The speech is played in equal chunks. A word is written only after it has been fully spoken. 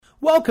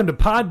Welcome to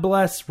God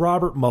Bless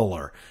Robert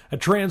Mueller, a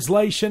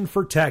translation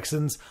for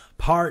Texans,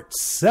 Part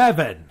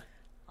 7.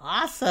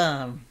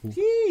 Awesome.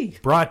 Yee.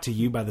 Brought to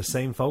you by the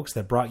same folks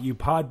that brought you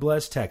Pod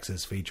Bless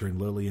Texas, featuring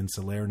Lillian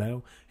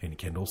Salerno and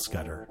Kendall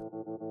Scudder.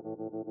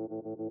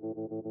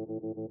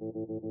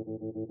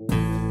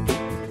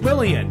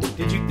 Lillian,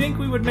 did you think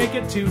we would make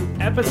it to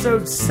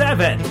episode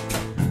 7?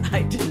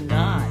 I did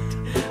not.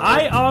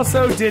 I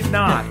also did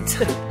not.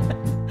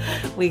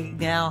 We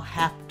now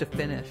have to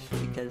finish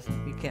because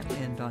you can't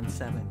end on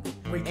 7.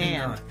 We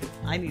cannot.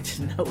 And I need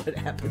to know what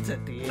happens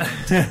at the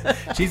end.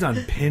 She's on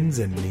pins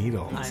and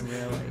needles. I'm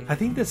really. I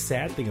think the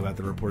sad thing about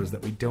the report is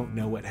that we don't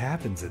know what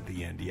happens at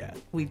the end yet.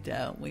 We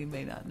don't. We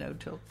may not know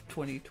till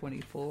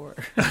 2024.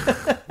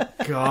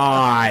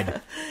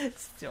 God.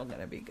 It's still going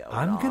to be going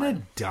I'm on. going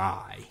to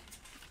die.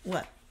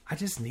 What? I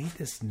just need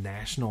this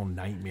national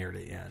nightmare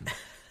to end.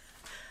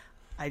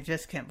 I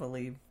just can't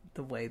believe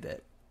the way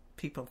that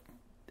people,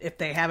 if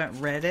they haven't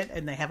read it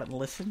and they haven't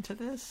listened to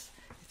this,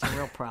 it's a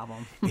real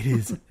problem. It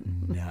is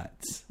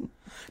nuts.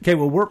 Okay,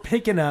 well, we're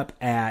picking up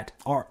at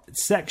our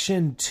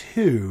section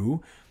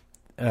 2,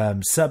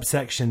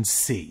 subsection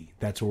C.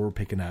 That's where we're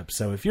picking up.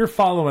 So if you're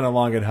following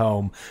along at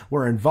home,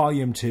 we're in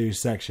volume 2,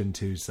 section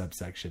 2,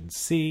 subsection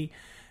C.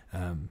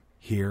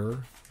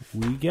 Here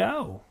we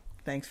go.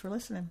 Thanks for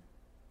listening.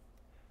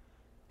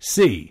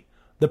 C.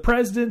 The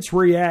President's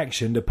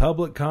reaction to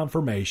public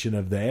confirmation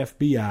of the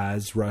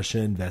FBI's Russia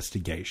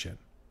investigation.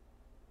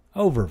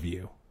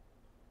 Overview.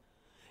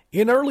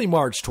 In early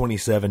March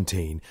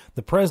 2017,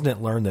 the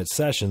President learned that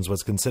Sessions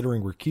was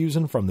considering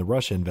recusing from the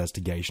Russia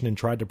investigation and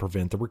tried to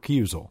prevent the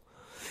recusal.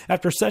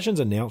 After Sessions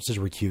announced his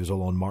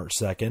recusal on March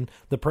 2nd,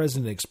 the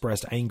President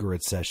expressed anger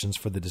at Sessions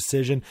for the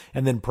decision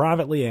and then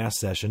privately asked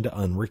Sessions to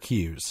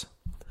unrecuse.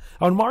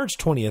 On March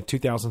 20th,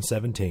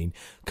 2017,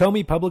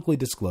 Comey publicly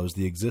disclosed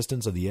the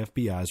existence of the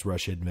FBI's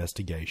Russia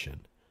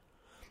investigation.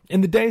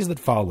 In the days that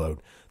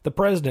followed, the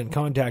President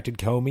contacted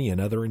Comey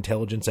and other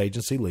intelligence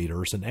agency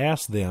leaders and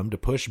asked them to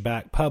push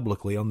back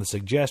publicly on the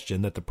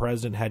suggestion that the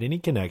President had any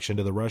connection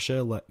to the Russia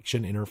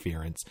election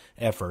interference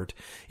effort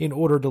in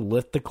order to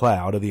lift the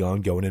cloud of the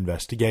ongoing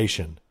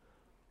investigation.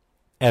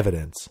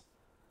 Evidence.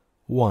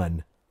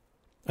 1.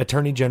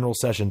 Attorney General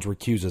Sessions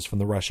recuses from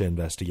the Russia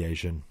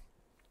investigation.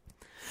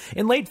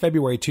 In late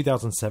February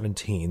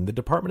 2017, the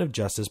Department of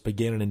Justice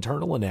began an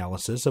internal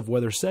analysis of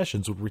whether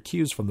Sessions would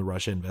recuse from the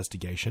Russia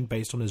investigation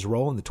based on his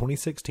role in the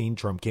 2016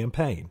 Trump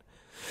campaign.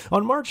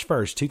 On March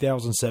 1,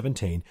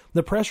 2017,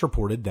 the press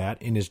reported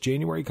that, in his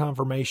January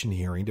confirmation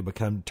hearing to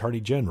become Attorney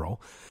General,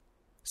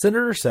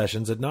 Senator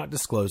Sessions had not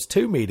disclosed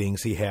 2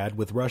 meetings he had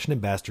with Russian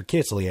Ambassador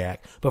Kislyak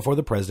before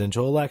the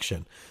presidential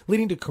election,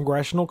 leading to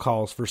congressional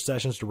calls for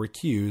Sessions to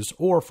recuse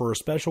or for a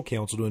special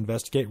counsel to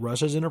investigate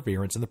Russia's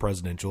interference in the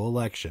presidential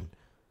election.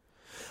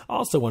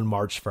 Also on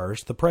March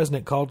 1st, the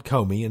President called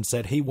Comey and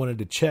said he wanted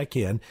to check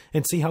in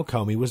and see how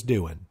Comey was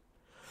doing.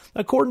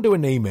 According to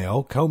an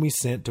email Comey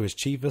sent to his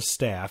chief of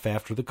staff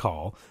after the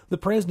call, the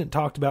President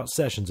talked about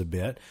Sessions a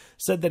bit,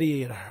 said that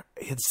he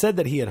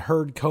had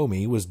heard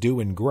Comey was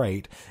doing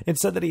great, and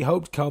said that he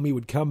hoped Comey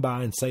would come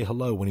by and say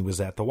hello when he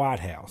was at the White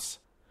House.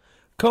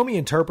 Comey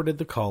interpreted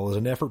the call as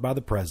an effort by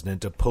the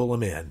President to pull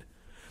him in,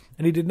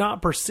 and he did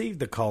not perceive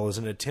the call as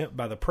an attempt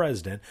by the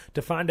President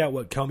to find out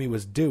what Comey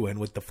was doing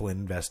with the Flynn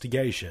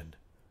investigation.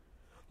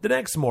 The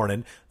next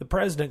morning, the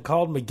President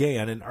called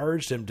McGahn and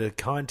urged him to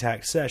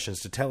contact Sessions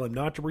to tell him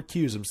not to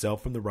recuse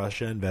himself from the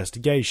Russia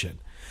investigation.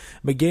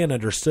 McGahn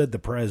understood the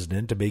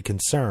President to be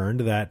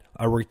concerned that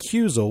a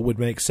recusal would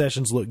make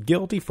Sessions look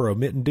guilty for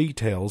omitting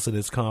details in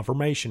his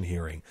confirmation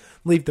hearing,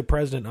 leave the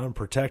President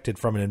unprotected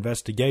from an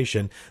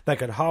investigation that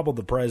could hobble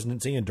the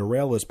presidency and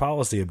derail his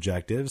policy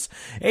objectives,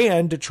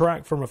 and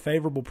detract from a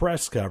favorable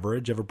press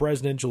coverage of a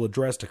presidential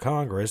address to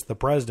Congress the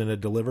President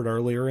had delivered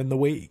earlier in the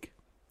week.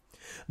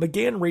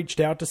 McGahn reached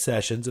out to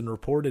Sessions and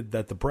reported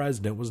that the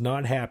President was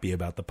not happy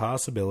about the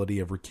possibility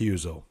of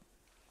recusal.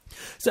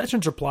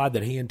 Sessions replied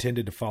that he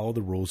intended to follow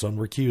the rules on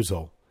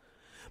recusal.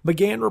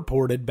 McGahn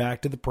reported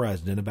back to the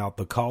President about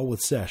the call with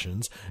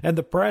Sessions, and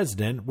the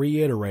President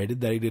reiterated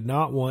that he did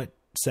not want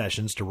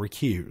Sessions to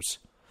recuse.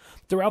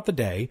 Throughout the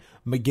day,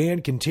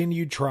 McGahn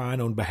continued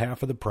trying on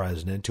behalf of the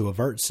President to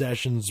avert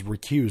Sessions'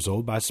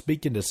 recusal by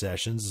speaking to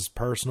Sessions'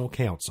 personal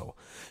counsel,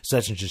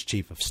 Sessions'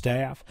 chief of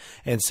staff,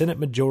 and Senate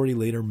Majority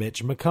Leader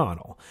Mitch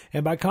McConnell,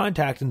 and by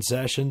contacting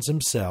Sessions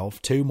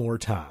himself 2 more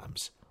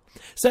times.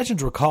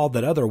 Sessions recalled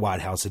that other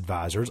White House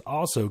advisors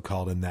also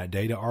called him that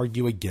day to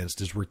argue against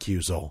his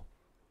recusal.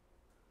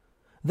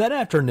 That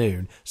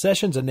afternoon,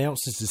 Sessions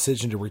announced his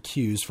decision to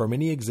recuse from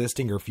any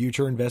existing or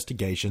future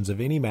investigations of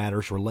any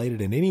matters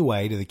related in any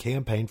way to the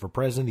campaign for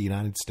President of the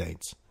United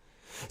States.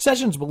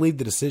 Sessions believed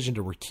the decision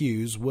to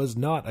recuse was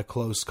not a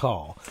close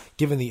call,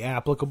 given the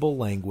applicable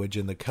language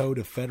in the Code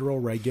of Federal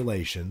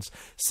Regulations,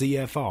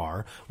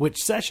 CFR,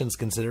 which Sessions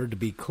considered to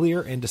be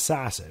clear and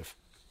decisive.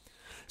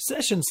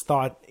 Sessions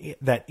thought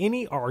that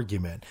any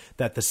argument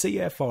that the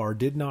CFR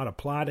did not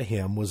apply to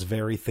him was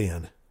very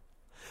thin.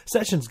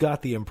 Sessions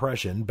got the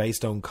impression,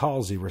 based on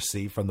calls he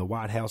received from the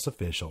White House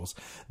officials,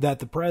 that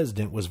the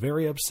president was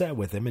very upset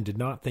with him and did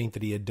not think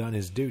that he had done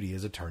his duty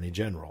as Attorney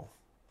General.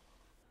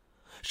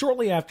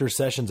 Shortly after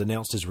Sessions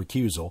announced his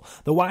recusal,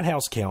 the White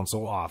House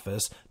Counsel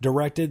Office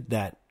directed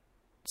that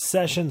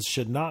Sessions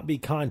should not be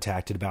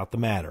contacted about the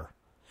matter.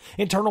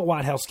 Internal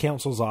White House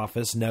Counsel's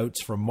Office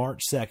notes from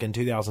March 2,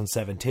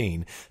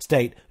 2017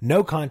 state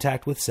no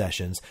contact with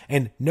Sessions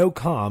and no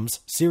comms,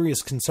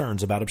 serious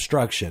concerns about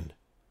obstruction.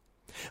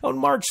 On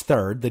March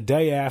 3rd, the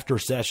day after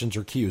Sessions'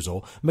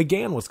 recusal,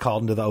 McGahn was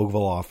called into the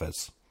Oval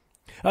Office.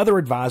 Other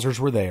advisors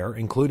were there,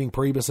 including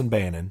Priebus and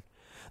Bannon.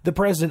 The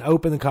president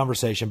opened the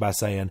conversation by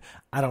saying,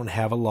 "I don't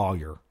have a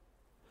lawyer."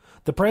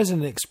 The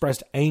president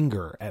expressed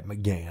anger at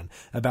McGahn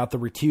about the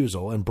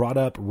recusal and brought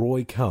up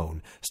Roy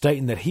Cohn,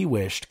 stating that he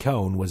wished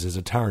Cohn was his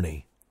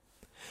attorney.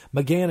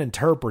 McGahn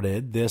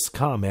interpreted this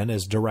comment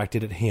as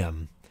directed at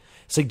him,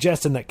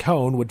 suggesting that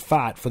Cohn would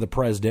fight for the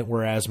president,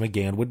 whereas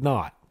McGahn would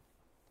not.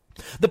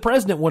 The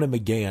president wanted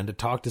McGahn to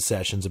talk to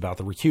Sessions about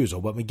the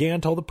recusal, but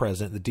McGahn told the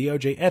president the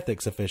DOJ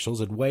ethics officials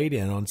had weighed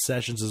in on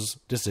Sessions'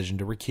 decision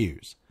to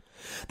recuse.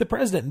 The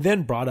president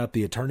then brought up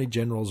the Attorney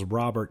Generals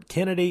Robert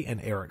Kennedy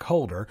and Eric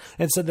Holder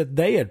and said that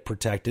they had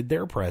protected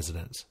their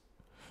presidents.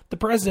 The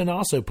president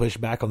also pushed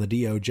back on the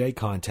DOJ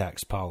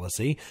contacts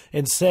policy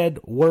and said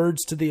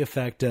words to the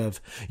effect of,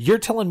 "You're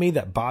telling me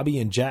that Bobby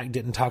and Jack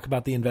didn't talk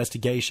about the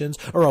investigations,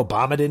 or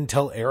Obama didn't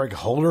tell Eric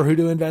Holder who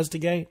to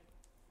investigate?"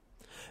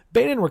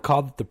 Bannon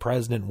recalled that the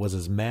president was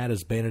as mad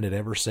as Bannon had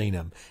ever seen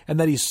him, and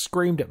that he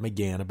screamed at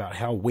McGahn about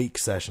how weak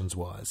Sessions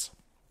was.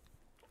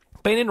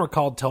 Bannon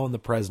recalled telling the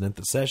president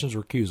that Sessions'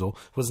 recusal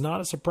was not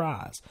a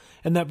surprise,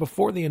 and that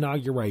before the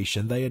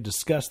inauguration they had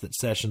discussed that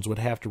Sessions would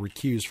have to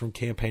recuse from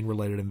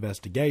campaign-related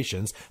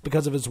investigations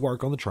because of his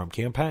work on the Trump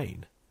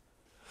campaign.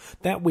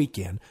 That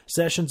weekend,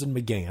 Sessions and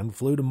McGahn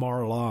flew to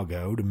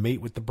Mar-a-Lago to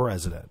meet with the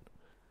president.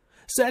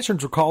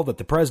 Sessions recalled that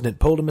the president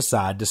pulled him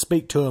aside to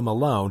speak to him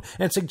alone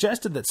and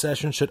suggested that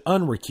Sessions should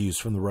unrecuse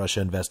from the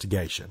Russia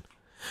investigation.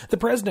 The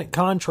president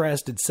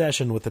contrasted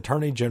Sessions with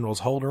Attorney Generals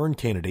Holder and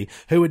Kennedy,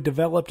 who had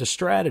developed a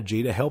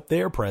strategy to help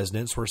their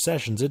presidents where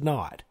Sessions had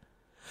not.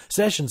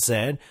 Sessions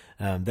said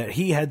that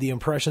he had the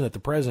impression that the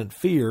president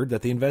feared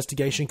that the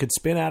investigation could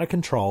spin out of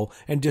control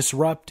and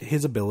disrupt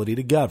his ability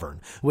to govern,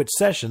 which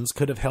Sessions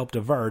could have helped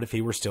avert if he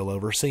were still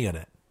overseeing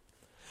it.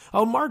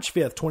 On March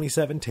 5,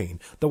 2017,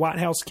 the White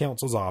House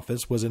Counsel's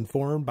Office was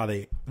informed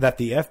that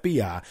the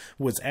FBI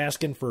was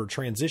asking for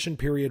transition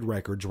period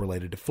records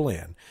related to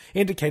Flynn,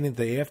 indicating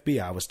that the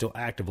FBI was still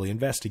actively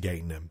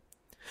investigating him.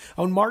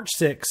 On March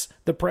 6,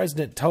 the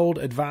president told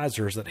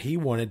advisors that he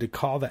wanted to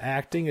call the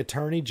acting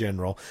attorney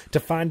general to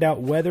find out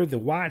whether the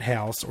White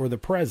House or the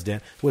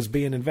president was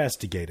being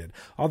investigated,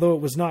 although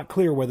it was not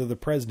clear whether the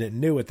president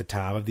knew at the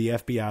time of the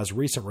FBI's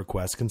recent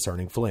request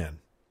concerning Flynn.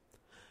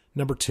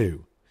 Number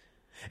 2.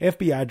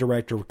 FBI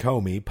Director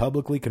Comey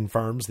publicly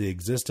confirms the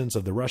existence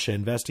of the Russia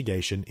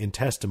investigation in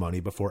testimony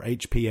before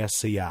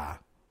HPSCI.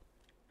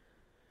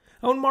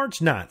 On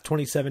March 9,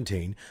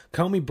 2017,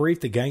 Comey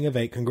briefed the Gang of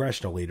Eight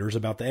congressional leaders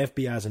about the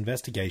FBI's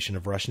investigation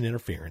of Russian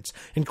interference,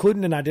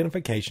 including an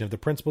identification of the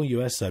principal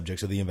U.S.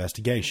 subjects of the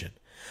investigation.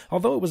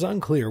 Although it was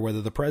unclear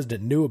whether the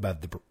president knew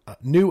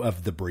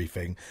of the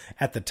briefing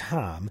at the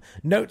time,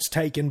 notes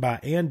taken by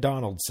Ann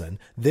Donaldson,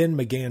 then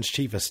McGahn's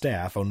chief of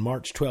staff, on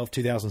March 12,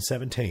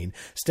 2017,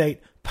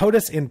 state,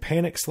 "POTUS in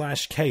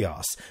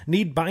panic/chaos.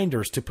 Need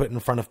binders to put in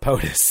front of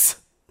POTUS."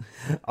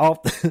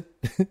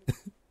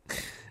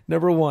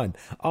 Number 1.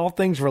 All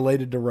things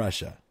related to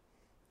Russia.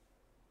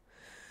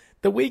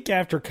 The week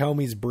after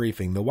Comey's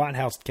briefing, the White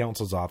House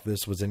Counsel's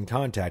Office was in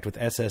contact with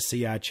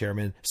SSCI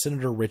Chairman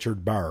Senator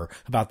Richard Burr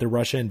about the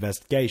Russia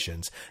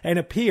investigations and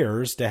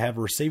appears to have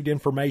received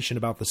information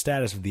about the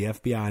status of the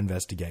FBI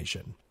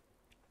investigation.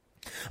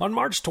 On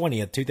March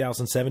 20,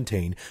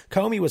 2017,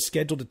 Comey was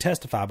scheduled to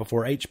testify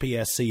before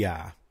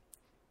HPSCI.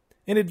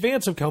 In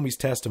advance of Comey's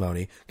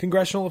testimony,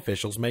 congressional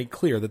officials made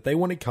clear that they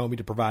wanted Comey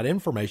to provide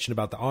information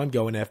about the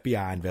ongoing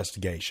FBI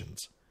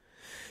investigations.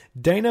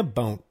 Dana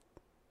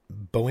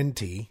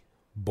Boente,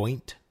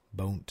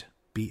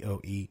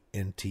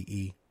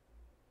 B-O-E-N-T-E,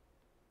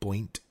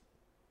 Boente,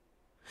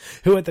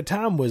 who at the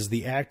time was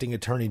the acting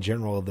attorney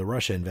general of the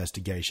Russia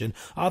investigation,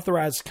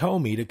 authorized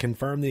Comey to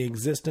confirm the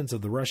existence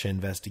of the Russia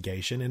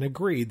investigation and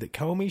agreed that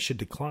Comey should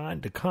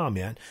decline to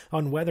comment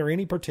on whether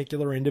any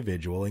particular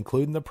individual,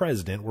 including the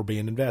president, were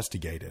being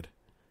investigated.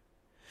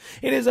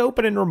 In his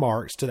opening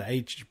remarks to the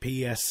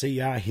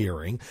HPSCI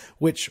hearing,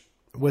 which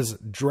was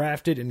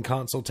drafted in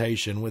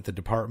consultation with the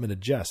Department of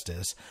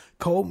Justice,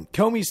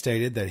 Comey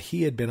stated that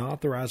he had been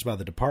authorized by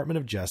the Department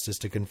of Justice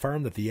to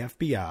confirm that the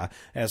FBI,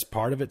 as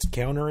part of its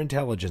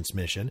counterintelligence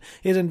mission,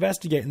 is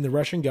investigating the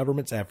Russian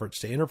government's efforts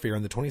to interfere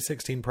in the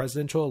 2016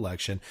 presidential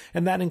election,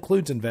 and that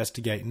includes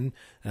investigating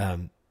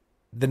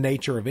the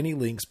nature of any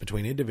links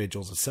between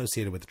individuals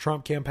associated with the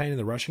Trump campaign and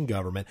the Russian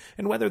government,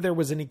 and whether there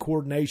was any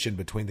coordination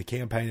between the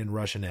campaign and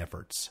Russian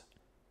efforts.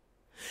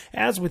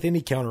 As with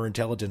any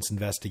counterintelligence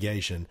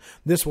investigation,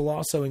 this will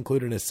also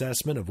include an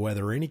assessment of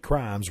whether any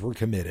crimes were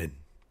committed.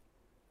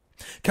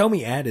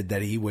 Comey added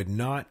that he would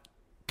not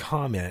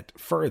comment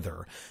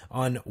further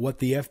on what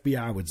the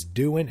FBI was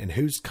doing and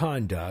whose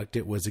conduct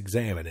it was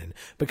examining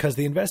because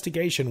the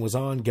investigation was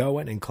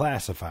ongoing and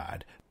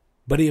classified.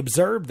 But he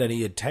observed that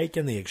he had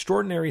taken the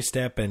extraordinary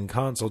step in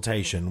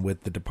consultation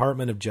with the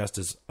Department of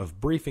Justice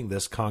of briefing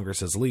this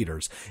Congress's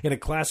leaders in a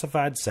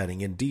classified setting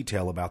in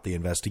detail about the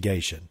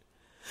investigation.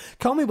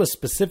 Comey was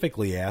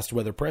specifically asked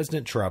whether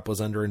President Trump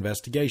was under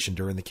investigation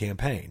during the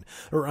campaign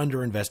or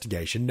under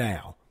investigation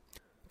now.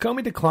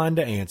 Comey declined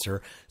to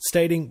answer,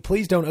 stating,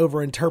 "Please don't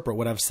overinterpret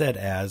what I've said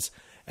as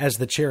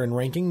the chair and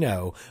ranking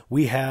know,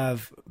 we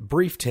have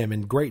briefed him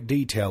in great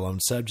detail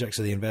on subjects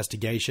of the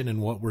investigation and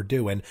what we're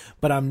doing,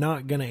 but I'm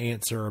not going to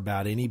answer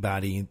about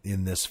anybody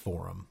in this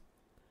forum."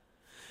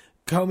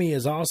 Comey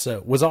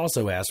was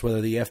also asked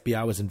whether the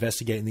FBI was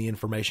investigating the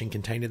information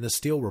contained in the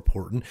Steele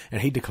report,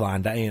 and he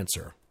declined to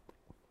answer.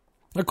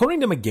 According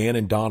to McGahn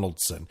and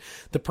Donaldson,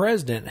 the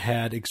president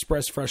had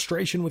expressed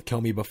frustration with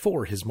Comey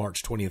before his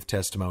March 20th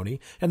testimony,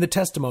 and the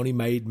testimony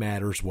made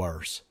matters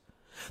worse.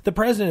 The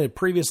president had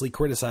previously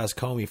criticized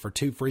Comey for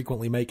too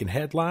frequently making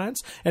headlines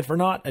and for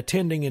not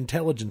attending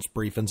intelligence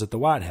briefings at the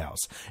White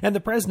House, and the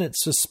president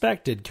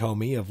suspected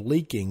Comey of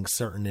leaking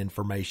certain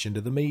information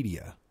to the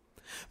media.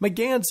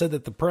 McGahn said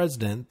that the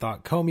president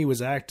thought Comey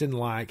was acting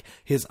like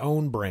his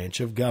own branch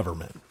of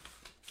government.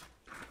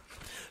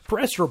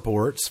 Press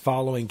reports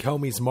following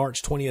Comey's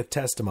March 20th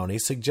testimony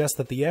suggest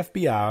that the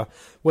FBI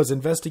was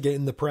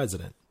investigating the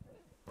president,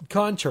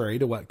 contrary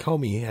to what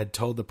Comey had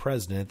told the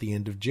president at the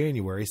end of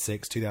January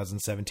 6,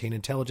 2017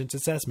 intelligence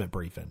assessment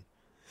briefing.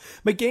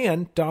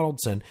 McGahn,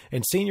 Donaldson,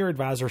 and senior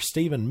advisor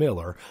Stephen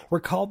Miller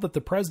recalled that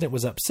the president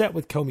was upset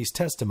with Comey's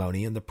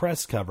testimony and the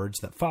press coverage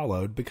that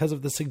followed because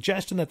of the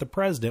suggestion that the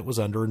president was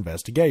under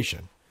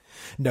investigation.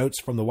 Notes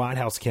from the White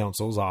House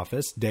counsel's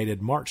office,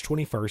 dated March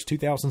 21,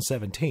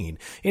 2017,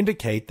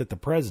 indicate that the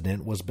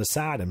president was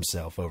beside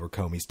himself over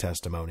Comey's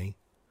testimony.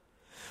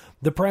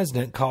 The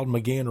president called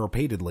McGahn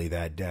repeatedly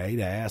that day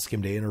to ask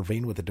him to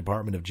intervene with the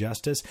Department of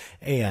Justice,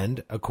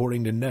 and,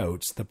 according to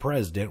notes, the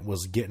president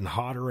was getting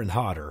hotter and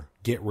hotter.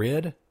 Get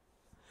rid?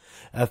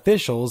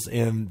 Officials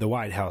in the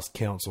White House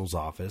counsel's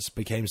office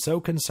became so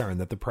concerned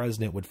that the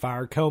president would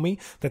fire Comey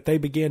that they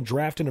began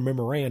drafting a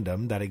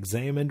memorandum that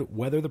examined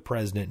whether the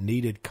president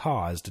needed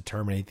cause to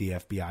terminate the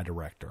FBI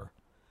director.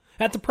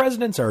 At the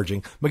president's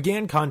urging,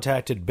 McGahn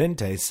contacted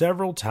Bente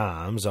several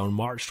times on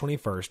March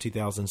 21,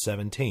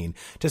 2017,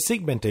 to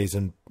seek Bente's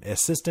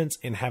assistance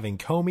in having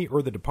Comey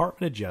or the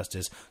Department of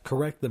Justice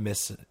correct the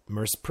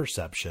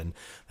misperception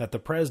that the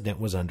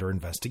president was under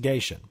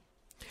investigation.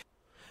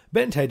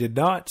 Bente did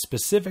not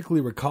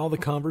specifically recall the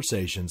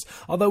conversations,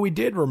 although he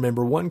did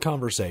remember one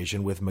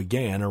conversation with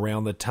McGahn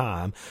around the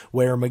time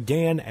where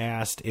McGahn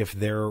asked if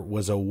there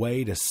was a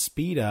way to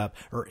speed up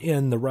or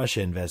end the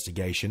Russia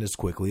investigation as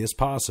quickly as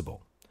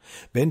possible.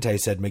 Bente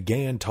said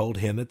McGahn told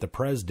him that the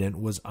president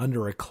was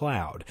under a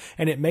cloud,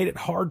 and it made it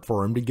hard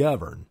for him to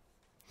govern.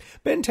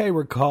 Bente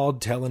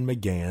recalled telling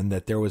McGahn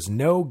that there was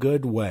no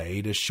good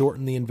way to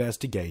shorten the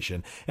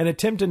investigation, and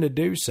attempting to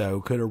do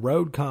so could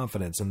erode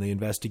confidence in the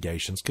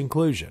investigation's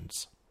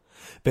conclusions.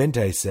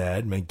 Bente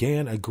said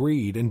McGahn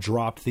agreed and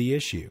dropped the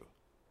issue.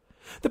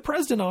 The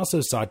president also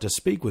sought to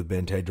speak with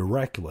Bente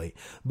directly,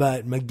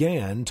 but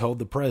McGahn told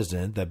the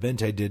president that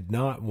Bente did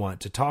not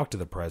want to talk to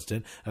the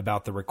president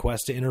about the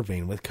request to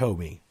intervene with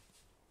Comey.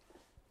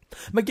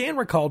 McGahn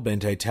recalled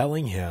Bente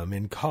telling him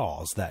in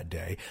calls that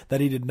day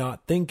that he did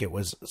not think it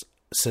was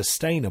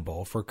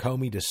sustainable for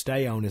Comey to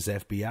stay on as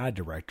FBI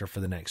director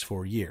for the next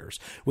 4 years,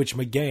 which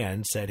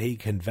McGahn said he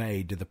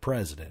conveyed to the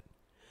president.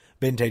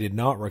 Bente did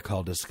not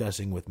recall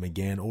discussing with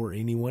McGahn or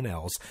anyone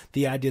else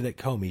the idea that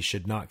Comey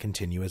should not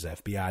continue as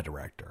FBI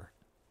director.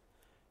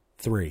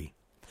 3.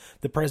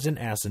 The president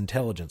asked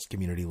intelligence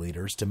community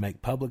leaders to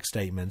make public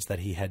statements that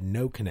he had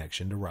no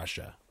connection to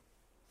Russia.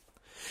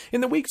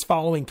 In the weeks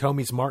following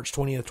Comey's March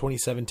 20,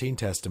 2017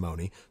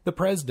 testimony, the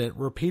president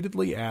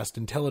repeatedly asked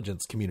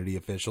intelligence community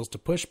officials to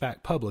push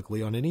back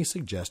publicly on any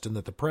suggestion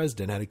that the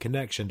president had a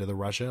connection to the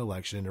Russia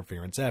election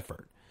interference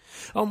effort.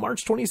 On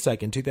March 22,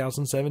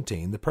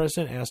 2017, the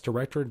president asked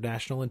Director of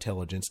National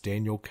Intelligence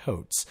Daniel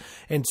Coats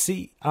and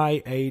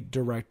CIA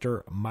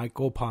Director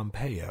Michael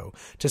Pompeo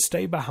to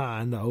stay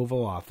behind the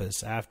Oval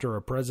Office after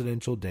a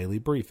presidential daily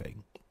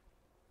briefing.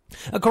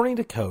 According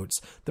to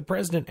Coats, the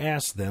president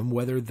asked them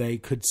whether they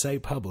could say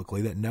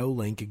publicly that no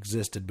link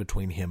existed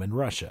between him and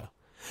Russia.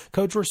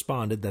 Coats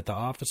responded that the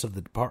Office of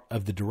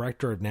the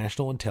Director of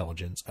National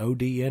Intelligence,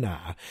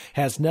 ODNI,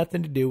 has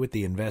nothing to do with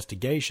the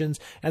investigations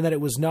and that it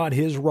was not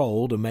his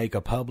role to make a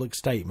public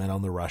statement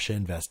on the Russia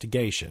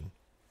investigation.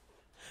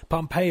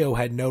 Pompeo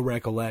had no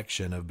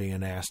recollection of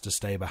being asked to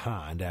stay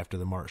behind after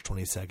the March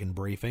 22nd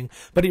briefing,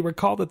 but he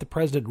recalled that the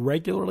president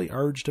regularly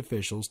urged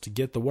officials to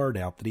get the word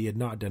out that he had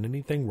not done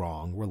anything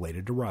wrong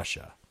related to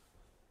Russia.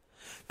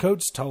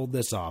 Coats told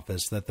this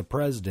office that the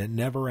president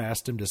never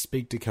asked him to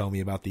speak to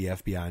Comey about the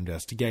FBI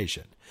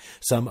investigation.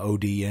 Some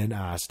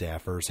ODNI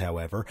staffers,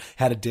 however,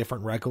 had a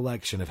different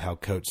recollection of how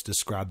Coats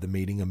described the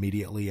meeting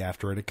immediately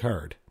after it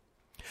occurred.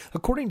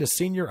 According to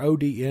senior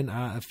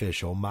ODNI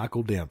official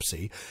Michael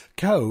Dempsey,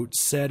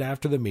 Coates said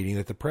after the meeting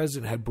that the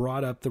president had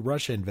brought up the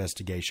Russia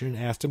investigation and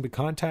asked him to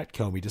contact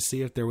Comey to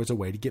see if there was a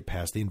way to get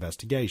past the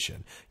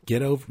investigation,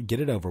 get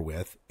it over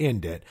with,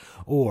 end it,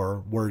 or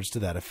words to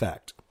that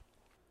effect.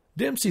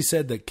 Dempsey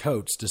said that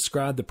Coates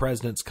described the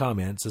president's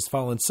comments as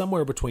falling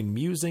somewhere between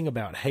musing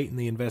about hating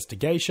the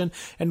investigation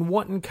and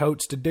wanting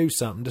Coates to do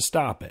something to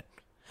stop it.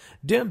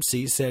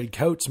 Dempsey said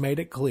Coates made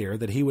it clear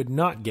that he would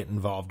not get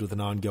involved with an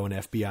ongoing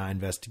FBI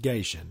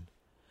investigation.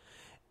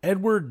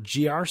 Edward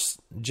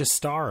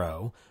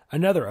Giustaro,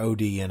 another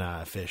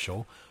ODNI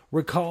official,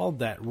 recalled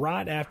that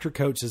right after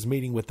Coates'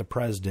 meeting with the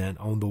president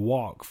on the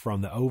walk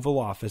from the Oval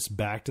Office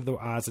back to the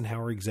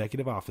Eisenhower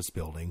Executive Office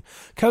building,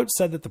 Coates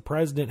said that the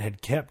president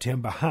had kept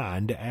him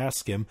behind to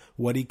ask him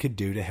what he could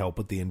do to help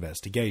with the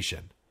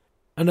investigation.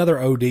 Another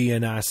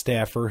ODNI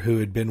staffer who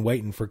had been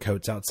waiting for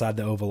Coates outside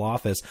the Oval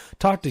Office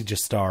talked to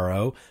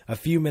Giustaro a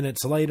few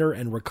minutes later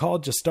and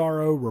recalled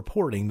Giustaro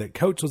reporting that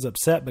Coates was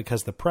upset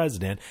because the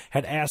president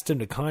had asked him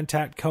to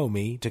contact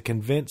Comey to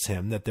convince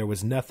him that there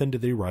was nothing to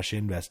the Russia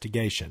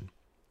investigation.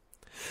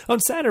 On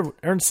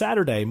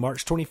Saturday,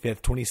 March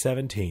 25,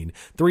 2017,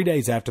 3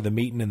 days after the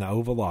meeting in the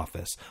Oval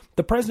Office,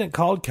 the president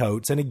called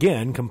Coates and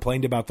again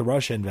complained about the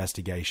Russia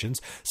investigations,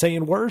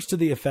 saying words to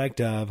the effect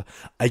of,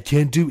 "I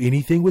can't do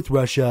anything with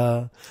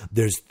Russia.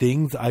 There's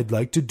things I'd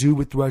like to do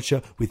with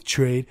Russia, with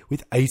trade,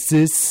 with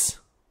ISIS.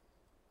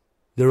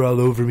 They're all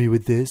over me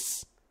with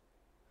this."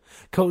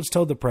 Coates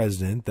told the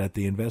president that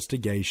the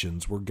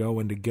investigations were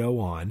going to go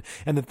on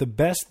and that the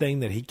best thing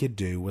that he could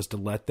do was to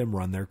let them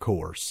run their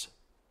course.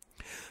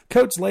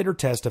 Coates later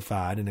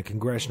testified in a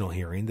congressional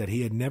hearing that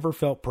he had never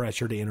felt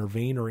pressure to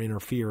intervene or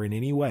interfere in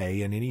any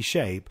way, in any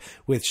shape,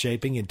 with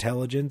shaping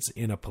intelligence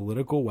in a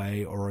political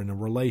way or in a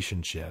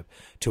relationship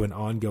to an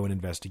ongoing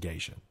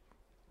investigation.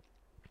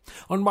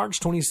 On March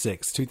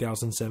 26,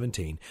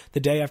 2017, the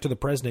day after the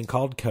president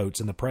called Coates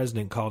and the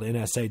president called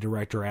NSA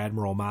Director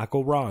Admiral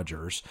Michael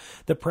Rogers,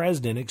 the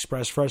president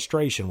expressed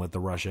frustration with the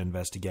Russia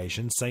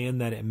investigation, saying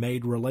that it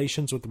made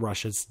relations with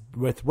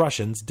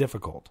Russians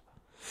difficult.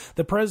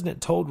 The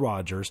president told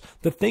Rogers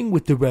the thing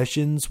with the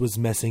Russians was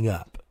messing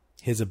up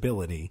his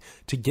ability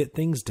to get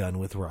things done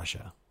with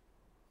Russia.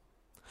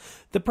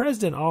 The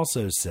president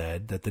also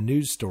said that the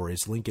news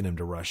stories linking him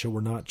to Russia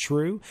were not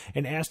true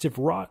and asked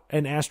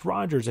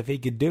Rogers if he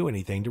could do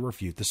anything to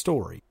refute the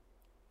story.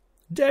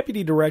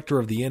 Deputy Director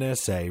of the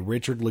NSA,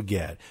 Richard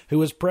Leggett, who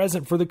was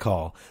present for the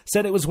call,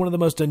 said it was one of the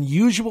most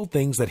unusual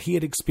things that he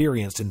had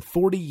experienced in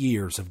 40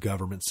 years of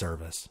government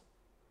service.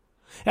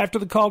 After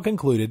the call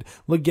concluded,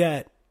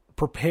 Leggett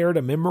prepared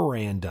a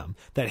memorandum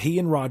that he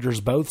and Rogers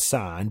both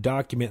signed,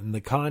 documenting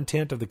the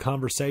content of the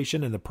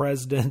conversation and the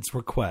president's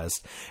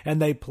request,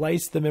 and they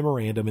placed the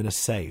memorandum in a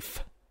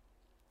safe.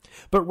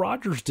 But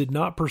Rogers did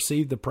not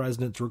perceive the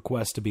president's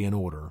request to be in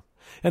order,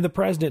 and the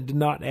president did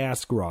not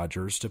ask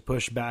Rogers to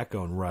push back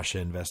on Russia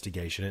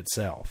investigation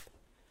itself.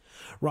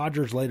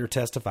 Rogers later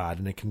testified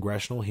in a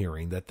congressional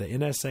hearing that the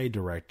NSA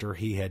director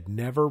he had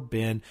never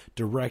been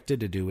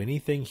directed to do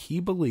anything he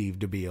believed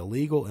to be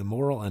illegal,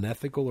 immoral,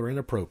 unethical, or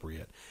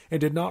inappropriate,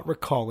 and did not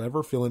recall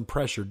ever feeling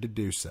pressured to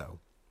do so.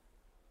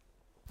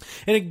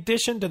 In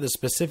addition to the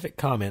specific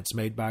comments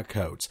made by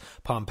Coates,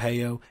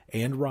 Pompeo,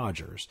 and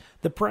Rogers,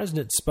 the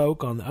president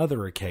spoke on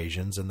other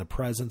occasions in the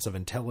presence of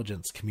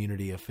intelligence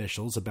community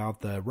officials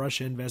about the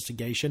Russia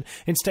investigation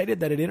and stated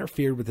that it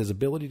interfered with his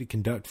ability to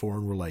conduct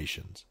foreign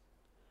relations.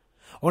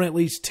 On at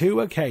least 2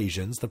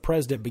 occasions, the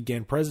president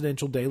began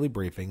presidential daily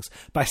briefings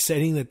by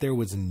stating that there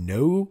was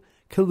no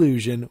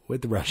collusion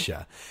with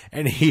Russia,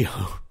 and he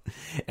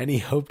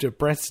hoped a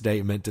press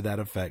statement to that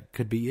effect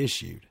could be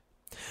issued.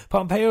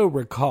 Pompeo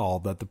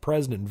recalled that the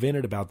president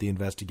vented about the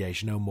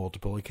investigation on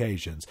multiple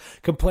occasions,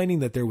 complaining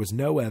that there was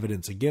no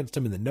evidence against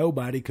him and that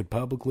nobody could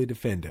publicly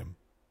defend him.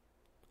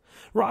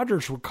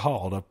 Rogers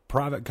recalled a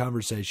private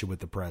conversation with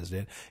the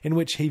president in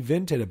which he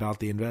vented about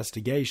the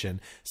investigation,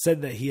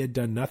 said that he had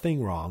done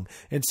nothing wrong,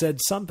 and said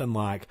something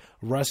like,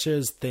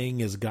 "Russia's thing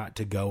has got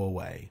to go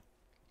away."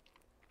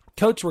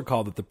 Coates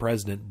recalled that the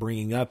president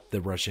bringing up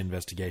the Russia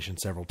investigation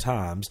several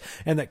times,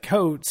 and that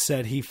Coates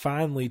said he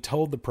finally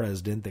told the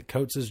president that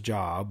Coates'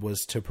 job was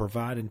to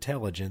provide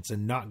intelligence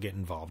and not get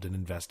involved in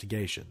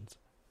investigations.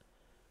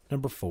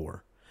 Number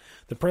 4.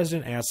 The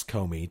president asked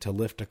Comey to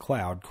lift a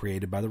cloud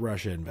created by the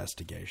Russia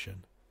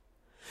investigation.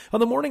 On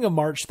the morning of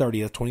March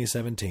 30th,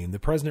 2017, the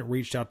president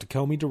reached out to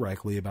Comey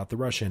directly about the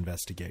Russia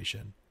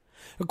investigation.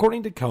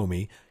 According to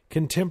Comey,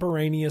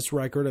 contemporaneous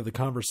record of the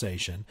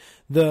conversation,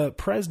 the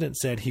president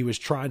said he was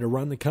trying to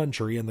run the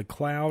country and the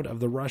cloud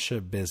of the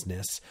Russia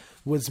business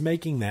was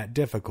making that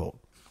difficult.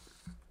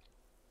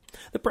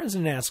 The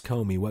president asked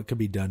Comey what could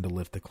be done to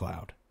lift the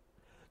cloud.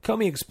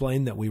 Comey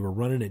explained that we were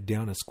running it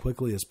down as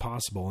quickly as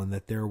possible and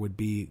that there would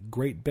be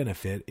great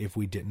benefit if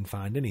we didn't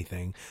find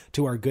anything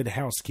to our good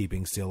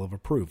housekeeping seal of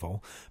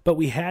approval, but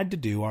we had to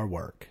do our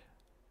work.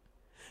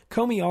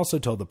 Comey also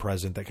told the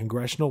president that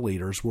congressional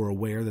leaders were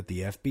aware that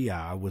the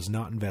FBI was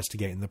not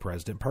investigating the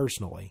president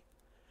personally.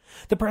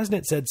 The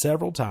president said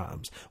several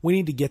times, "We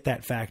need to get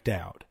that fact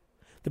out."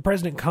 The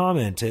president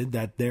commented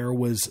that there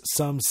was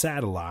some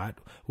satellite,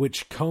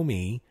 which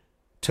Comey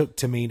took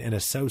to mean an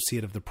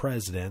associate of the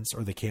president's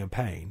or the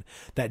campaign,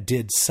 that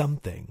did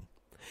something.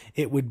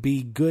 It would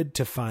be good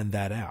to find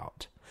that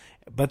out,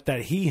 but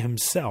that he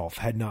himself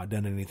had not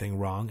done anything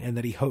wrong and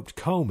that he hoped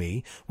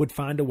Comey would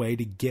find a way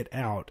to get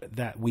out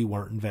that we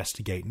weren't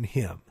investigating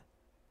him.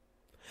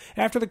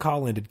 After the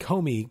call ended,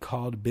 Comey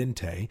called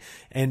Bente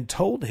and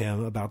told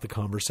him about the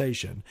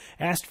conversation,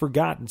 asked for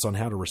guidance on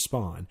how to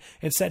respond,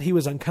 and said he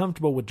was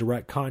uncomfortable with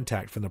direct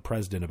contact from the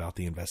president about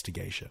the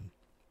investigation.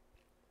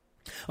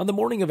 On the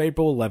morning of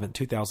April 11,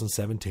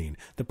 2017,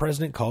 the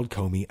president called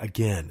Comey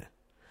again.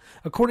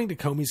 According to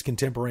Comey's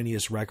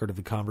contemporaneous record of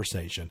the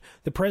conversation,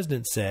 the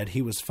president said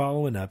he was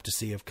following up to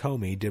see if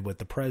Comey did what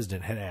the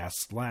president had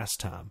asked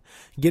last time,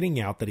 getting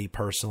out that he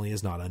personally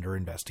is not under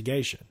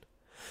investigation.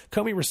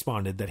 Comey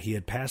responded that he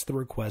had passed the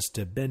request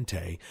to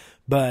Bente,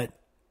 but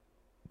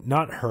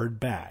not heard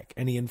back,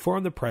 and he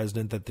informed the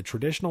president that the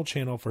traditional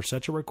channel for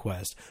such a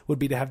request would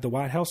be to have the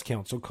White House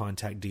counsel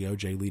contact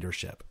DOJ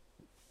leadership.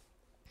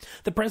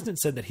 The president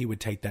said that he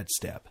would take that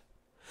step.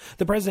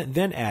 The president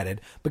then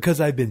added, "Because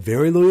I've been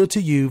very loyal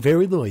to you,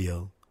 very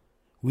loyal.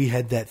 We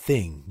had that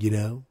thing, you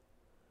know."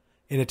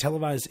 In a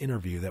televised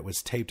interview that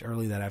was taped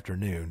early that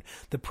afternoon,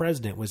 the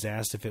president was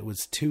asked if it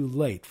was too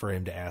late for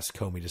him to ask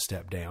Comey to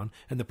step down,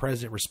 and the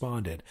president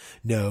responded,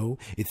 "No,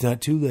 it's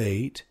not too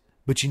late,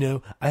 but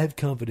I have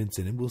confidence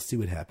in him. We'll see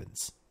what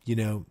happens.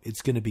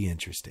 It's going to be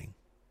interesting."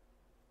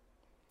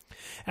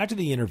 After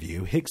the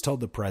interview, Hicks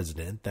told the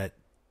president that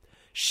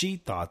she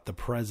thought the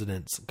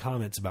president's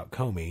comments about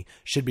Comey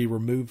should be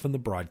removed from the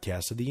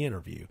broadcast of the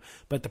interview,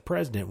 but the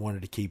president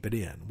wanted to keep it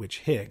in,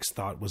 which Hicks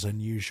thought was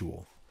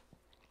unusual.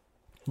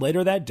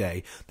 Later that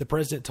day, the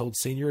president told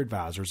senior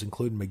advisors,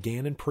 including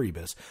McGahn and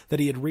Priebus,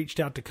 that he had reached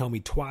out to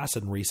Comey twice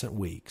in recent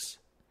weeks.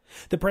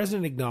 The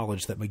president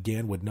acknowledged that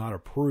McGahn would not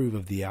approve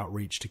of the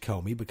outreach to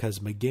Comey because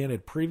McGahn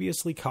had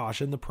previously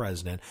cautioned the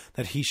president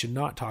that he should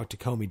not talk to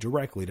Comey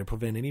directly to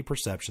prevent any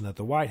perception that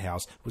the White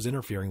House was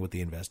interfering with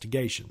the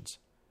investigations.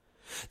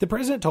 The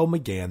president told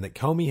McGahn that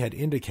Comey had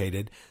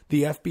indicated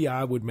the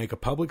FBI would make a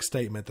public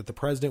statement that the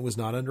president was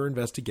not under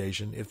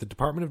investigation if the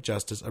Department of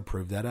Justice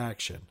approved that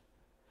action.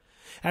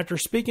 After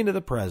speaking to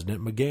the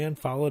president, McGahn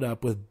followed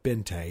up with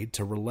Bente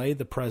to relay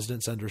the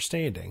president's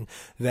understanding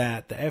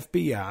that the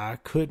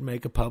FBI could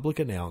make a public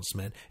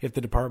announcement if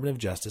the Department of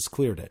Justice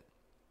cleared it.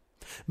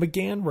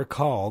 McGahn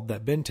recalled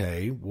that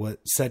Bente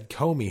said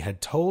Comey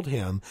had told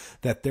him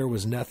that there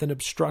was nothing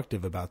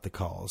obstructive about the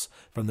calls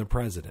from the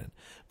president,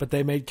 but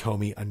they made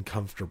Comey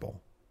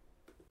uncomfortable.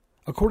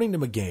 According to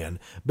McGahn,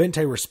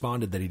 Bente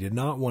responded that he did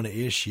not want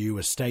to issue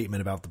a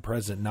statement about the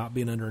president not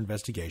being under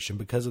investigation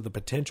because of the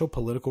potential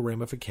political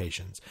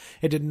ramifications.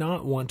 It did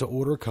not want to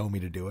order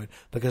Comey to do it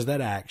because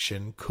that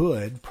action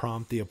could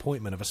prompt the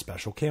appointment of a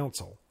special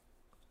counsel.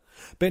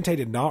 Bente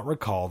did not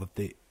recall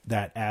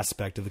that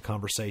aspect of the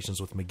conversations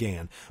with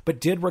McGahn,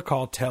 but did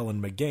recall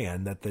telling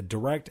McGahn that the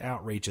direct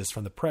outreaches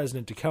from the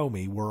president to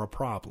Comey were a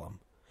problem.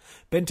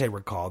 Bente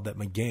recalled that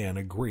McGahn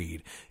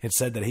agreed and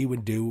said that he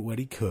would do what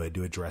he could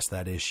to address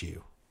that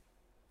issue.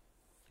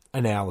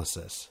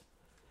 Analysis.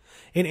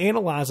 In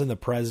analyzing the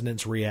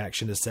president's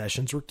reaction to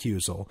Sessions'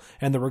 recusal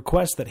and the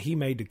request that he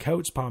made to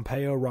Coates,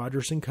 Pompeo,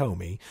 Rogers, and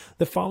Comey,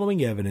 the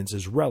following evidence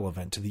is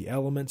relevant to the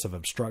elements of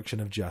obstruction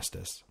of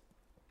justice.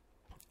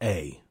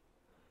 A.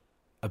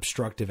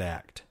 Obstructive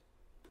act.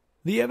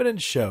 The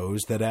evidence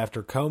shows that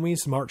after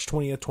Comey's March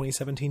 20,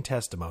 2017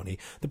 testimony,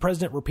 the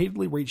president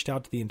repeatedly reached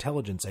out to the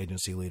intelligence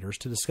agency leaders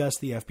to discuss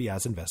the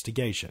FBI's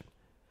investigation.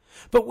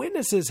 But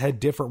witnesses had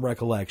different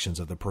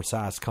recollections of the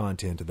precise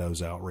content of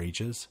those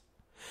outreaches.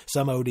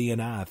 Some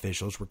ODNI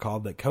officials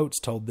recalled that Coates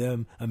told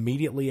them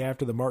immediately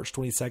after the March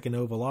 22nd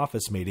Oval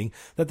Office meeting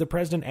that the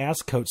president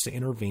asked Coates to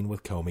intervene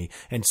with Comey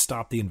and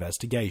stop the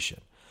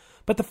investigation.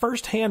 But the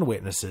first-hand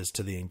witnesses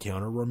to the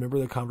encounter remember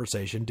the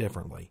conversation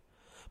differently.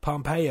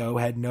 Pompeo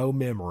had no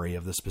memory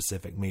of the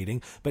specific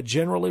meeting, but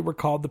generally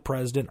recalled the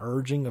president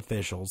urging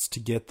officials to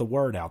get the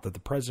word out that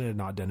the president had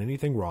not done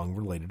anything wrong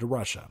related to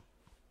Russia.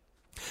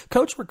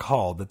 Coates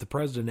recalled that the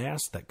president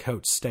asked that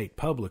Coates state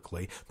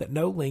publicly that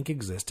no link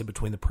existed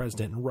between the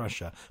president and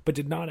Russia, but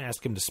did not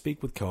ask him to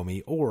speak with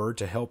Comey or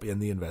to help in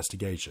the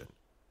investigation.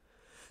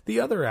 The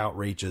other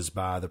outreaches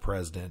by the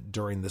president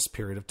during this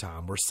period of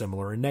time were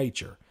similar in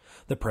nature.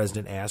 The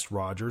president asked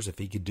Rogers if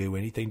he could do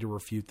anything to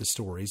refute the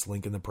stories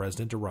linking the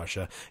president to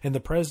Russia, and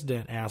the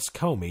president asked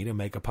Comey to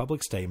make a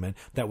public statement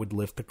that would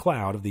lift the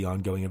cloud of the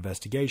ongoing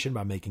investigation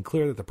by making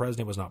clear that the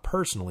president was not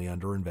personally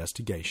under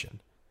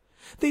investigation.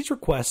 These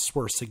requests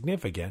were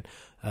significant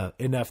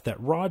enough that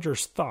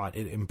Rogers thought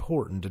it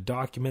important to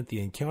document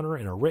the encounter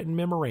in a written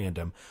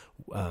memorandum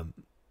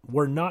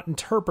were not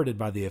interpreted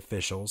by the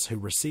officials who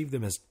received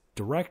them as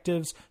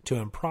directives to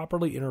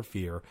improperly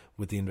interfere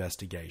with the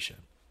investigation.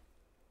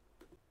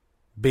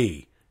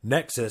 B.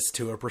 Nexus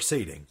to a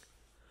proceeding.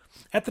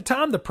 At the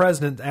time the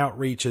president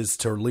outreaches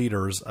to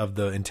leaders of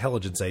the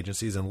intelligence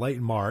agencies in late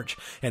March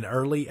and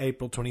early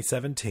April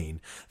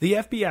 2017, the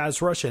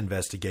FBI's Russia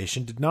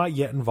investigation did not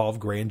yet involve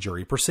grand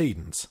jury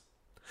proceedings.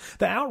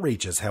 The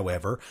outreaches,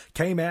 however,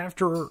 came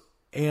after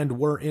and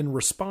were in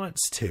response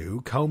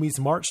to Comey's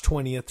March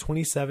 20th,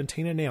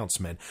 2017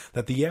 announcement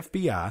that the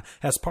FBI,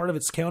 as part of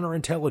its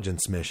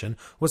counterintelligence mission,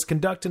 was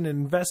conducting an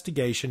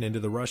investigation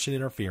into the Russian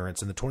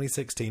interference in the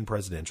 2016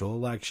 presidential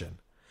election.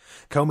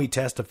 Comey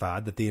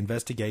testified that the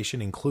investigation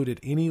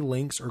included any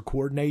links or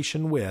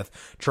coordination with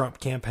Trump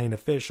campaign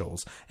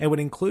officials and would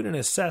include an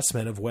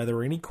assessment of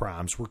whether any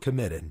crimes were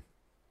committed.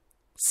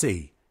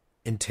 C.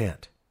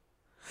 Intent.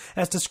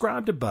 As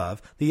described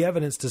above, the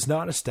evidence does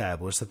not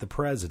establish that the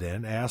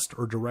president asked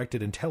or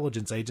directed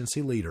intelligence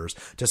agency leaders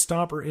to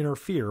stop or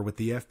interfere with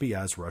the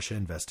FBI's Russia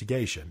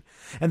investigation,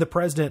 and the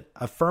president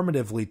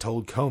affirmatively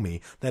told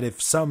Comey that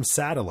if some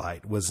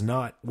satellite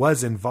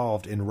was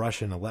involved in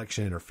Russian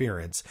election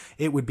interference,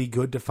 it would be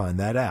good to find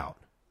that out.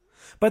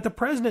 But the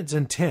president's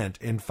intent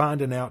in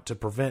finding out to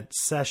prevent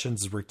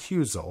Sessions'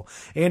 recusal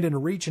and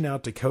in reaching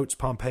out to Coates,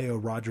 Pompeo,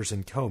 Rogers,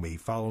 and Comey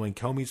following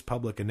Comey's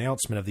public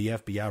announcement of the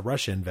FBI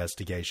Russia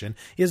investigation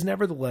is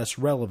nevertheless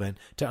relevant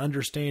to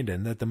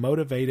understanding that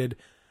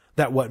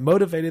what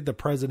motivated the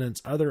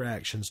president's other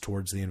actions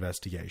towards the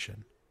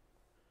investigation.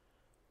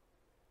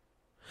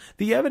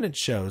 The evidence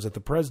shows that the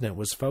president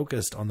was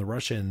focused on the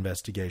Russia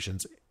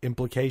investigation's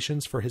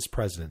implications for his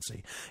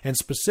presidency, and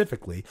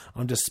specifically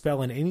on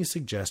dispelling any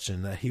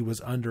suggestion that he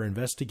was under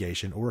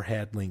investigation or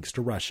had links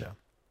to Russia.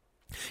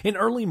 In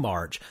early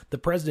March, the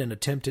president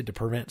attempted to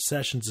prevent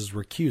Sessions'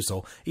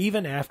 recusal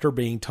even after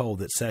being told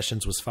that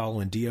Sessions was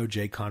following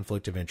DOJ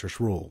conflict of interest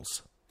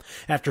rules.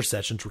 After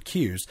Sessions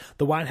recused,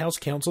 the White House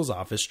counsel's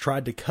office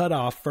tried to cut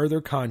off further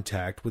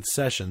contact with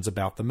Sessions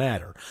about the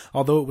matter,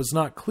 although it was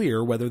not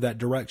clear whether that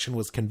direction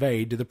was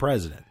conveyed to the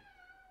president.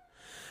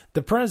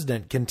 The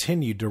president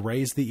continued to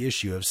raise the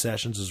issue of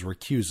Sessions'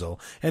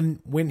 recusal, and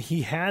when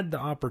he had the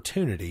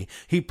opportunity,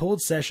 he pulled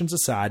Sessions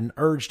aside and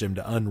urged him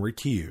to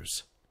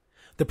unrecuse.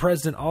 The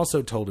president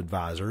also told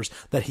advisors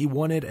that he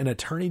wanted an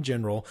attorney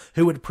general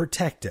who would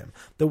protect him,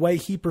 the way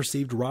he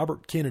perceived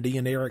Robert Kennedy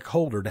and Eric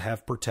Holder to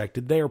have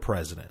protected their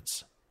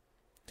presidents.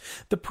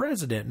 The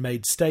president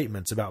made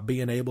statements about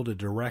being able to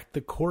direct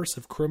the course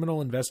of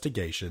criminal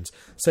investigations,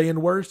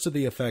 saying words to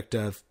the effect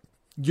of,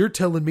 "You're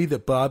telling me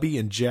that Bobby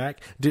and Jack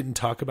didn't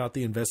talk about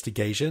the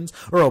investigations,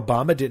 or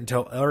Obama didn't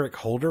tell Eric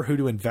Holder who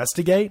to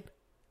investigate?"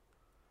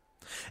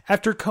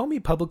 After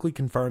Comey publicly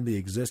confirmed the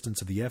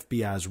existence of the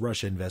FBI's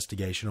Russia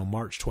investigation on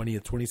March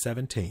 20th,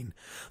 2017,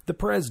 the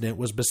president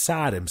was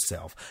beside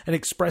himself and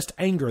expressed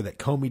anger that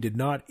Comey did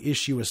not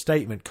issue a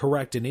statement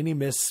correcting any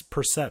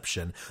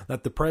misperception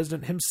that the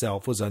president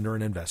himself was under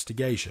an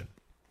investigation.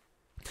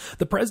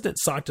 The president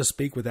sought to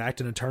speak with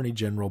Acting Attorney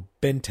General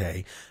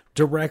Bente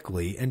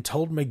directly and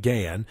told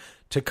McGahn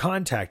to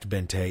contact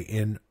Bente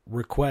and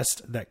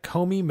request that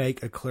Comey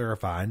make a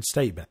clarifying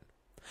statement.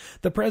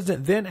 The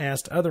president then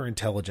asked other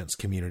intelligence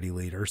community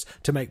leaders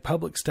to make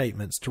public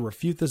statements to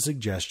refute the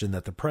suggestion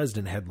that the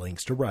president had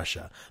links to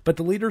Russia, but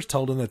the leaders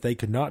told him that they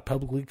could not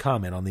publicly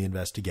comment on the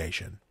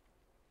investigation.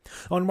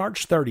 On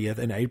March 30th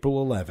and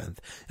April 11th,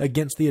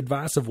 against the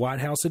advice of White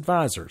House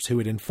advisors who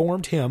had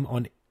informed him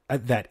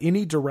that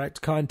any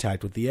direct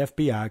contact with the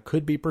FBI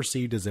could be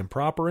perceived as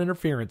improper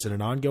interference in an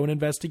ongoing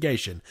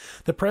investigation,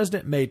 the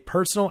president made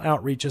personal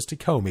outreaches to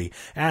Comey,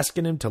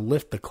 asking him to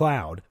lift the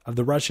cloud of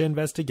the Russia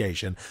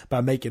investigation by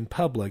making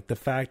public the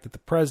fact that the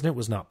president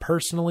was not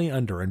personally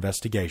under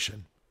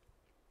investigation.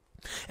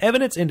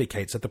 Evidence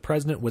indicates that the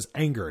president was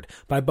angered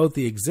by both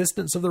the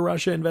existence of the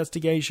Russia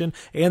investigation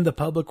and the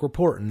public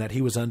reporting that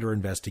he was under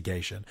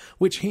investigation,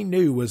 which he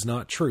knew was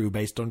not true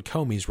based on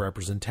Comey's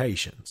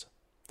representations.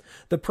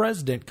 The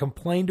president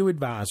complained to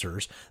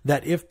advisors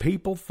that if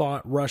people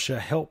thought Russia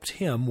helped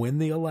him win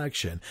the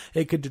election,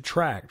 it could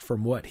detract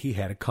from what he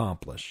had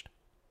accomplished.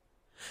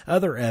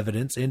 Other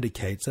evidence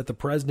indicates that the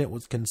president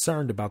was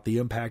concerned about the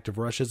impact of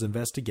Russia's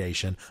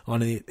investigation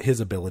on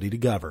his ability to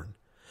govern.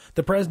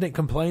 The president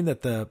complained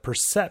that the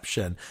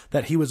perception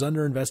that he was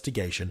under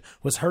investigation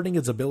was hurting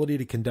his ability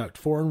to conduct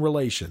foreign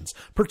relations,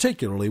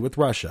 particularly with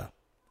Russia.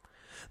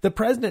 The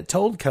president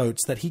told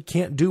Coates that he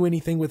can't do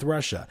anything with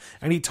Russia,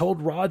 and he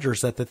told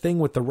Rogers that the thing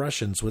with the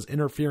Russians was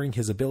interfering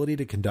his ability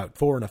to conduct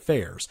foreign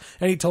affairs,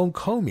 and he told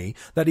Comey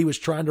that he was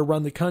trying to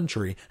run the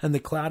country, and the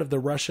cloud of the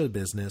Russia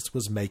business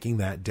was making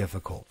that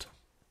difficult.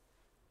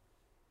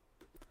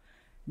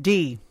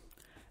 D.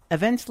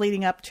 Events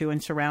leading up to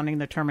and surrounding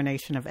the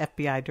termination of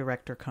FBI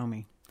Director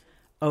Comey.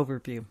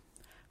 Overview.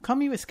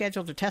 Comey was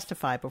scheduled to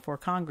testify before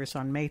Congress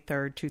on May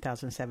 3,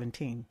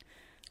 2017.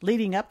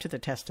 Leading up to the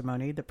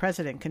testimony, the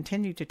president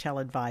continued to tell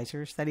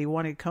advisors that he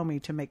wanted Comey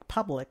to make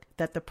public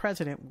that the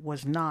president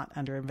was not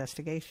under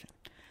investigation.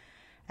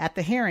 At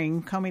the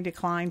hearing, Comey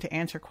declined to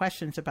answer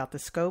questions about the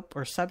scope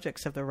or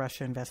subjects of the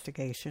Russia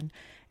investigation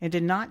and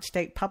did not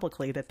state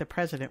publicly that the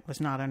president was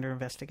not under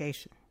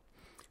investigation.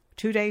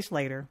 2 days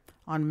later,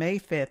 on May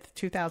 5,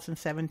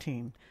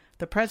 2017,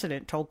 the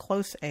president told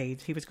close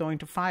aides he was going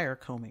to fire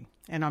Comey,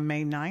 and on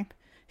May 9th,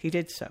 he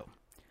did so,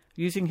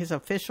 using his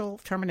official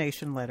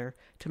termination letter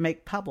to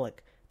make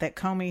public that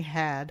Comey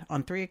had,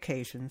 on 3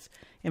 occasions,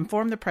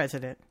 informed the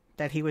president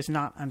that he was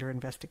not under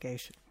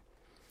investigation.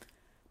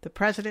 The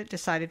president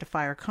decided to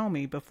fire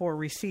Comey before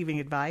receiving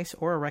advice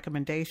or a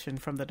recommendation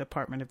from the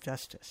Department of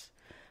Justice,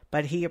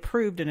 but he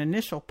approved an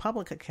initial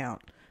public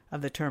account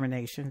of the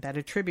termination that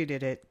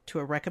attributed it to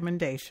a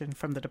recommendation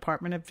from the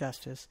Department of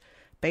Justice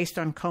based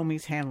on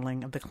Comey's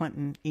handling of the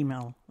Clinton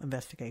email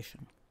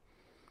investigation.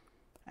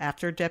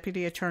 After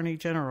Deputy Attorney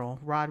General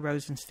Rod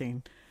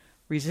Rosenstein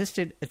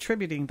resisted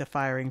attributing the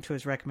firing to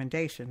his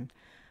recommendation,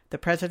 the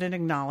president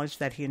acknowledged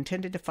that he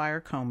intended to fire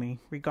Comey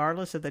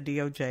regardless of the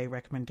DOJ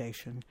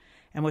recommendation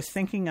and was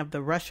thinking of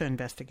the Russia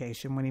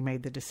investigation when he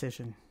made the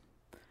decision.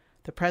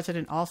 The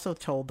president also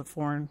told the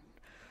foreign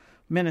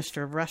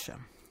minister of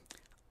Russia,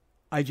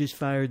 "I just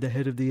fired the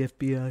head of the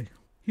FBI.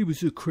 He was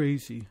so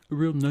crazy, a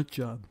real nut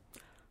job.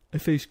 I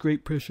faced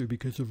great pressure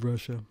because of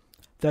Russia.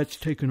 That's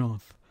taken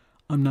off.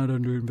 I'm not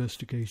under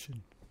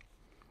investigation."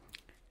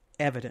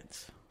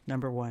 Evidence.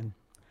 Number 1.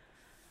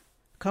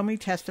 Comey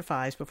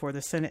testifies before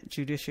the Senate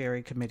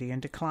Judiciary Committee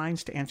and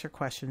declines to answer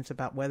questions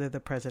about whether the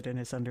president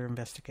is under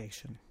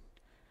investigation.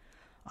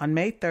 On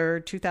May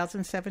 3,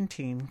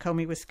 2017,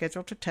 Comey was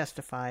scheduled to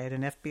testify at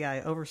an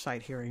FBI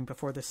oversight hearing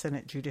before the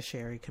Senate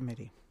Judiciary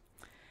Committee.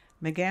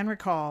 McGahn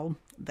recalled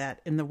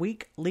that in the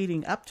week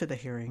leading up to the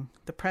hearing,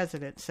 the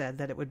president said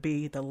that it would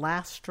be the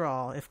last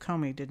straw if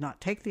Comey did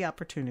not take the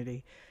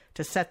opportunity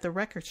to set the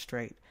record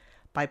straight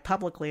by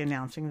publicly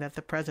announcing that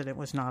the president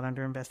was not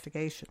under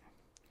investigation.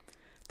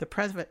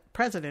 The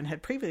president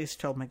had previously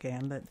told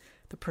McGahn that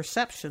the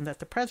perception that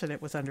the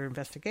president was under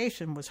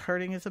investigation was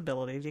hurting his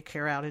ability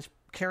to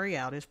carry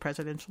out his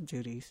presidential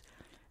duties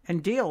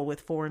and deal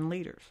with foreign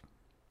leaders.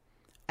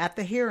 At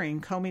the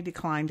hearing, Comey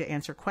declined to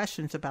answer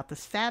questions about the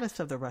status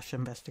of the Russia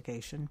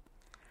investigation,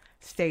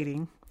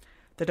 stating,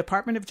 "The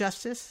Department of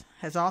Justice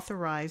has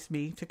authorized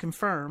me to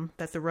confirm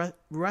that the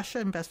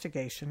Russia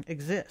investigation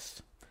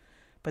exists,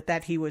 but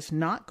that he was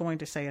not going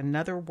to say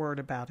another word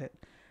about it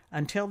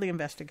until the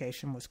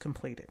investigation was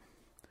completed."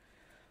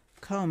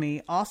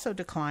 Comey also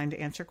declined to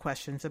answer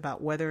questions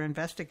about whether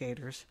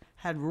investigators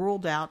had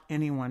ruled out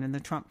anyone in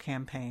the Trump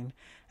campaign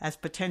as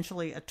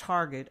potentially a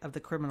target of the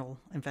criminal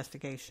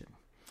investigation,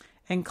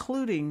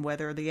 including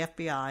whether the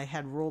FBI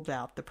had ruled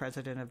out the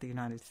President of the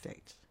United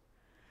States.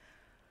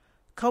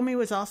 Comey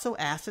was also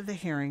asked at the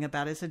hearing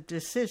about his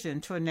decision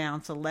to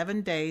announce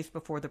 11 days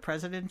before the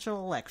presidential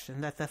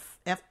election that the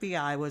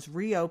FBI was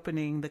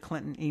reopening the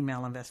Clinton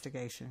email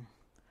investigation.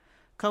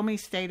 Comey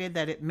stated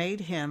that it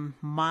made him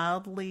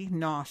mildly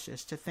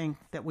nauseous to think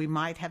that we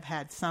might have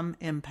had some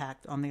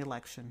impact on the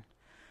election,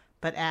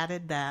 but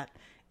added that,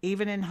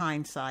 even in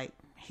hindsight,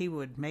 he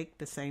would make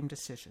the same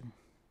decision.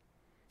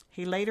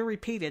 He later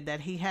repeated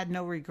that he had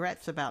no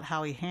regrets about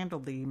how he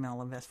handled the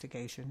email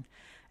investigation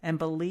and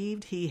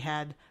believed he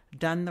had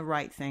done the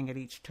right thing at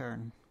each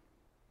turn.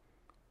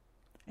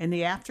 In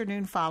the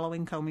afternoon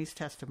following Comey's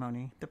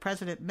testimony, the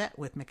president met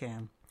with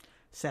McGahn,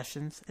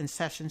 Sessions, and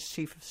Sessions'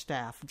 chief of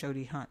staff,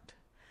 Jody Hunt.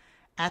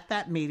 At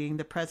that meeting,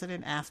 the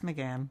president asked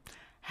McGahn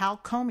how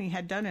Comey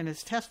had done in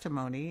his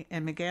testimony,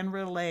 and McGahn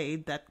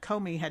relayed that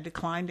Comey had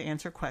declined to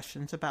answer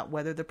questions about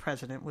whether the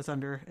president was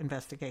under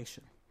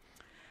investigation.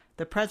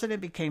 The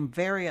president became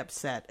very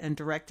upset and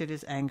directed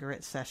his anger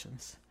at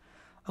Sessions.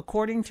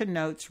 According to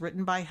notes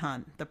written by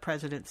Hunt, the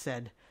president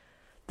said,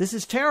 "This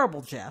is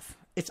terrible, Jeff.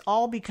 It's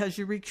all because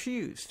you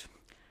recused.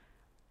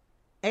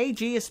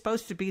 AG is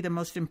supposed to be the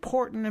most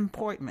important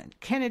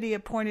appointment. Kennedy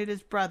appointed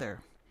his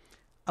brother.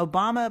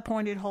 Obama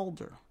appointed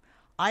Holder.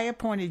 I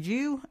appointed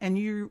you, and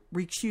you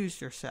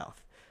recused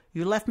yourself.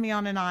 You left me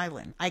on an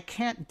island. I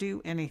can't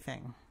do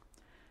anything."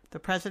 The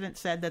president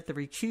said that the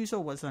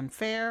recusal was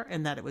unfair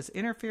and that it was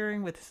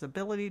interfering with his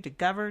ability to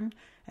govern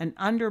and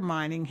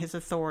undermining his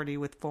authority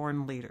with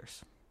foreign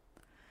leaders.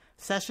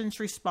 Sessions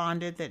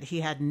responded that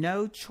he had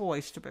no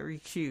choice to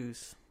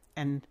recuse,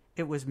 and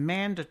it was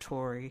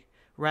mandatory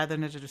rather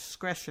than a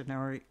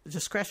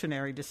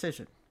discretionary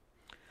decision.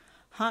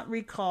 Hunt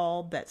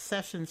recalled that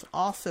Sessions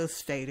also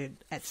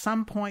stated at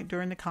some point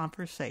during the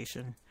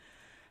conversation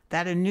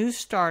that a new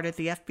start at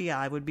the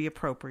FBI would be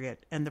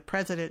appropriate and the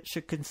president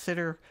should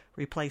consider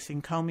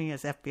replacing Comey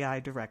as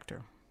FBI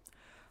director.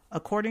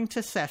 According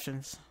to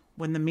Sessions,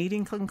 when the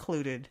meeting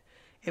concluded,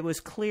 it was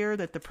clear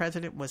that the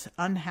president was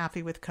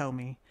unhappy with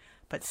Comey,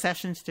 but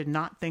Sessions did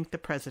not think the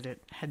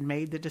president had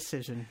made the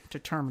decision to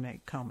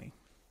terminate Comey.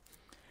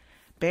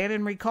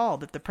 Bannon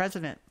recalled that the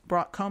president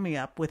brought Comey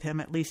up with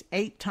him at least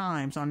 8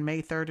 times on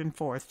May 3rd and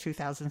 4th,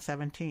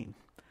 2017.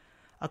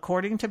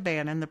 According to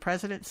Bannon, the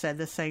president said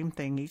the same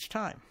thing each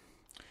time.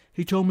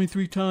 "He told me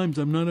 3 times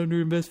I'm not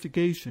under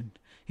investigation.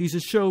 He's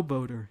a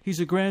showboater. He's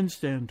a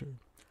grandstander.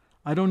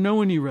 I don't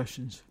know any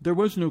Russians. There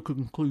was no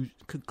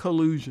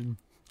collusion."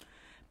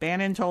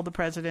 Bannon told the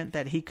president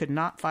that he could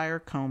not fire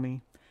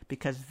Comey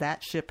because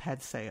that ship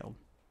had sailed.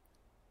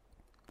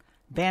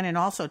 Bannon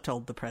also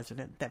told the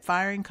president that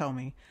firing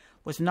Comey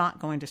was not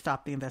going to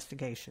stop the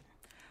investigation,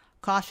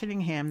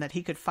 cautioning him that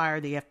he could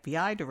fire the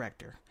FBI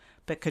director,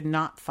 but could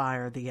not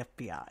fire the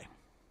FBI.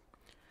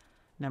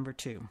 Number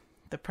 2,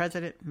 the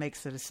president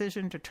makes the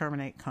decision to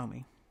terminate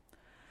Comey.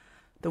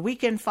 The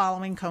weekend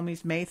following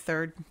Comey's May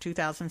 3,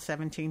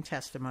 2017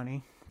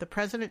 testimony, the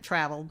president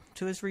traveled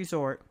to his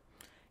resort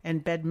in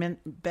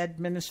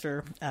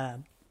Bedminster,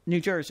 New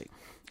Jersey,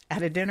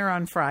 at a dinner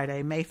on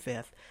Friday, May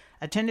 5th,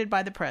 attended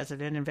by the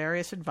president and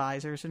various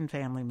advisors and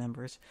family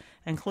members,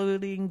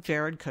 including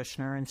Jared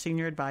Kushner and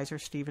senior advisor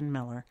Stephen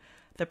Miller.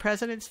 The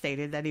president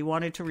stated that he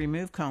wanted to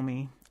remove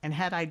Comey and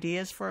had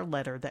ideas for a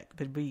letter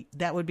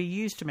that would be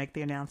used to make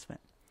the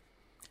announcement.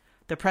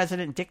 The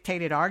president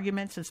dictated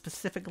arguments and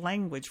specific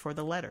language for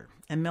the letter,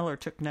 and Miller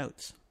took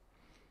notes.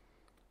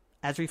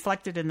 As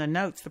reflected in the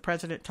notes, the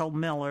president told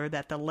Miller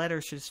that the letter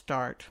should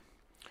start,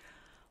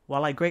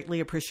 "While I greatly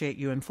appreciate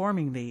you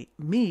informing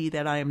me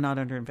that I am not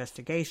under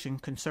investigation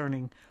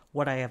concerning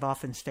what I have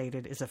often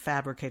stated is a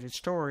fabricated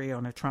story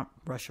on a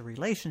Trump-Russia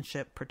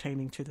relationship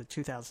pertaining to the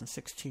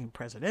 2016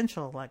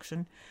 presidential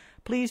election,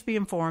 please be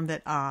informed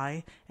that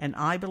I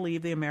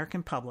believe the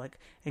American public,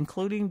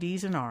 including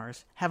D's and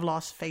R's, have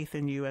lost faith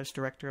in you as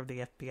director of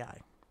the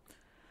FBI."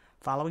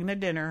 Following the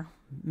dinner,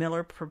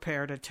 Miller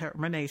prepared a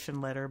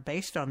termination letter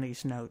based on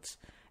these notes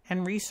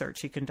and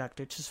research he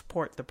conducted to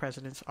support the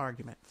president's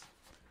arguments.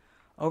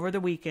 Over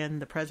the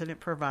weekend, the president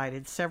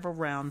provided several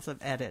rounds of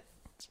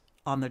edits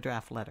on the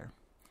draft letter.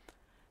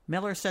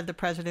 Miller said the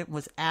president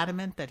was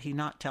adamant that he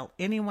not tell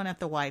anyone at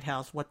the White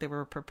House what they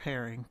were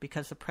preparing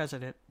because the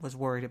president was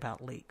worried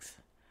about leaks.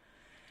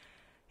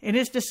 In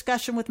his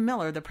discussion with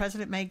Miller, the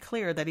president made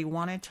clear that he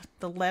wanted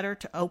the letter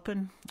to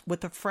open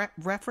with a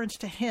reference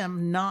to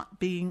him not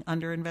being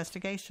under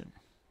investigation.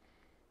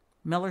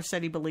 Miller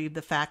said he believed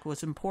the fact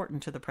was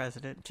important to the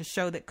president to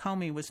show that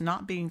Comey was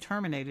not being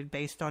terminated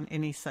based on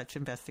any such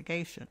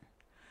investigation.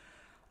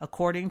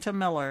 According to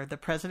Miller, the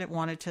president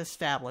wanted to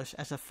establish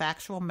as a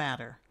factual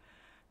matter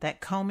that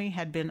Comey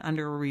had been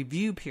under a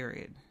review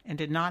period and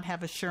did not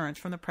have assurance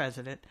from the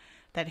president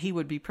that he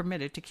would be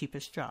permitted to keep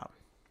his job.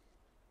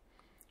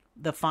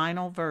 The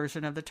final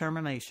version of the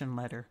termination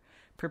letter,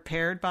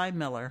 prepared by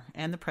Miller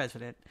and the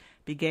president,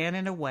 began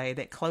in a way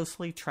that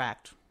closely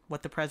tracked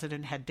what the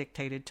president had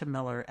dictated to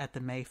Miller at the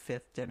May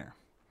 5th dinner.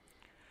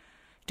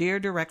 "Dear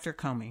Director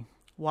Comey,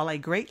 while I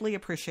greatly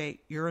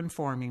appreciate your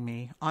informing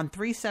me on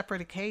 3 separate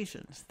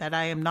occasions that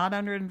I am not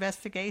under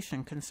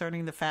investigation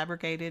concerning the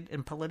fabricated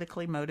and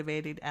politically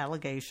motivated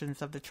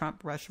allegations of the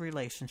Trump-Russia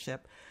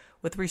relationship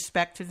with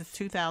respect to the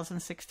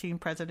 2016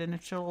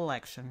 presidential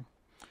election,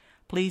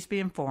 please be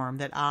informed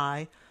that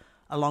I,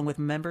 along with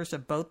members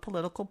of both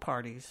political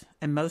parties,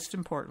 and most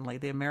importantly,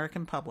 the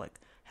American public,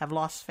 have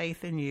lost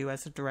faith in you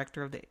as the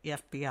director of the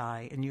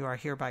FBI, and you are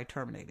hereby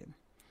terminated."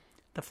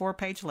 The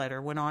 4-page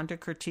letter went on to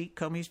critique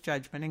Comey's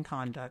judgment and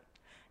conduct,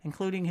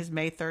 including his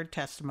May 3rd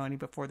testimony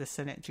before the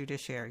Senate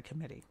Judiciary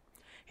Committee,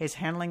 his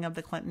handling of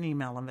the Clinton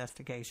email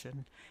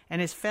investigation,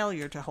 and his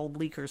failure to hold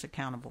leakers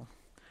accountable.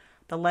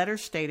 The letter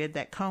stated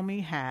that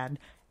Comey had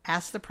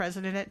asked the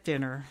president at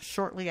dinner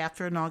shortly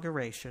after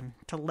inauguration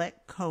to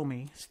let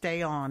Comey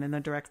stay on in the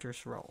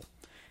director's role,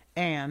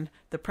 and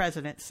the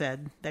president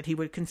said that he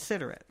would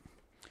consider it.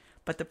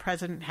 But the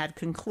president had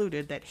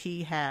concluded that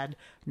he had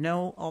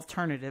no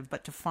alternative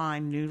but to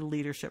find new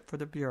leadership for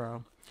the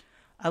Bureau,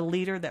 a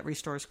leader that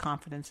restores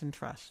confidence and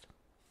trust.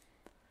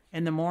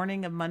 In the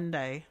morning of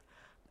Monday,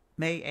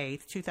 May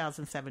 8,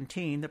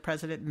 2017, the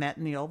president met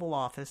in the Oval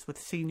Office with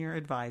senior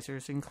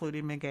advisors,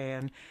 including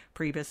McGahn,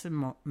 Priebus,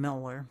 and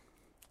Miller,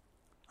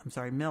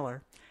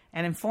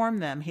 and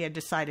informed them he had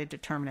decided to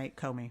terminate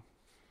Comey.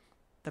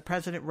 The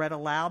president read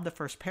aloud the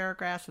first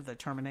paragraphs of the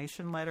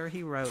termination letter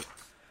he wrote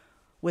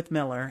with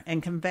Miller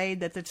and conveyed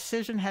that the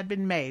decision had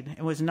been made and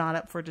was not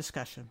up for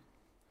discussion.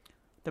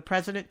 The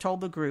president told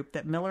the group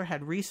that Miller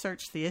had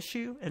researched the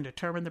issue and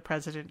determined the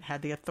president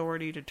had the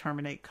authority to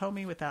terminate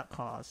Comey without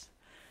cause.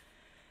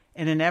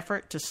 In an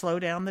effort to slow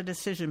down the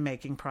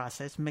decision-making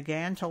process,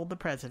 McGahn told the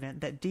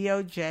president that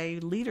DOJ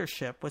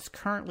leadership was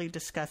currently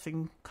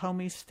discussing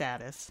Comey's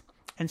status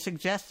and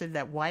suggested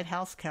that White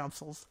House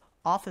counsel's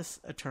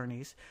office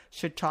attorneys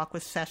should talk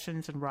with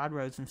Sessions and Rod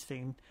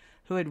Rosenstein,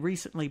 who had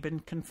recently been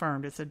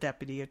confirmed as the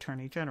Deputy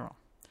Attorney General.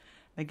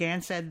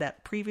 McGahn said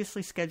that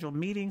previously scheduled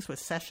meetings with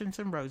Sessions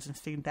and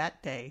Rosenstein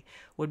that day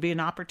would be an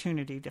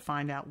opportunity to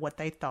find out what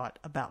they thought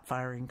about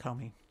firing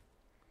Comey.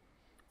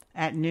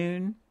 At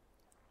noon,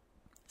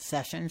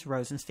 Sessions,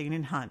 Rosenstein,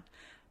 and Hunt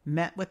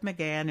met with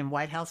McGahn and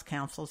White House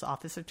counsel's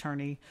office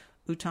attorney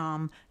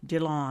Uttam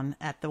Dillon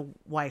at the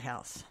White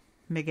House.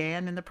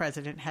 McGahn and the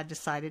president had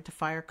decided to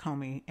fire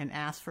Comey and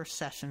asked for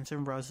Sessions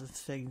and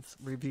Rosenstein's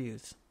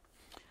reviews.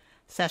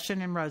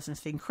 Sessions and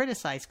Rosenstein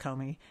criticized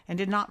Comey and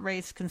did not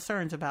raise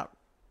concerns about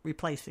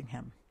replacing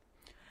him.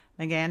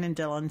 McGahn and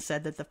Dillon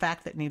said that the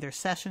fact that neither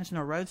Sessions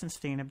nor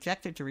Rosenstein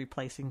objected to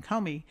replacing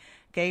Comey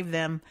gave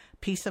them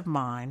peace of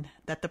mind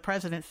that the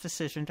president's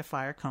decision to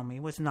fire Comey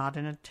was not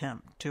an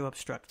attempt to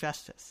obstruct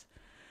justice.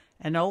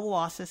 An Oval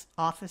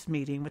Office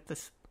meeting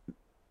was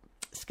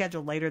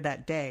scheduled later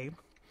that day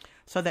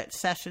so that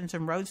Sessions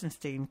and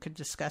Rosenstein could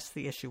discuss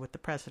the issue with the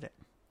president.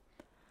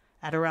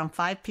 At around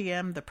 5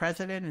 p.m., the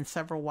president and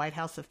several White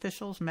House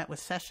officials met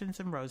with Sessions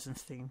and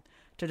Rosenstein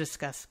to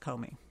discuss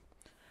Comey.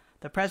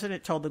 The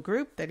president told the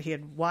group that he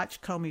had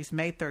watched Comey's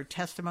May 3rd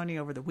testimony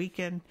over the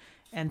weekend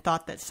and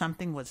thought that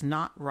something was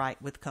not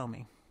right with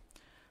Comey.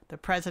 The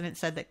president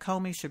said that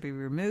Comey should be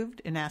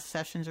removed and asked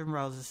Sessions and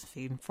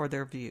Rosenstein for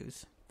their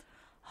views.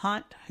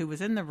 Hunt, who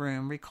was in the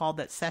room, recalled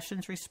that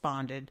Sessions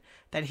responded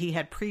that he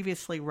had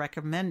previously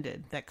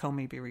recommended that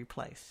Comey be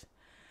replaced.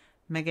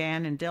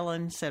 McGahn and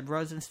Dillon said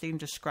Rosenstein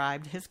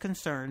described his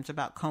concerns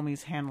about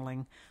Comey's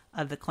handling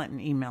of the Clinton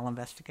email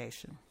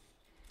investigation.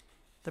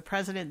 The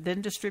president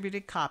then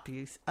distributed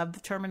copies of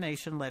the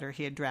termination letter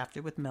he had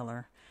drafted with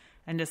Mueller,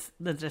 and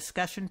the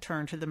discussion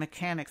turned to the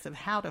mechanics of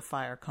how to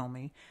fire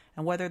Comey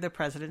and whether the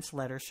president's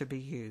letter should be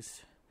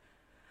used.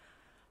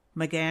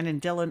 McGahn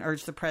and Dillon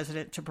urged the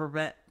president to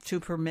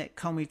permit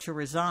Comey to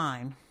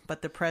resign,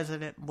 but the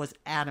president was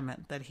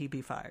adamant that he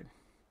be fired.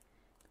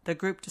 The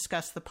group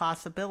discussed the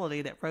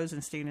possibility that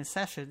Rosenstein and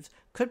Sessions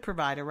could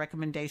provide a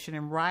recommendation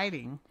in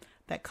writing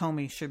that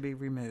Comey should be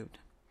removed.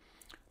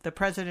 The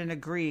president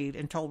agreed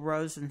and told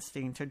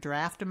Rosenstein to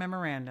draft a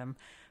memorandum,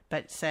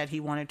 but said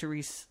he wanted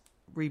to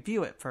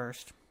review it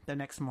first the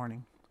next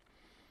morning.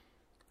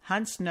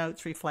 Hunt's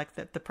notes reflect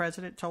that the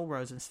president told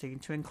Rosenstein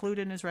to include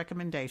in his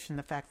recommendation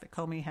the fact that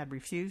Comey had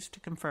refused to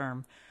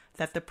confirm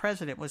that the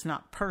president was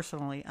not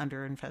personally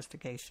under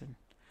investigation.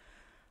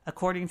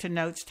 According to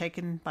notes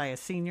taken by a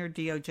senior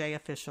DOJ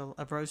official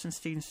of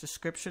Rosenstein's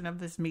description of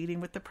this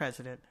meeting with the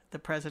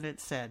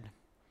president said,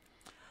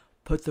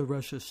 "Put the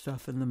Russia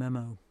stuff in the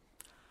memo."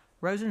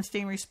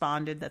 Rosenstein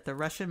responded that the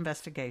Russia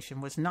investigation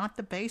was not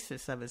the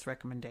basis of his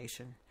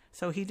recommendation,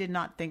 so he did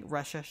not think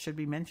Russia should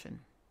be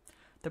mentioned.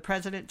 The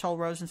president told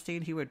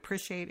Rosenstein he would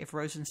appreciate if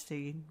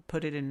Rosenstein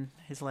put it in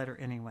his letter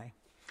anyway.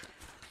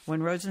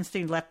 When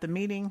Rosenstein left the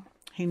meeting,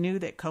 he knew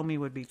that Comey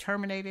would be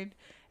terminated,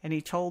 and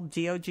he told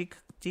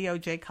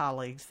DOJ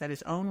colleagues that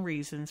his own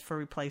reasons for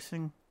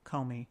replacing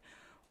Comey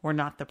were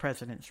not the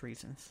president's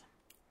reasons.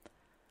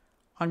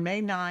 On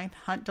May 9th,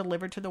 Hunt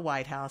delivered to the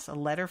White House a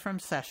letter from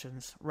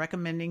Sessions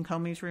recommending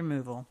Comey's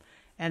removal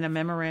and a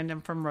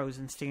memorandum from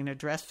Rosenstein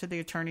addressed to the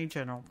Attorney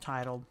General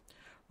titled,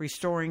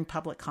 "Restoring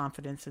Public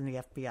Confidence in the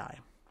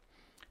FBI."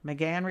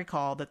 McGahn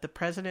recalled that the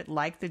president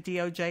liked the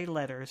DOJ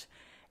letters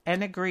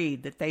and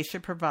agreed that they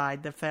should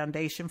provide the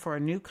foundation for a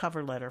new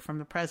cover letter from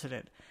the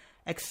president,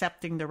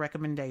 accepting the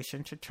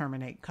recommendation to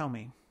terminate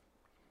Comey.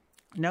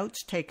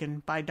 Notes taken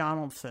by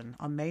Donaldson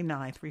on May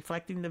 9th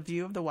reflecting the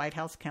view of the White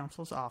House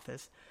counsel's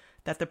office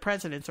that the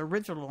president's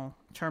original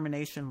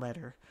termination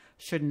letter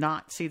should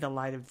not see the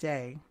light of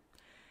day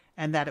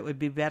and that it would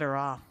be better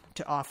off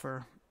to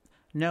offer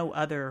no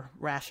other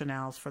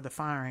rationales for the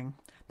firing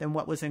than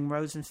what was in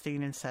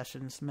Rosenstein and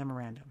Sessions'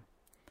 memorandum.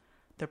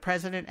 The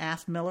president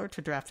asked Mueller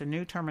to draft a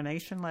new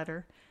termination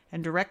letter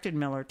and directed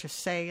Mueller to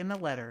say in the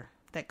letter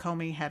that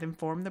Comey had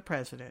informed the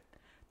president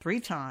 3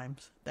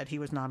 times that he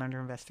was not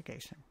under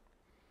investigation.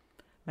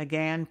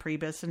 McGahn,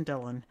 Priebus, and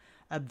Dillon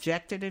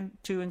objected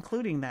to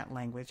including that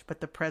language,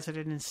 but the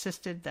president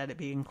insisted that it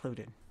be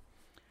included.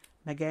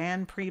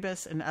 McGahn,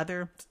 Priebus, and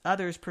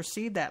others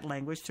perceived that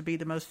language to be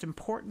the most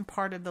important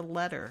part of the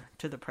letter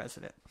to the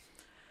president.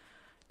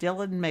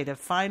 Dillon made a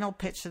final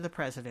pitch to the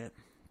president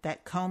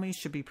that Comey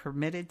should be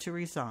permitted to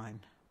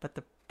resign, but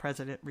the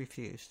president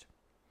refused.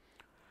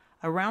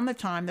 Around the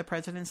time the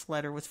president's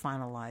letter was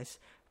finalized,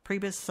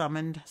 Priebus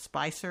summoned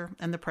Spicer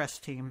and the press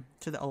team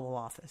to the Oval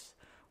Office,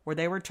 where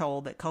they were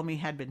told that Comey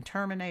had been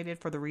terminated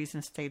for the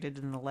reasons stated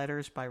in the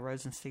letters by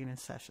Rosenstein and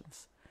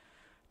Sessions.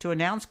 To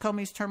announce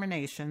Comey's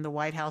termination, the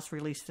White House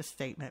released a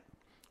statement,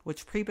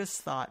 which Priebus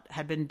thought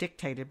had been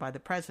dictated by the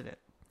president.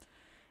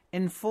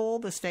 In full,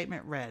 the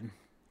statement read,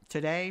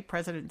 "Today,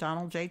 President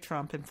Donald J.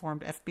 Trump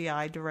informed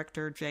FBI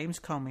Director James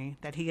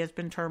Comey that he has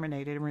been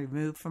terminated and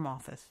removed from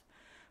office.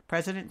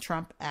 President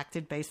Trump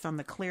acted based on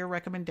the clear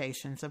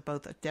recommendations of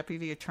both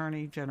Deputy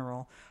Attorney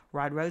General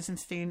Rod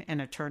Rosenstein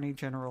and Attorney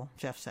General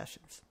Jeff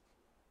Sessions."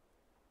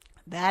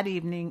 That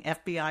evening,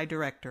 FBI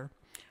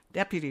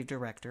Deputy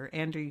Director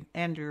Andrew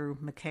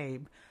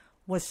McCabe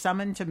was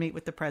summoned to meet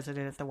with the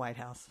president at the White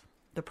House.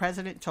 The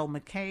president told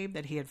McCabe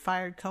that he had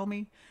fired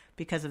Comey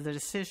because of the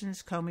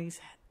decisions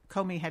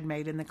Comey had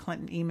made in the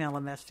Clinton email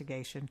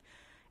investigation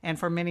and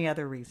for many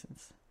other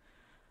reasons.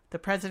 The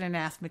president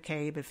asked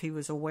McCabe if he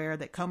was aware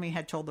that Comey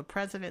had told the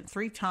president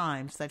 3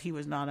 times that he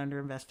was not under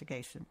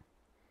investigation.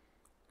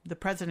 The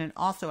president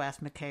also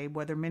asked McCabe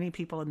whether many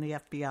people in the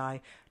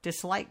FBI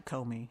disliked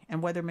Comey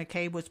and whether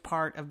McCabe was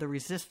part of the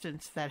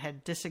resistance that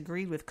had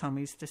disagreed with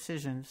Comey's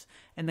decisions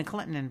in the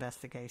Clinton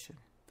investigation.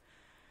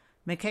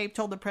 McCabe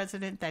told the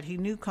president that he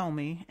knew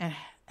Comey and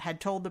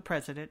had told the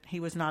president he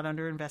was not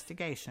under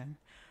investigation,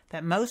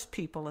 that most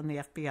people in the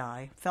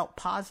FBI felt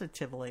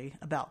positively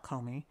about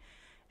Comey,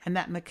 and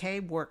that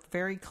McCabe worked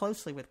very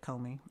closely with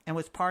Comey and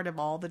was part of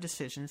all the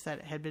decisions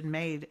that had been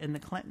made in the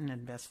Clinton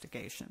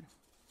investigation.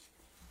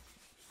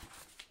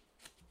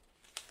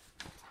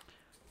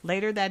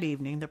 Later that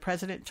evening, the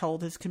president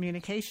told his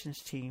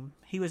communications team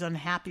he was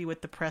unhappy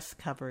with the press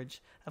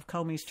coverage of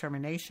Comey's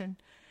termination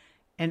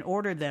and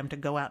ordered them to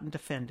go out and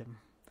defend him.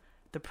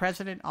 The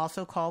president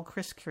also called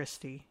Chris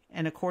Christie,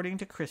 and according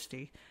to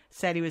Christie,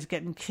 said he was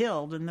getting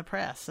killed in the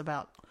press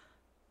about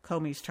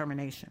Comey's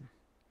termination.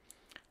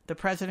 The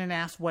president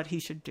asked what he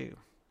should do.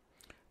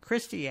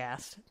 Christie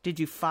asked, "Did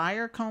you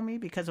fire Comey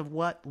because of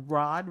what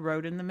Rod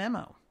wrote in the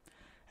memo?"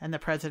 And the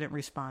president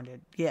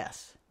responded,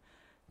 "Yes."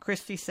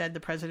 Christie said the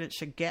president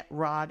should get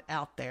Rod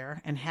out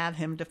there and have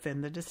him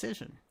defend the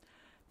decision.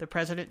 The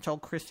president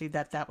told Christie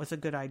that that was a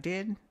good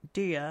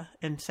idea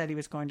and said he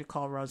was going to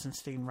call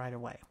Rosenstein right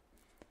away.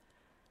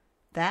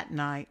 That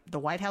night, the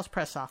White House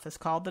press office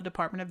called the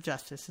Department of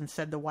Justice and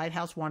said the White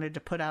House wanted to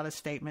put out a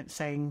statement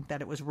saying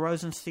that it was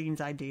Rosenstein's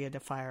idea to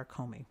fire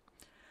Comey.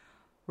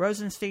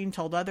 Rosenstein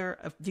told other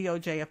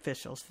DOJ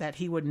officials that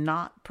he would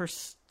not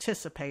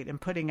participate in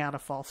putting out a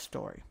false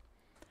story.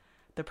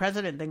 The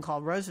president then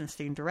called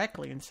Rosenstein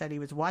directly and said he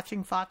was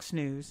watching Fox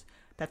News,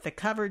 that the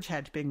coverage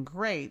had been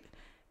great,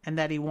 and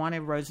that he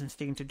wanted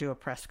Rosenstein to do a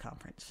press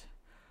conference.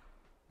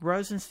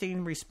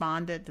 Rosenstein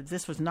responded that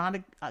this was not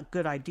a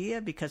good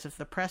idea because if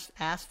the press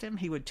asked him,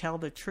 he would tell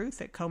the truth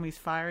that Comey's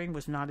firing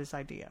was not his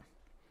idea.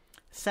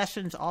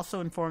 Sessions also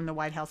informed the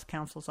White House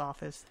counsel's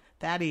office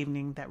that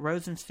evening that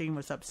Rosenstein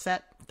was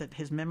upset that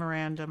his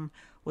memorandum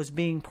was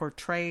being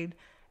portrayed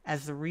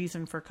as the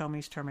reason for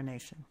Comey's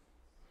termination.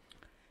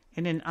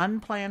 In an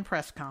unplanned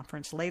press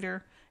conference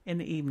later in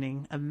the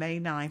evening of May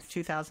 9,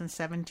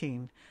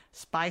 2017,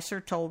 Spicer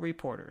told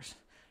reporters,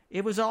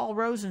 "It was all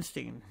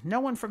Rosenstein,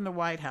 no one from the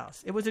White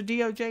House. It was a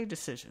DOJ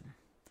decision."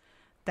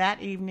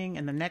 That evening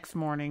and the next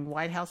morning,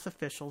 White House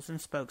officials and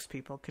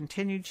spokespeople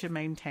continued to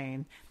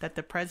maintain that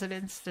the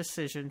president's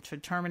decision to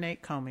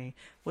terminate Comey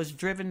was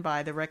driven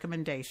by the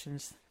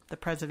recommendations the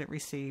president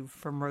received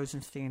from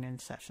Rosenstein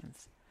and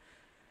Sessions.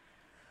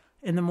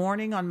 In the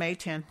morning on May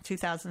 10,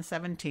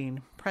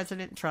 2017,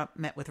 President Trump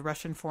met with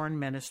Russian Foreign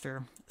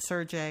Minister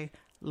Sergei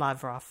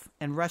Lavrov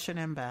and Russian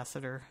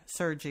Ambassador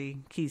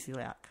Sergei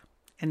Kislyak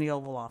in the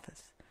Oval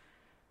Office.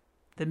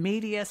 The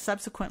media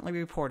subsequently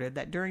reported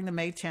that during the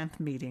May 10th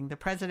meeting, the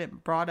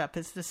president brought up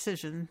his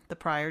decision the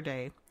prior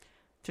day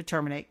to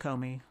terminate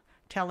Comey,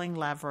 telling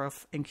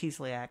Lavrov and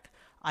Kislyak,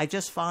 "I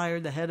just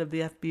fired the head of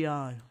the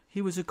FBI.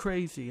 He was a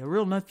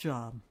real nut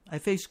job. I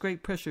faced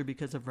great pressure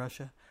because of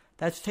Russia.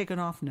 That's taken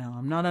off now.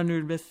 I'm not under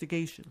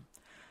investigation."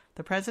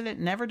 The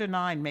president never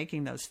denied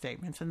making those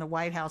statements, and the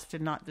White House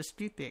did not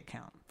dispute the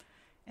account,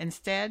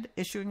 instead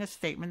issuing a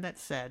statement that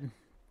said,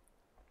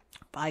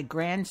 "By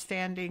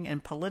grandstanding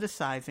and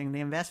politicizing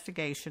the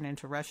investigation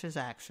into Russia's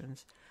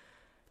actions,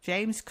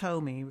 James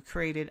Comey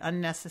created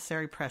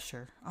unnecessary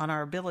pressure on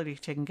our ability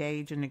to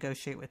engage and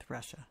negotiate with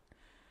Russia.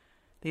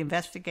 The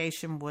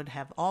investigation would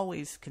have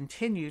always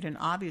continued, and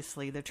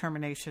obviously the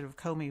termination of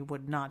Comey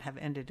would not have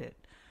ended it.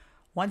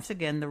 Once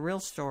again, the real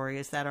story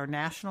is that our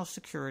national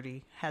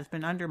security has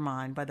been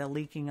undermined by the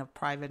leaking of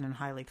private and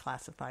highly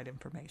classified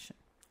information."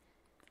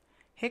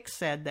 Hicks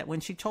said that when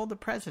she told the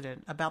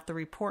president about the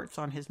reports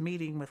on his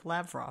meeting with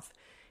Lavrov,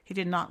 he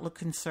did not look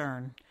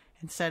concerned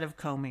and said of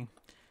Comey,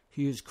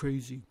 "He is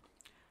crazy."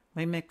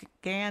 When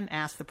McGahn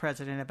asked the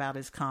president about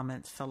his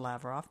comments to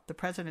Lavrov, the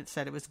president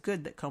said it was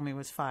good that Comey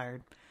was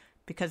fired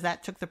because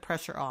that took the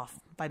pressure off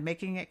by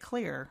making it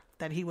clear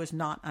that he was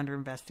not under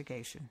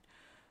investigation,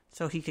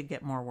 so he could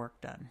get more work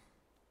done.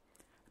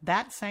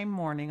 That same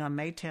morning on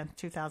May 10,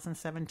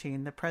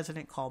 2017, the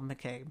president called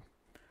McCabe.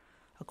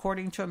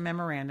 According to a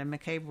memorandum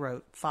McCabe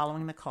wrote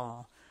following the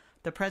call,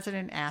 the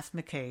president asked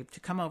McCabe to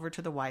come over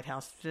to the White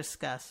House to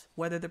discuss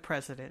whether the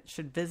president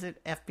should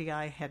visit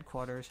FBI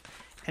headquarters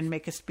and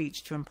make a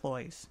speech to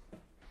employees.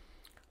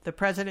 The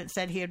president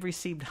said he had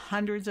received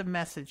hundreds of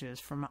messages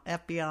from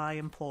FBI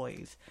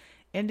employees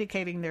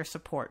indicating their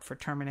support for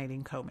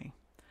terminating Comey.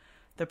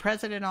 The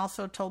president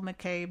also told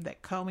McCabe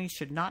that Comey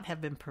should not have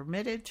been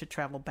permitted to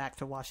travel back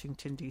to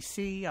Washington,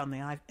 D.C. on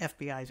the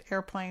FBI's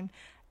airplane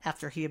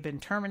after he had been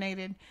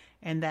terminated,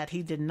 and that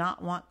he did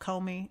not want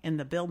Comey in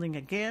the building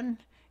again,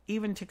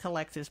 even to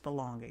collect his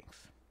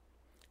belongings.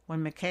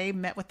 When McCabe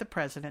met with the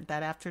president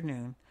that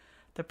afternoon,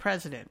 the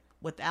president,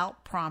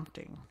 without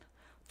prompting,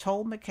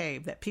 told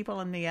McCabe that people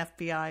in the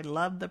FBI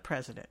loved the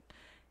president,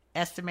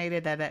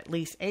 estimated that at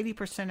least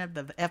 80% of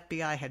the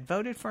FBI had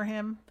voted for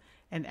him,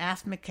 and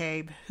asked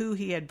McCabe who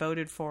he had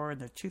voted for in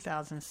the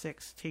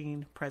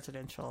 2016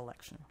 presidential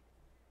election.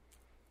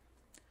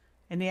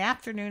 In the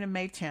afternoon of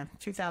May 10,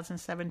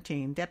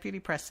 2017, Deputy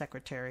Press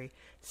Secretary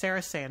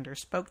Sarah Sanders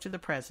spoke to the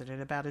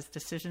president about his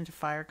decision to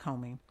fire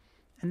Comey,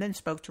 and then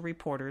spoke to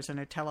reporters in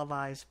a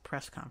televised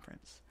press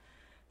conference.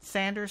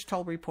 Sanders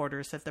told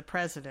reporters that the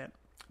president,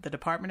 the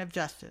Department of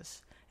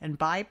Justice, and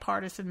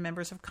bipartisan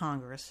members of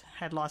Congress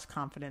had lost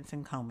confidence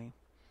in Comey.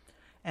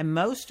 And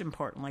most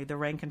importantly, the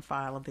rank and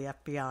file of the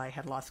FBI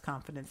had lost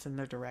confidence in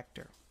their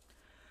director.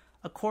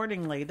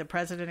 Accordingly, the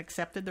president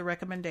accepted the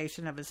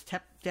recommendation of his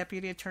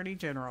Deputy Attorney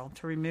General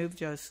to remove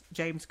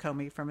James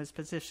Comey from his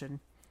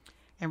position.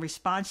 In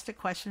response to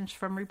questions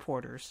from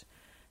reporters,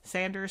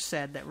 Sanders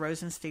said that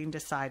Rosenstein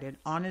decided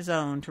on his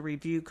own to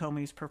review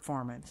Comey's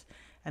performance,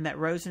 and that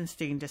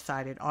Rosenstein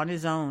decided on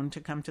his own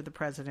to come to the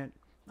president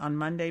on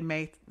Monday,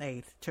 May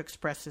 8th, to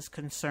express his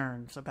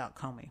concerns about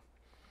Comey.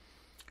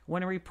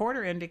 When a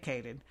reporter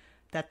indicated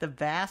that the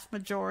vast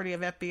majority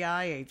of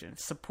FBI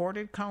agents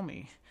supported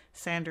Comey,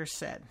 Sanders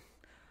said,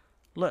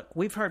 "Look,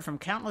 we've heard from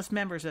countless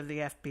members of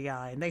the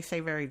FBI, and they say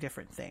very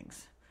different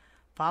things."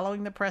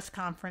 Following the press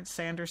conference,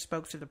 Sanders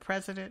spoke to the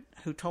president,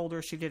 who told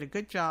her she did a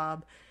good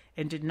job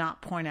and did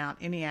not point out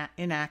any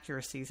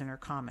inaccuracies in her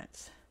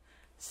comments.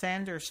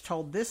 Sanders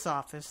told this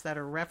office that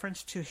her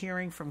reference to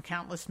hearing from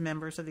countless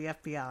members of the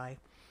FBI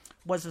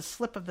was a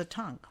slip of the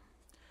tongue.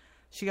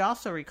 She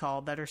also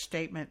recalled that her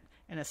statement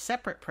in a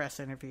separate press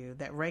interview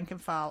that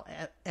rank-and-file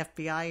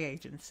FBI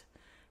agents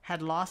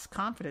had lost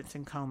confidence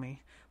in Comey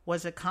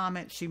was a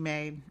comment she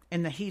made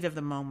in the heat of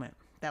the moment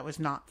that was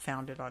not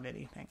founded on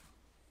anything.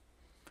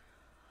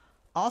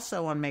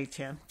 Also on May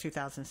 10,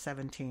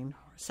 2017,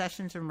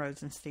 Sessions and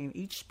Rosenstein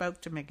each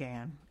spoke to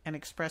McGahn and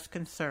expressed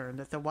concern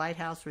that the White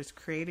House was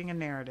creating a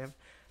narrative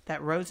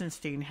that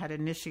Rosenstein had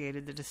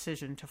initiated the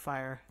decision to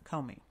fire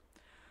Comey.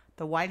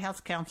 The White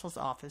House counsel's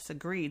office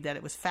agreed that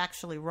it was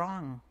factually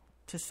wrong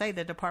to say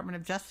the Department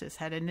of Justice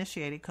had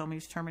initiated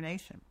Comey's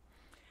termination,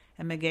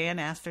 and McGahn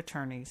asked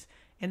attorneys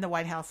in the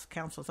White House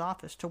counsel's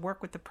office to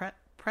work with the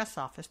press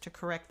office to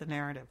correct the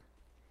narrative.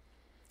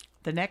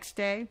 The next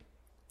day,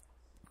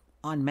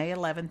 on May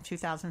 11,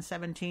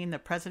 2017, the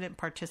president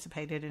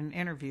participated in an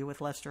interview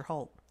with Lester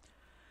Holt.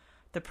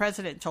 The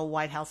president told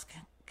White House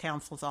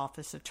counsel's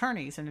office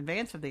attorneys in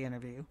advance of the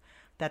interview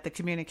that the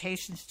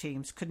communications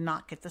teams could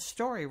not get the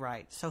story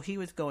right, so he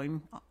was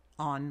going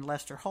on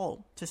Lester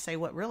Holt to say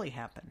what really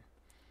happened.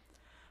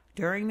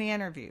 During the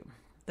interview,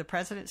 the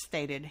president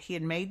stated he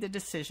had made the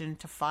decision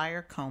to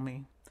fire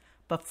Comey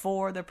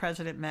before the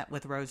president met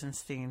with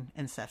Rosenstein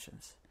and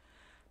Sessions.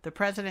 The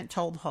president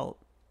told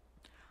Holt,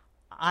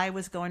 "I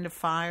was going to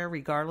fire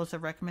regardless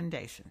of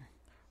recommendation.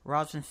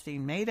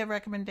 Rosenstein made a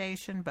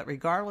recommendation, but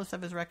regardless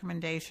of his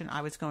recommendation,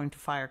 I was going to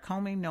fire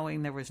Comey,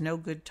 knowing there was no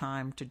good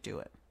time to do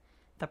it."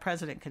 The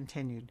president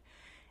continued,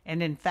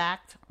 "And in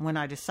fact, when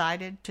I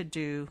decided to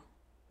do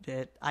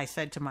it, I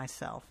said to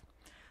myself,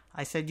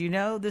 I said, you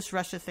know, this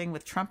Russia thing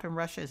with Trump and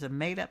Russia is a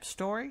made-up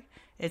story.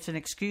 It's an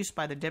excuse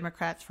by the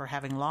Democrats for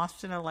having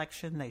lost an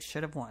election they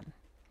should have won."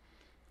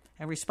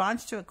 In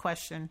response to a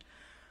question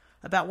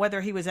about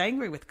whether he was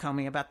angry with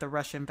Comey about the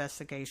Russia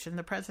investigation,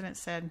 the president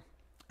said,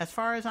 "As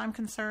far as I'm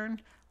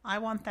concerned, I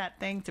want that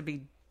thing to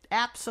be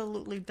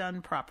absolutely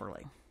done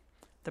properly."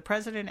 The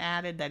president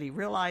added that he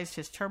realized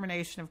his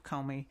termination of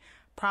Comey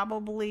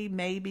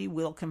maybe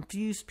will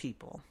confuse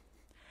people,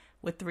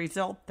 with the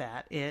result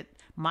that it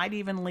might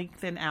even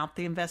lengthen out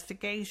the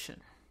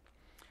investigation.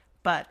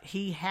 But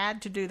he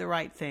had to do the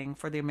right thing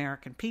for the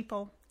American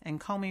people, and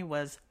Comey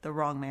was the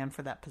wrong man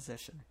for that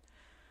position.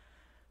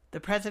 The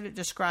president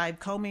described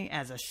Comey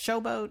as a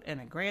showboat and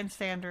a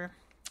grandstander,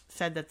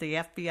 said that the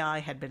FBI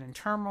had been in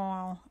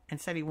turmoil, and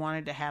said he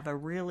wanted to have a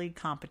really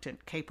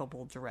competent,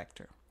 capable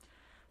director.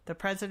 The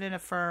president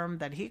affirmed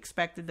that he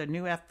expected the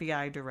new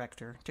FBI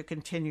director to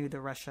continue the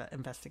Russia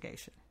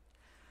investigation.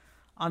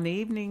 On the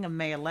evening of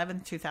May 11,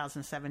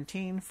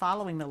 2017,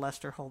 following the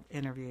Lester Holt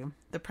interview,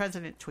 the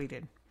president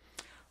tweeted,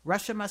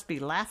 "Russia must be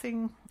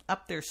laughing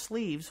up their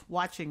sleeves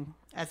watching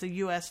as the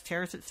U.S.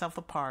 tears itself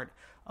apart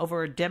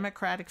over a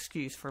Democrat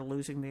excuse for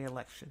losing the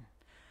election."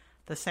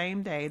 The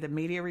same day, the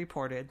media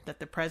reported that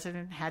the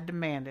president had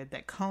demanded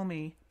that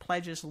Comey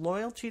pledges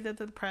loyalty to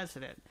the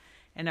president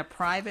in a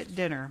private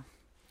dinner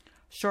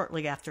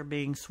shortly after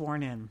being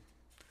sworn in.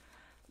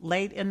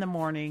 Late in the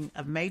morning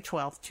of May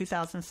 12,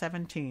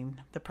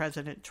 2017, the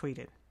president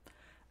tweeted,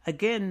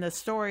 "Again, the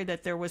story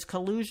that there was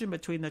collusion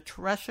between the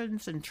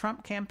Russians and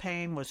Trump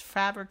campaign was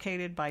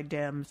fabricated by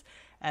Dems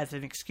as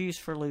an excuse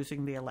for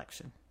losing the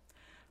election."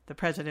 The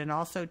president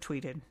also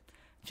tweeted,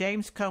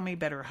 "James Comey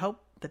better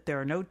hope that there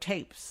are no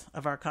tapes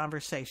of our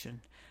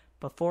conversation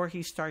before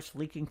he starts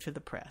leaking to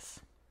the press."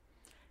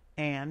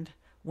 And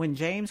when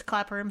James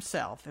Clapper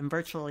himself and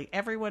virtually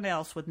everyone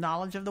else with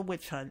knowledge of the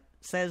witch hunt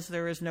says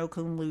there is no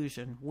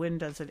collusion, when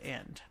does it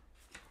end?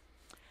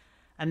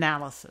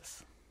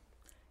 Analysis.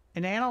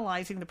 In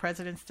analyzing the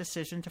president's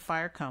decision to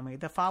fire Comey,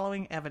 the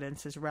following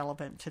evidence is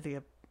relevant to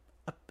the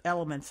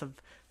elements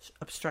of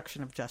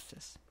obstruction of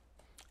justice.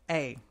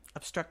 A.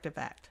 Obstructive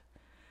act.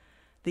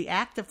 The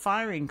act of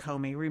firing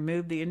Comey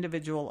removed the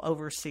individual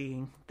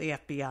overseeing the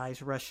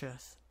FBI's Russia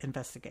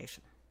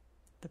investigation.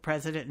 The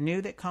president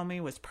knew that Comey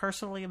was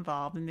personally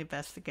involved in the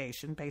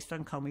investigation based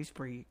on Comey's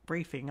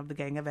briefing of the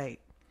Gang of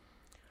Eight.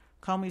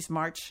 Comey's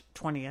March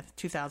 20th,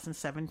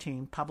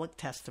 2017 public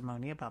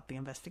testimony about the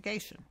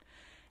investigation,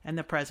 and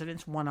the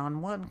president's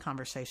one-on-one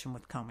conversation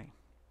with Comey.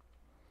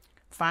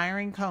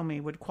 Firing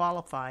Comey would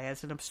qualify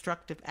as an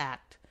obstructive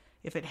act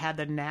if it had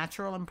the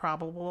natural and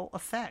probable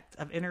effect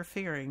of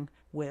interfering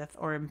with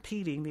or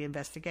impeding the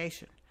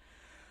investigation.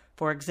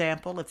 For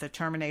example, if the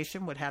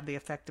termination would have the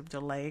effect of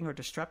delaying or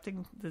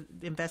disrupting the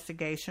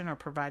investigation or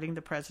providing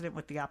the president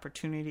with the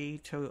opportunity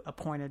to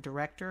appoint a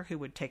director who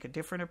would take a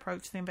different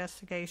approach to the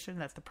investigation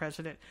that the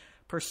president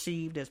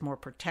perceived as more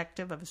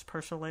protective of his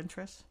personal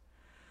interests.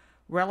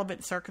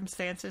 Relevant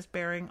circumstances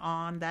bearing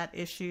on that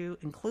issue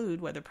include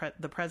whether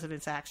the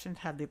president's actions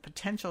had the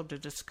potential to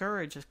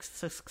discourage a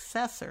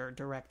successor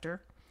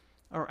director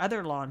or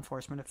other law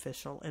enforcement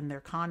official in their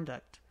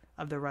conduct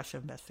of the Russia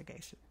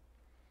investigation.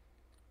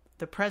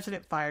 The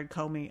president fired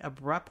Comey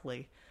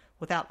abruptly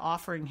without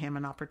offering him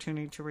an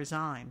opportunity to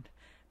resign,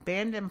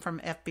 banned him from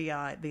the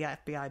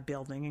FBI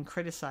building, and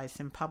criticized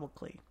him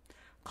publicly,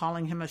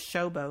 calling him a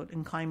showboat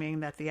and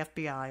claiming that the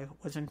FBI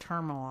was in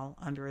turmoil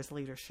under his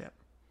leadership.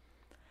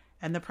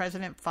 And the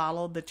president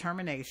followed the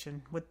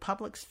termination with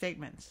public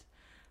statements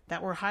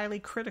that were highly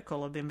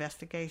critical of the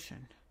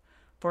investigation.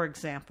 For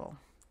example,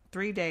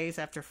 3 days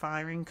after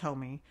firing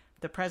Comey,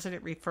 the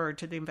president referred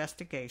to the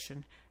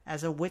investigation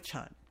as a witch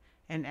hunt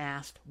and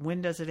asked,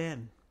 "When does it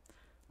end?"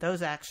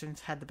 Those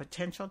actions had the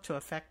potential to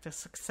affect the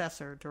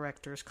successor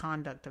director's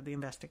conduct of the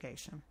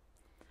investigation.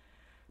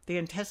 The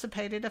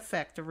anticipated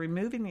effect of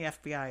removing the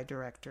FBI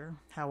director,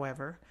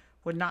 however,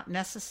 would not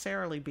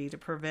necessarily be to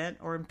prevent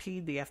or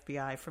impede the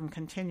FBI from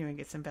continuing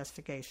its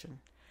investigation.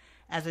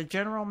 As a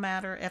general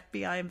matter,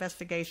 FBI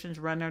investigations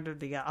run under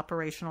the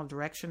operational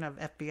direction of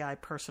FBI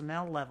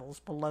personnel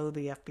levels below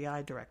the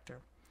FBI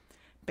director.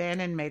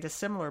 Bannon made a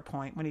similar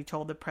point when he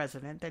told the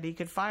president that he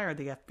could fire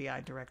the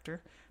FBI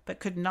director, but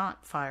could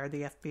not fire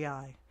the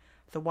FBI.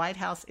 The White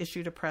House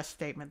issued a press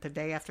statement the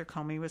day after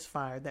Comey was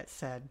fired that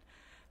said,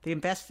 "The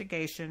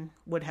investigation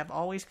would have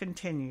always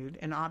continued,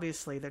 and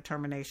obviously the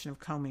termination of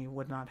Comey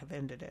would not have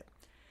ended it."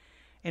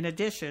 In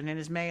addition, in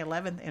his May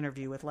 11th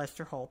interview with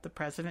Lester Holt, the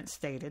president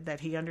stated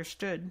that he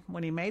understood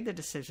when he made the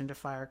decision to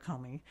fire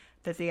Comey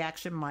that the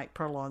action might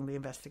prolong the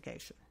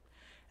investigation.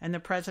 And the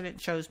president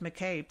chose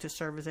McCabe to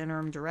serve as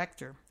interim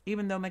director,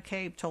 even though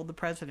McCabe told the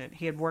president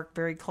he had worked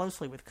very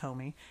closely with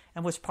Comey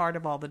and was part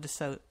of all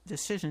the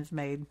decisions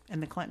made in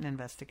the Clinton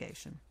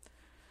investigation.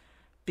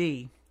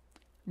 B.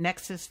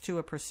 Nexus to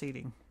a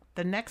proceeding.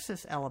 The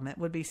nexus element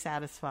would be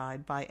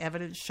satisfied by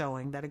evidence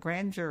showing that a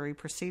grand jury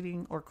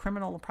proceeding or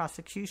criminal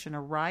prosecution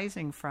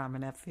arising from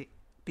an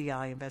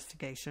FBI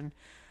investigation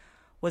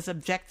was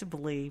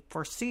objectively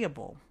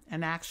foreseeable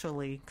and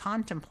actually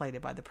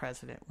contemplated by the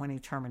president when he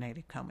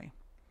terminated Comey.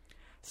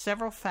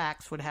 Several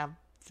facts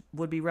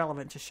would be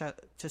relevant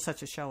to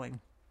such a showing.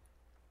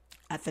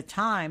 At the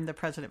time the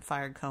president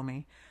fired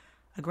Comey,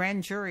 a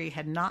grand jury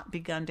had not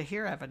begun to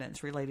hear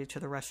evidence related to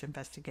the Russia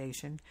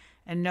investigation,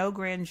 and no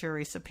grand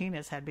jury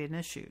subpoenas had been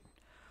issued.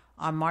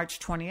 On March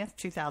 20th,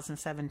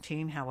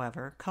 2017,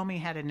 however, Comey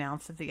had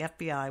announced that the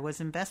FBI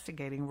was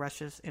investigating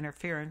Russia's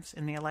interference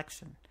in the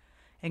election,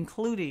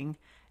 including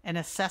an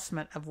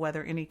assessment of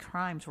whether any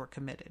crimes were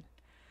committed.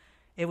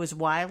 It was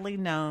widely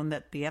known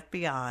that the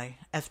FBI,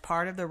 as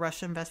part of the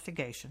Russia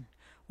investigation,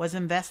 was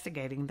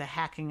investigating the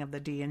hacking of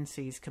the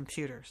DNC's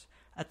computers,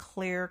 a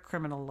clear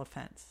criminal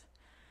offense.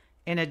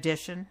 In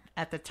addition,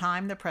 at the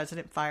time the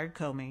president fired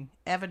Comey,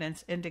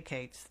 evidence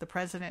indicates the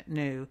president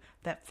knew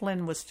that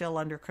Flynn was still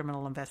under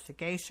criminal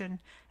investigation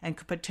and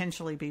could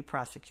potentially be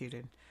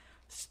prosecuted,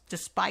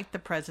 despite the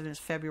president's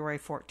February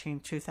 14,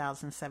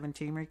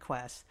 2017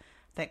 request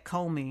that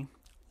Comey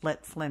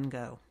let Flynn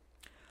go.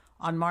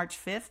 On March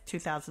 5,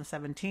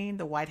 2017,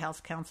 the White House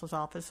counsel's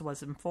office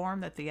was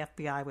informed that the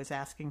FBI was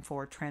asking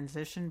for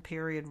transition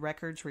period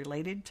records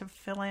related to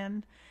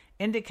Flynn,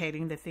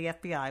 indicating that the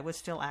FBI was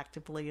still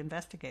actively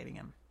investigating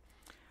him.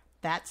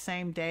 That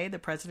same day, the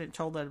president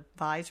told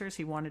advisors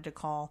he wanted to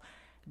call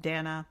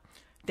Dana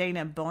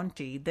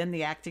Boente, then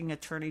the acting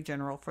attorney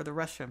general for the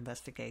Russia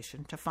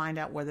investigation, to find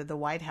out whether the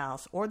White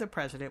House or the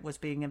president was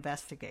being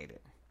investigated.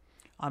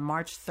 On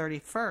March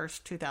 31,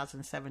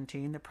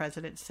 2017, the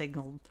president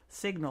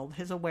signaled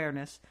his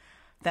awareness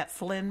that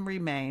Flynn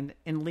remained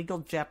in legal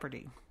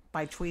jeopardy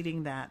by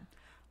tweeting that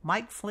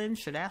Mike Flynn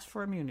should ask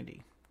for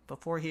immunity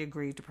before he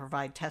agreed to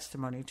provide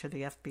testimony to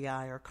the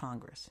FBI or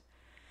Congress.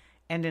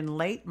 And in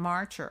late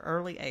March or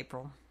early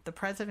April, the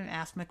president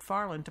asked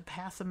McFarland to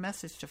pass a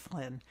message to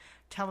Flynn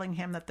telling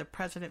him that the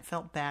president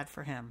felt bad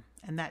for him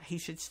and that he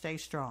should stay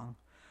strong,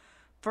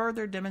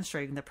 further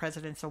demonstrating the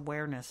president's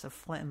awareness of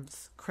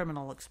Flynn's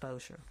criminal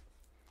exposure.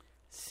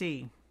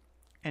 C.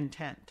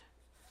 Intent.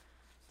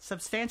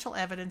 Substantial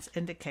evidence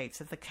indicates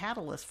that the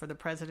catalyst for the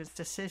president's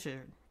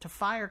decision to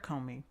fire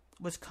Comey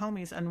was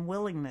Comey's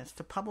unwillingness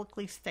to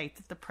publicly state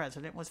that the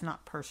president was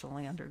not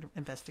personally under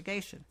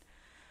investigation,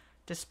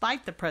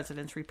 despite the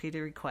president's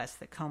repeated requests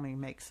that Comey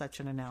make such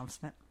an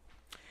announcement.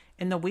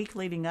 In the week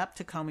leading up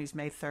to Comey's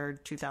May 3,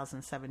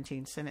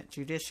 2017 Senate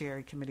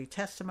Judiciary Committee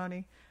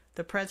testimony,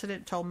 the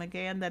president told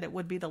McGahn that it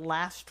would be the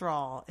last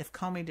straw if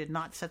Comey did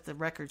not set the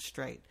record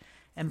straight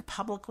and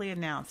publicly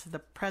announce that the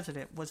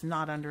president was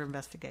not under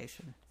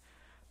investigation.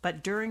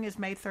 But during his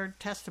May 3rd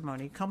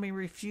testimony, Comey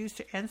refused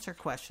to answer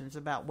questions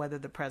about whether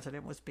the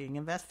president was being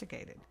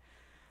investigated.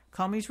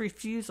 Comey's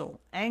refusal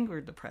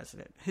angered the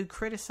president, who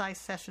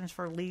criticized Sessions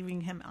for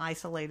leaving him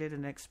isolated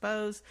and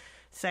exposed,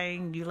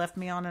 saying, "You left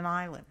me on an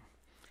island."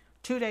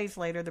 2 days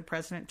later, the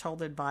president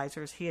told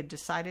advisors he had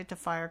decided to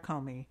fire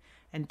Comey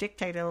and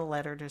dictated a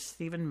letter to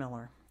Stephen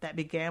Miller that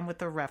began with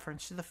a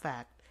reference to the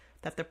fact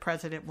that the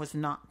president was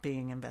not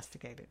being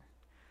investigated.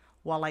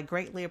 While I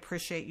greatly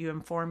appreciate you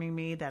informing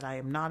me that I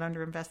am not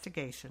under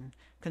investigation,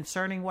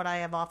 concerning what I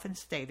have often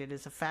stated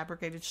is a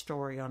fabricated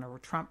story on a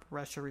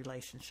Trump-Russia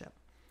relationship.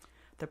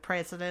 The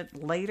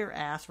president later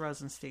asked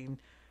Rosenstein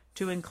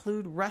to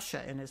include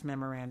Russia in his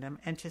memorandum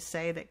and to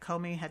say that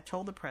Comey had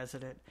told the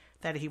president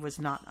that he was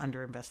not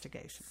under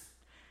investigation.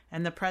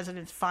 And the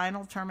president's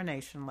final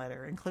termination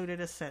letter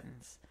included a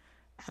sentence,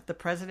 at the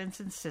president's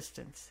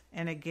insistence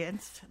and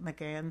against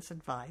McGahn's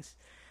advice,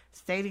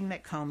 stating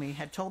that Comey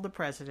had told the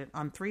president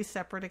on 3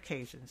 separate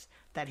occasions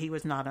that he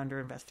was not under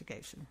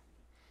investigation.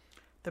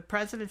 The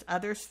president's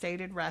other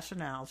stated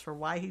rationales for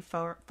why he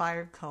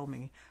fired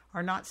Comey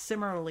are not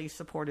similarly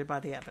supported by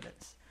the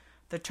evidence.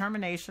 The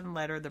termination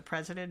letter the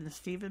president and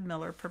Stephen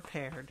Miller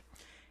prepared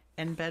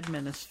in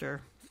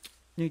Bedminster,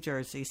 New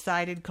Jersey,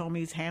 cited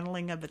Comey's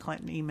handling of the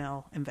Clinton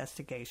email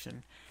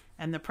investigation,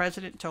 and the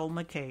president told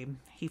McCabe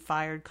he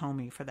fired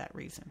Comey for that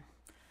reason.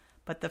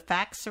 But the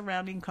facts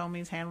surrounding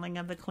Comey's handling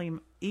of the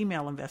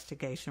email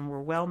investigation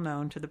were well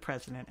known to the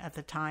president at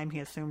the time he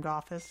assumed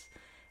office,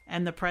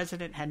 and the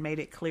president had made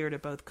it clear to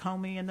both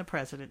Comey and the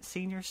president's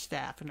senior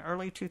staff in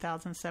early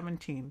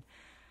 2017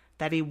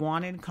 that he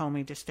wanted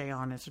Comey to stay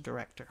on as a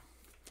director.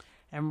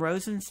 And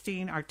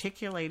Rosenstein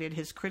articulated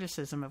his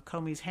criticism of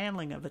Comey's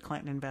handling of the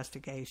Clinton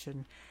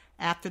investigation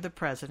after the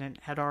president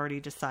had already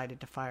decided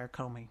to fire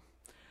Comey.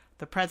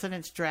 The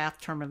president's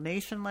draft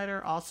termination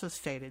letter also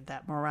stated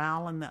that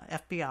morale in the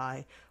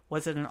FBI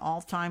was at an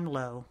all-time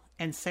low,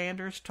 and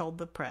Sanders told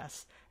the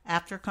press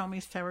after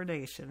Comey's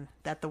termination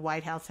that the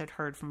White House had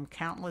heard from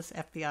countless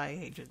FBI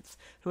agents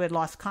who had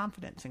lost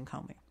confidence in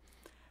Comey.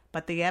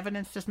 But the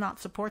evidence does not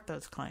support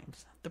those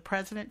claims. The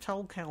president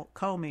told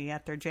Comey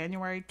at their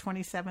January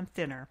 27th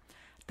dinner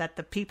that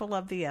the people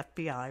of the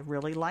FBI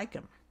really like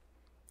him.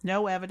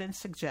 No evidence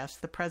suggests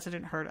the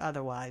president heard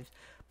otherwise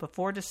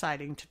before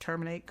deciding to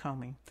terminate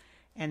Comey,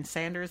 and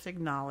Sanders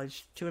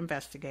acknowledged to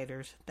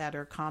investigators that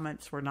her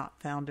comments were not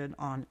founded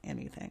on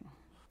anything.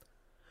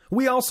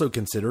 We also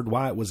considered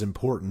why it was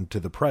important to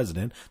the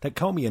president that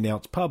Comey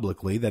announced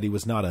publicly that he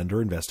was not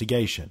under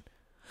investigation.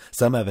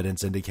 Some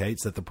evidence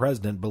indicates that the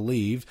president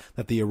believed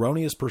that the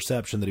erroneous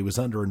perception that he was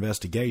under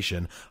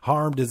investigation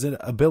harmed his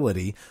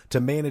ability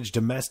to manage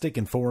domestic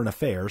and foreign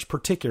affairs,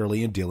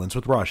 particularly in dealings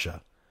with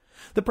Russia.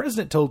 The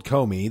president told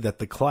Comey that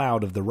the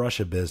cloud of the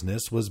Russia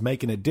business was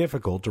making it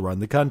difficult to run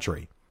the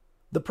country.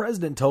 The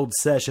president told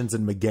Sessions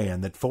and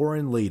McGahn that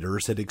foreign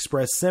leaders had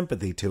expressed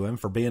sympathy to him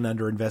for being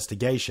under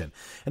investigation,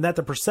 and that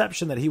the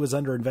perception that he was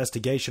under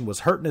investigation was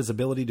hurting his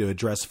ability to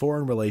address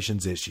foreign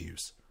relations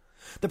issues.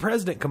 The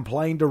president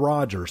complained to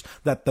Rogers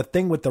that the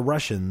thing with the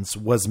Russians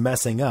was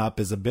messing up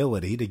his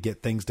ability to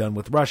get things done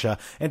with Russia,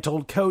 and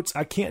told Coates,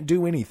 I can't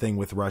do anything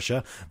with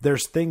Russia.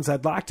 There's things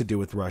I'd like to do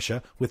with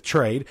Russia, with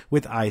trade,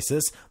 with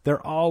ISIS.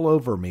 They're all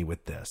over me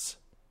with this.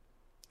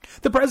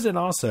 The president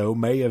also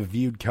may have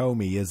viewed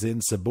Comey as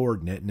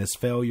insubordinate in his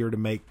failure to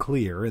make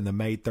clear in the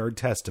May 3rd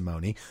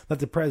testimony that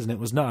the president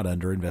was not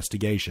under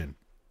investigation.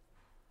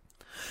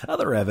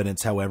 Other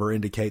evidence, however,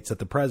 indicates that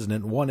the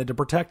president wanted to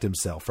protect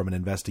himself from an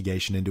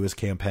investigation into his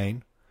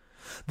campaign.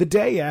 The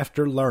day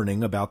after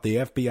learning about the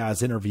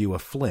FBI's interview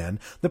of Flynn,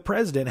 the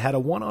president had a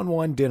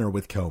one-on-one dinner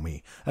with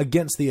Comey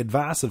against the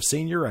advice of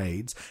senior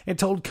aides and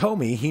told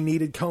Comey he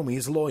needed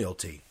Comey's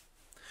loyalty.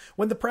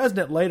 When the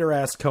president later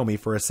asked Comey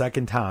for a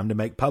second time to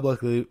make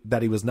publicly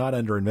that he was not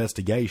under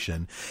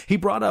investigation, he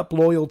brought up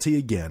loyalty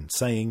again,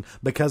 saying,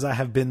 because I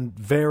have been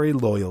very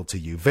loyal to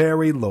you,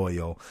 very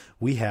loyal,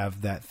 we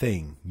have that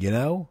thing, you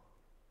know?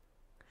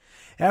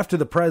 After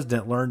the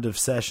president learned of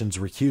Sessions'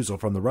 recusal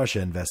from the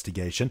Russia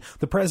investigation,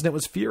 the president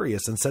was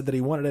furious and said that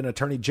he wanted an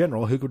attorney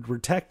general who could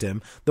protect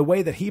him the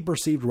way that he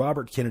perceived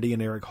Robert Kennedy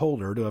and Eric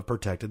Holder to have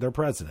protected their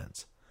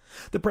presidents.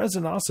 The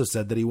president also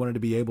said that he wanted to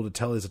be able to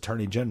tell his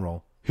attorney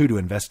general who to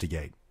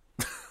investigate.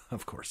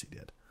 Of course he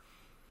did.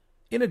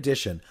 In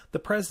addition, the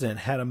president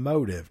had a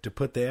motive to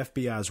put the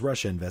FBI's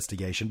Russia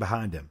investigation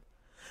behind him.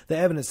 The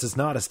evidence does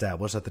not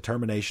establish that the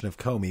termination of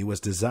Comey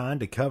was designed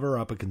to cover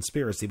up a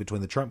conspiracy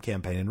between the Trump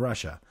campaign and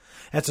Russia.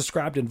 As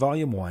described in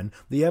Volume 1,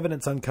 the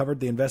evidence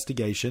uncovered the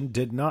investigation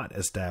did not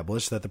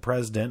establish that the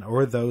president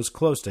or those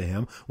close to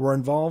him were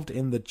involved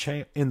in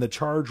the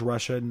charged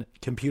Russian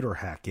computer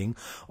hacking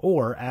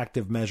or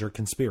active measure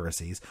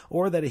conspiracies,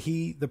 or that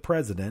he, the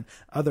president,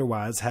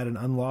 otherwise had an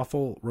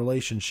unlawful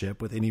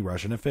relationship with any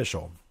Russian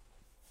official.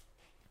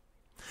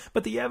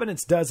 But the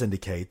evidence does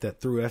indicate that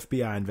through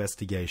FBI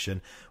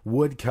investigation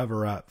would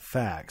cover up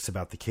facts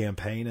about the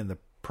campaign and the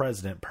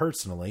president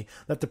personally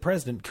that the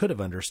president could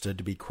have understood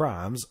to be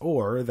crimes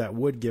or that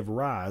would give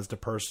rise to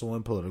personal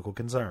and political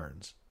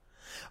concerns.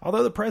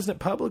 Although the president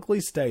publicly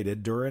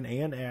stated during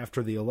and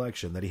after the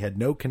election that he had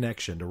no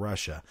connection to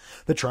Russia,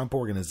 the Trump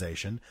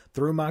Organization,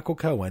 through Michael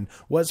Cohen,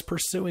 was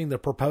pursuing the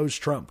proposed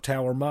Trump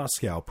Tower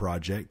Moscow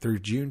project through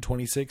June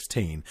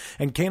 2016,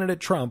 and candidate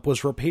Trump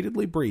was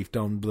repeatedly briefed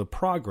on the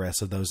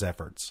progress of those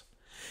efforts.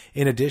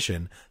 In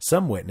addition,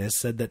 some witness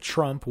said that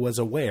Trump was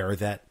aware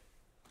that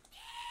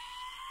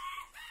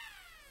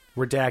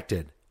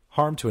redacted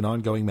harm to an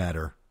ongoing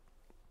matter.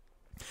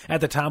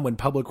 At the time when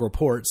public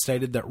reports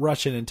stated that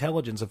Russian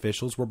intelligence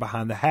officials were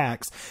behind the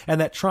hacks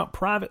and that Trump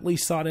privately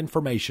sought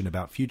information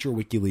about future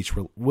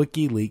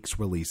WikiLeaks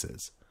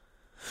releases.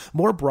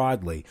 More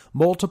broadly,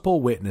 multiple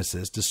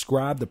witnesses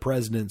described the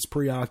president's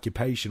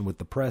preoccupation with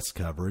the press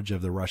coverage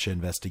of the Russia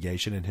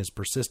investigation and his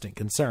persistent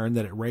concern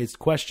that it raised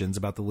questions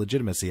about the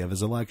legitimacy of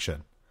his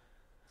election.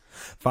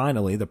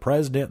 Finally, the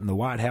president and the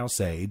White House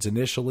aides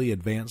initially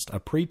advanced a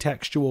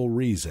pretextual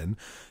reason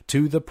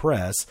to the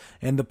press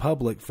and the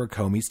public for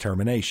Comey's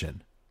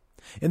termination.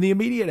 In the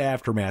immediate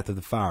aftermath of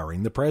the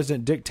firing, the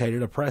president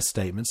dictated a press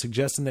statement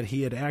suggesting that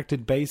he had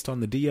acted based on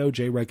the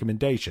DOJ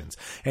recommendations,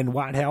 and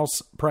White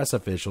House press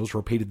officials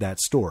repeated that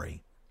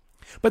story.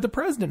 But the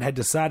president had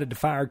decided to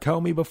fire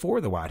Comey before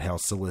the White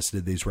House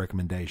solicited these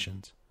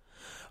recommendations.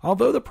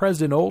 Although the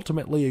president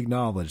ultimately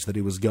acknowledged that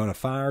he was going to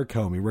fire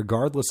Comey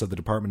regardless of the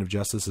Department of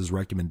Justice's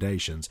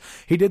recommendations,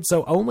 he did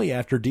so only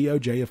after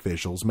DOJ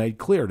officials made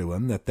clear to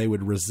him that they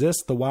would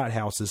resist the White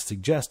House's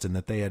suggestion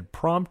that they had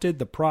prompted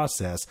the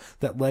process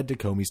that led to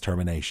Comey's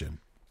termination.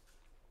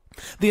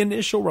 The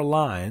initial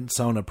reliance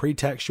on a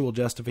pretextual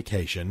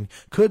justification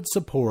could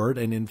support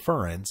an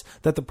inference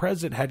that the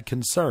president had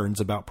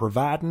concerns about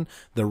providing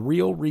the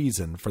real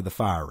reason for the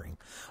firing,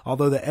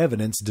 although the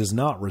evidence does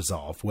not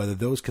resolve whether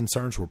those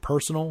concerns were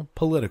personal,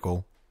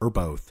 political, or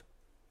both.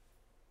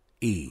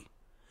 E.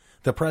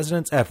 The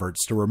president's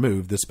efforts to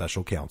remove the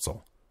special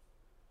counsel.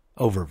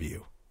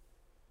 Overview.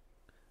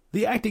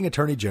 The acting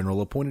attorney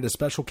general appointed a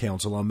special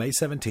counsel on May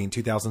 17,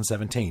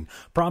 2017,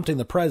 prompting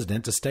the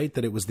president to state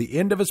that it was the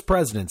end of his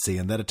presidency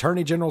and that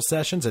Attorney General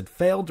Sessions had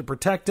failed to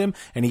protect him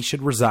and he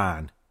should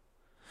resign.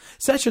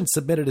 Sessions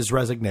submitted his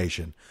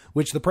resignation,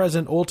 which the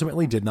president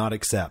ultimately did not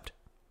accept.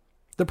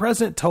 The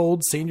president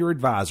told senior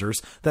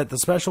advisors that the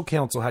special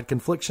counsel had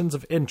conflicts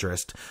of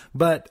interest,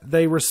 but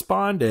they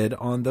responded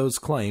on those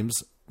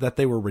claims that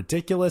they were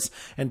ridiculous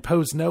and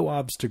posed no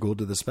obstacle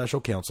to the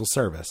special counsel's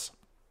service.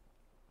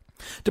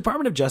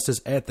 Department of Justice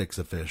ethics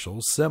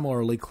officials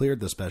similarly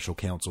cleared the special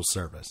counsel's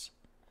service.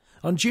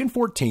 On June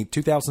 14,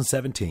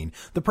 2017,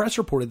 the press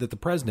reported that the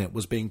president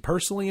was being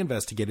personally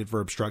investigated for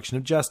obstruction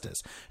of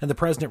justice, and the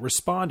president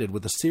responded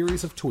with a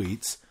series of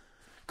tweets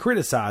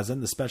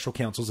criticizing the special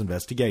counsel's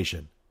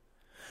investigation.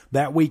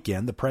 That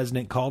weekend, the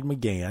president called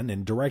McGahn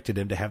and directed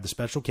him to have the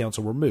special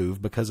counsel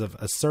removed because of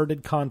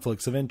asserted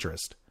conflicts of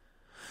interest.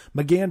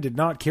 McGahn did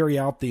not carry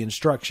out the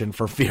instruction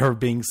for fear of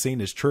being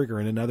seen as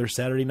triggering another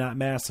Saturday night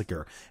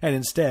massacre, and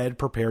instead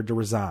prepared to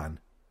resign.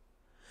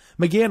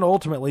 McGahn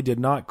ultimately did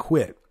not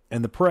quit,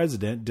 and the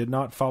president did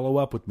not follow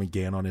up with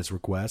McGahn on his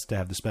request to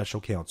have the special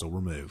counsel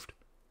removed.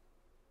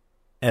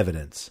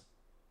 Evidence.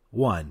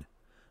 1.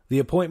 The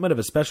appointment of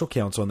a special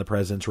counsel and the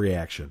president's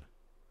reaction.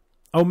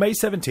 On May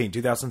 17,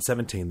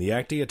 2017, the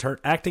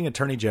acting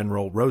Attorney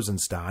General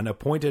Rosenstein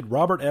appointed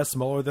Robert S.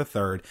 Mueller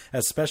III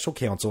as special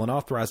counsel and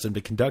authorized him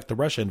to conduct the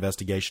Russia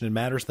investigation and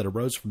matters that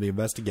arose from the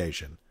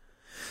investigation.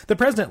 The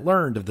president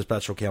learned of the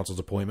special counsel's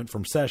appointment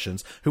from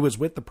Sessions, who was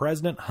with the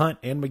president, Hunt,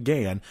 and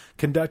McGahn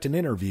conducting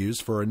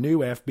interviews for a new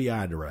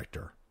FBI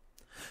director.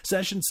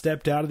 Sessions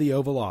stepped out of the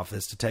Oval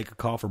Office to take a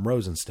call from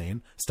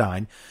Rosenstein,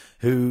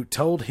 who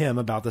told him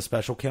about the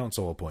special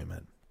counsel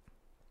appointment.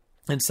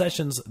 And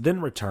Sessions then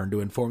returned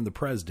to inform the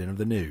president of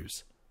the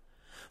news.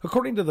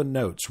 According to the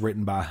notes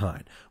written by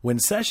Hunt, when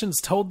Sessions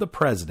told the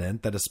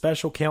president that a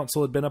special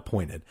counsel had been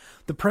appointed,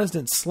 the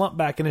president slumped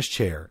back in his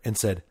chair and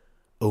said,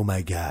 "Oh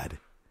my God,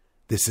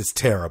 this is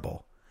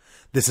terrible.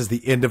 This is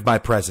the end of my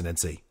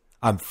presidency.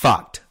 I'm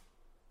fucked."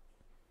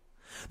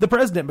 The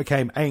president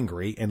became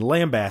angry and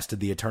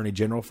lambasted the attorney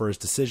general for his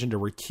decision to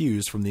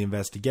recuse from the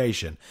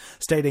investigation,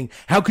 stating,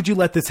 "How could you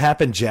let this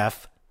happen,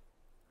 Jeff?"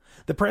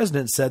 The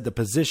president said the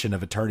position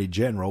of Attorney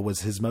General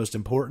was his most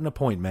important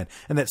appointment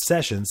and that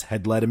Sessions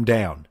had let him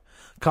down,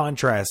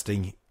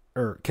 contrasting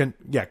him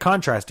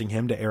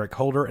to Eric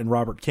Holder and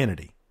Robert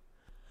Kennedy.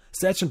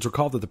 Sessions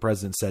recalled that the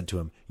president said to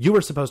him, "You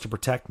were supposed to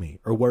protect me,"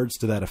 or words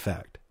to that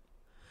effect.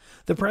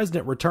 The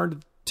president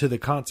returned to the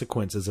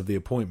consequences of the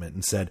appointment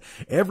and said,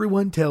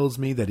 "Everyone tells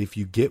me that if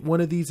you get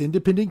one of these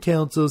independent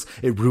counsels,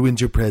 it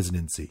ruins your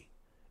presidency.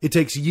 It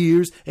takes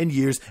years and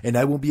years, and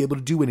I won't be able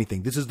to do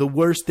anything. This is the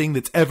worst thing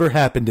that's ever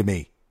happened to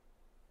me."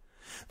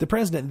 The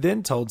president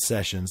then told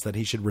Sessions that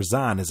he should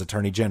resign as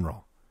Attorney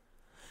General.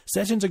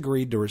 Sessions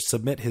agreed to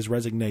submit his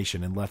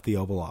resignation and left the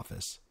Oval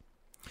Office.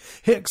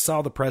 Hicks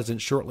saw the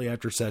president shortly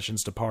after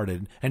Sessions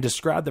departed and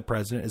described the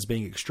president as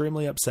being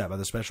extremely upset by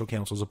the special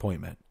counsel's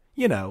appointment.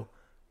 You know,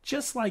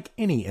 just like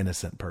any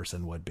innocent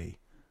person would be.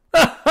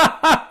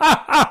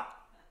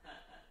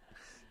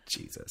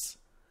 Jesus.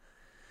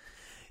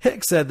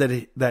 Hicks said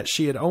that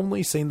she had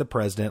only seen the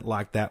president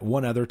like that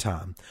one other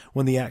time,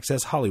 when the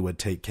Access Hollywood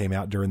tape came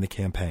out during the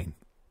campaign.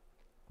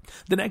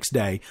 The next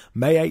day,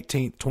 May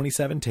 18,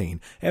 2017,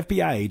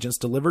 FBI agents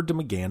delivered to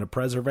McGahn a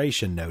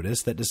preservation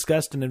notice that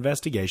discussed an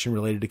investigation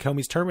related to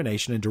Comey's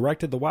termination and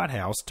directed the White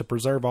House to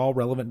preserve all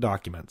relevant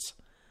documents.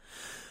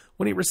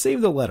 When he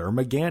received the letter,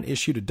 McGahn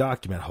issued a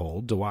document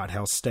hold to White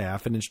House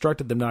staff and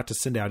instructed them not to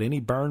send out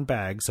any burned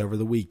bags over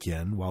the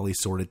weekend while he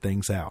sorted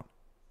things out.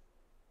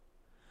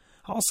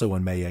 Also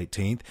on May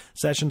 18th,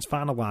 Sessions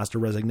finalized a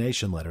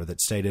resignation letter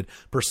that stated,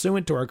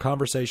 "Pursuant to our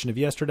conversation of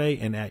yesterday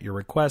and at your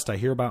request, I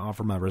hereby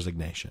offer my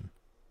resignation."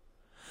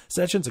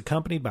 Sessions,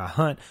 accompanied by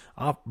Hunt,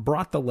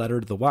 brought the letter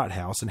to the White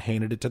House and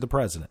handed it to the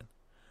president.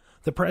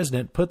 The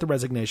president put the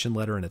resignation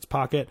letter in its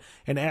pocket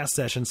and asked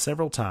Sessions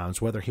several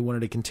times whether he wanted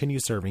to continue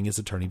serving as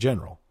Attorney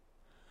General.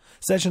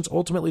 Sessions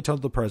ultimately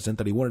told the president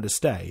that he wanted to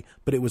stay,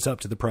 but it was up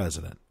to the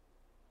president.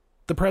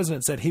 The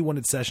president said he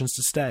wanted Sessions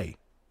to stay.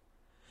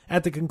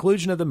 At the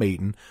conclusion of the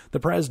meeting, the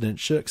president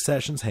shook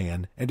Sessions'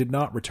 hand and did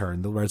not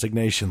return the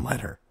resignation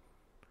letter.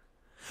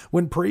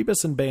 When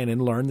Priebus and Bannon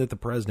learned that the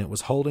president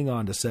was holding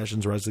on to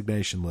Sessions'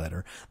 resignation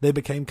letter, they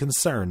became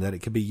concerned that it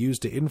could be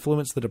used to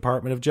influence the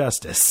Department of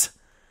Justice.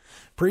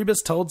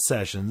 Priebus told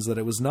Sessions that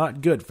it was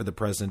not good for the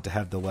president to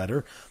have the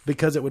letter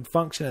because it would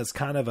function as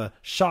kind of a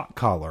shock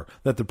collar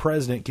that the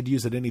president could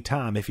use at any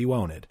time if he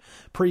wanted.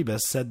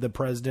 Priebus said the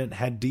president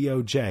had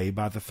DOJ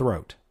by the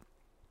throat.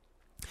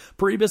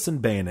 Priebus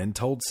and Bannon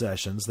told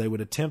Sessions they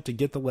would attempt to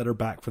get the letter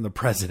back from the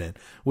president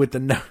with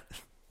the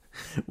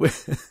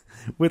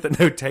with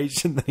a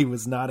notation that he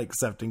was not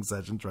accepting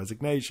Sessions'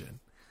 resignation.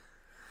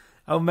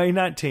 On May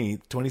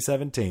 19th,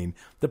 2017,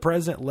 the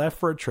president left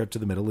for a trip to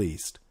the Middle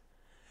East.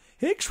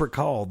 Hicks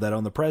recalled that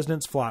on the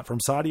president's flight from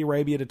Saudi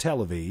Arabia to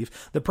Tel Aviv,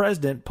 the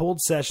president pulled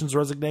Sessions'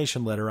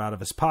 resignation letter out of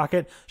his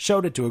pocket,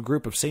 showed it to a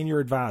group of senior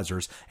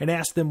advisors, and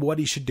asked them what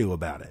he should do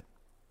about it.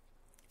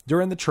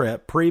 During the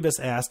trip, Priebus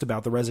asked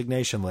about the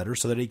resignation letter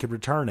so that he could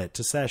return it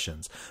to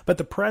Sessions, but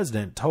the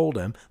president told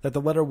him that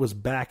the letter was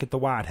back at the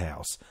White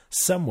House,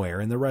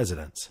 somewhere in the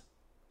residence.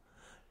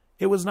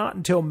 It was not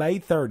until May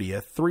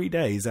 30th, 3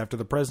 days after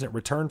the president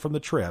returned from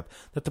the trip,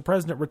 that the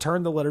president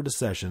returned the letter to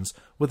Sessions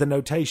with a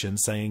notation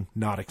saying,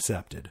 "Not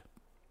accepted."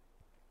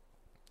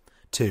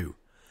 2.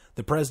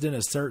 The president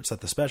asserts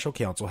that the special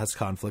counsel has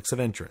conflicts of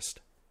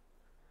interest.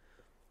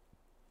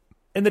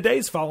 In the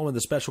days following the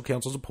special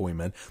counsel's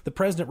appointment, the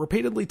president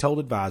repeatedly told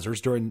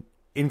advisors,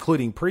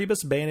 including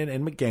Priebus, Bannon,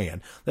 and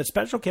McGahn, that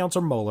special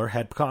counsel Mueller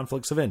had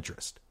conflicts of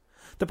interest.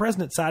 The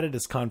president cited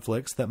as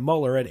conflicts that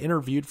Mueller had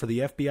interviewed for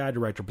the FBI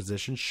director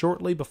position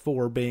shortly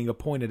before being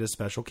appointed as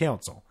special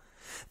counsel,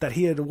 that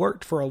he had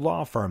worked for a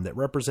law firm that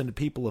represented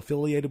people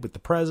affiliated with the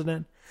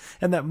president,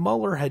 and that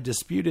Mueller had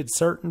disputed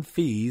certain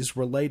fees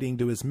relating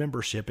to his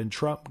membership in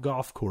Trump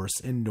Golf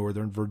Course in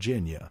Northern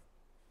Virginia.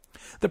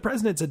 The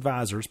president's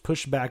advisors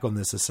pushed back on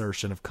this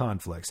assertion of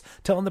conflicts,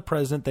 telling the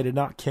president they did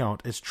not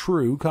count as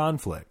true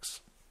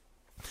conflicts.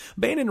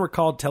 Bannon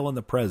recalled telling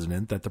the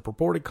president that the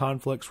purported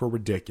conflicts were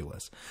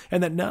ridiculous,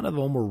 and that none of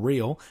them were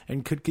real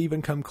and could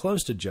even come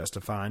close to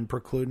justifying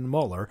precluding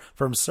Mueller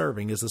from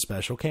serving as a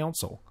special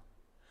counsel.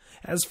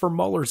 As for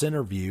Mueller's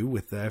interview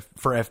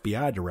for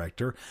FBI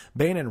director,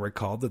 Bannon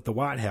recalled that the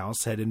White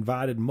House had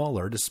invited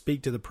Mueller to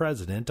speak to the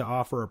president to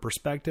offer a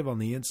perspective on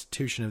the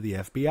institution of the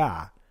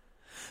FBI.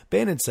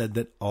 Bannon said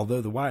that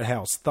although the White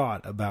House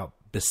thought about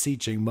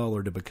beseeching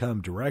Mueller to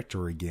become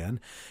director again,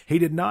 he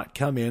did not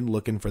come in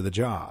looking for the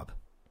job.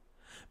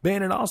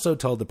 Bannon also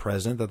told the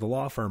president that the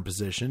law firm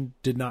position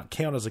did not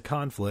count as a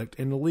conflict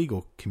in the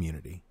legal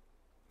community.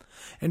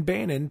 And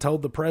Bannon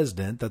told the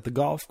president that the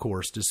golf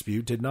course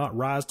dispute did not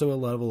rise to a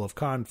level of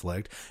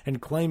conflict,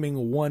 and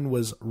claiming one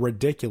was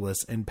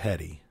ridiculous and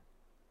petty.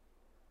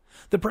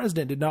 The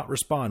president did not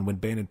respond when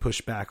Bannon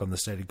pushed back on the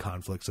stated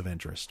conflicts of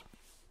interest.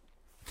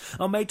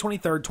 On May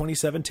 23,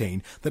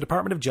 2017, the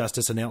Department of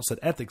Justice announced that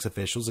ethics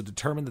officials had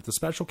determined that the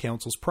special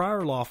counsel's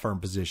prior law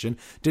firm position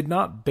did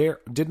not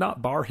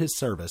bar his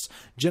service,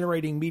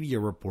 generating media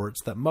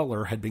reports that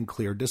Mueller had been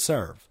cleared to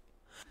serve.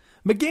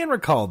 McGahn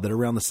recalled that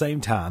around the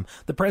same time,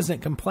 the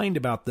president complained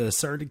about the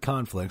asserted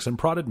conflicts and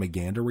prodded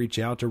McGahn to reach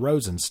out to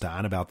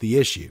Rosenstein about the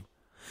issue.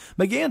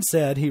 McGahn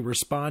said he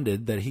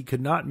responded that he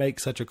could not make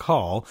such a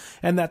call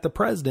and that the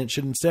president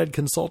should instead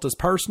consult his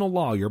personal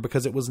lawyer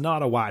because it was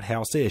not a White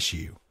House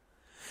issue.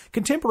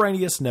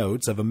 Contemporaneous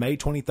notes of a May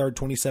 23,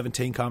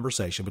 2017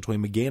 conversation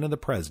between McGahn and the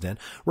president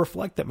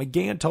reflect that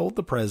McGahn told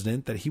the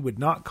president that he would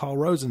not call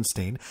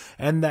Rosenstein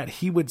and that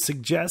he would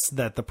suggest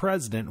that the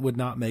president would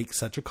not make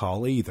such a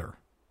call either.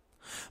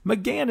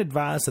 McGahn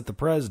advised that the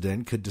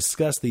president could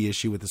discuss the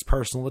issue with his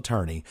personal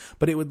attorney,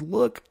 but it would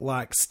look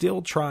like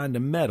still trying to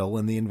meddle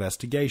in the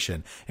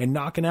investigation, and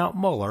knocking out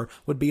Mueller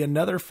would be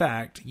another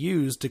fact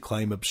used to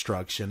claim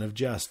obstruction of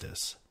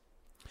justice.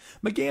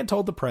 McGahn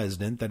told the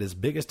president that his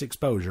biggest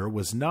exposure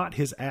was not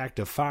his act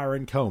of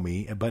firing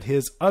Comey, but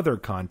his other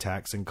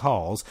contacts and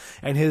calls,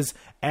 and his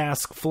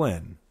Ask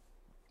Flynn.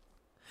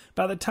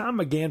 By the time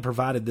McGahn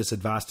provided this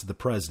advice to the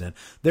president,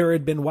 there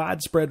had been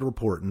widespread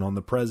reporting on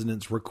the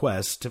president's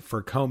request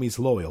for Comey's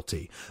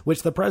loyalty,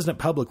 which the president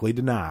publicly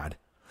denied.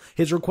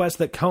 His request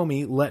that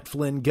Comey let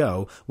Flynn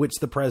go, which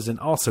the president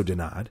also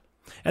denied.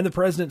 And the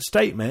president's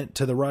statement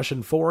to the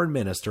Russian foreign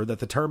minister that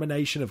the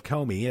termination of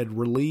Comey had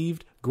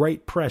relieved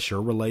great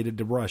pressure related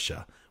to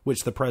Russia,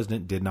 which the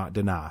president did not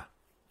deny.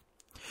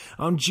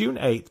 On June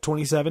 8,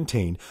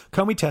 2017,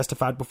 Comey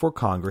testified before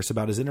Congress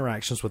about his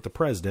interactions with the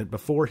president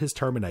before his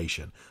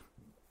termination.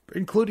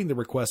 including the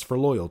request for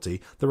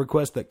loyalty, the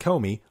request that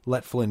Comey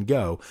let Flynn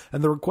go,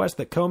 and the request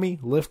that Comey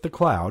lift the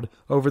cloud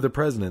over the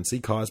presidency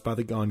caused by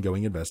the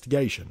ongoing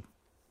investigation.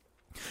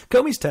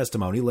 Comey's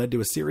testimony led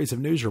to a series of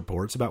news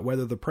reports about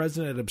whether the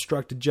president had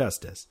obstructed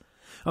justice.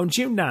 On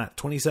June 9,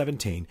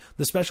 2017,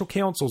 the special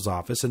counsel's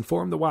office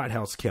informed the White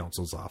House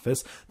counsel's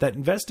office that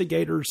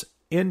investigators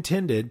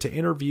intended to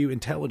interview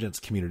intelligence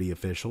community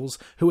officials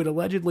who had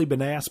allegedly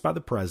been asked by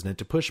the president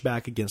to push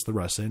back against the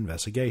Russia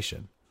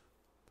investigation.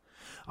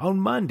 On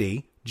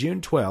Monday,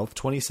 June 12,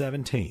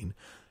 2017,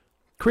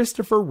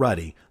 Christopher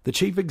Ruddy, the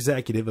chief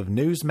executive of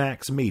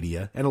Newsmax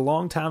Media and a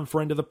longtime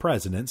friend of the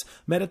president's,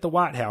 met at the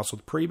White House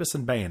with Priebus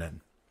and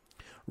Bannon.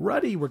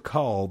 Ruddy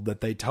recalled that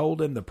they told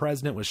him the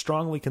president was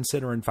strongly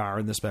considering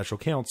firing the special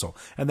counsel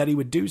and that he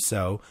would do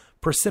so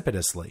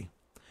precipitously,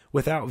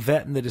 without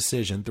vetting the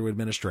decision through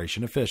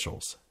administration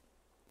officials.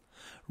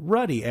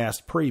 Ruddy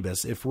asked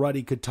Priebus if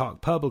Ruddy could talk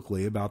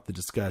publicly about the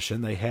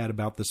discussion they had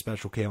about the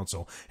special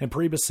counsel, and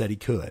Priebus said he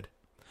could.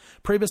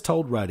 Priebus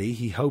told Ruddy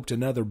he hoped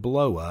another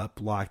blow-up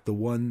like the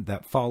one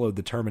that followed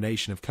the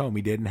termination of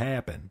Comey didn't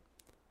happen.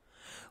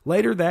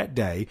 Later that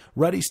day,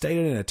 Ruddy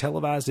stated in a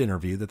televised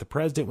interview that the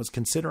president was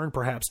considering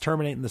perhaps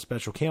terminating the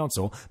special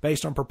counsel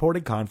based on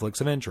purported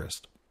conflicts of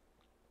interest.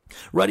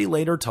 Ruddy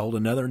later told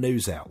another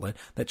news outlet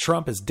that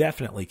Trump is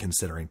definitely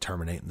considering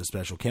terminating the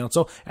special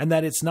counsel and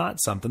that it's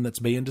not something that's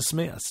being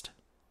dismissed.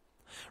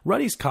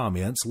 Ruddy's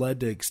comments led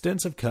to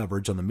extensive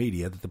coverage on the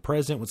media that the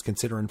president was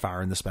considering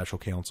firing the special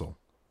counsel.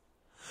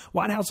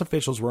 White House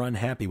officials were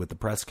unhappy with the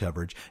press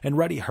coverage, and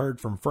Ruddy heard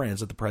from friends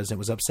that the president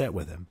was upset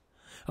with him.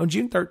 On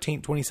June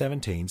 13,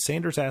 2017,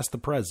 Sanders asked the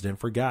president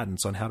for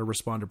guidance on how to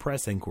respond to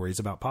press inquiries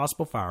about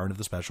possible firing of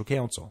the special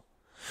counsel.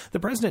 The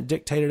president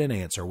dictated an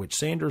answer which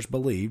Sanders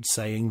believed,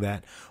 saying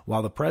that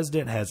while the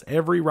president has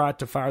every right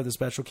to fire the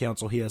special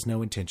counsel, he has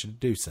no intention to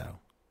do so.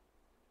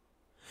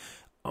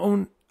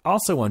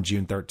 Also on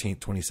June 13,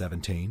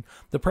 2017,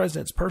 the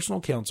president's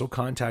personal counsel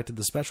contacted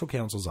the special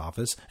counsel's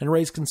office and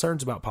raised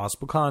concerns about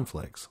possible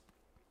conflicts.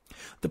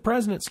 The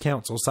president's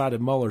counsel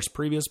cited Mueller's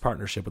previous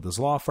partnership with his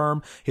law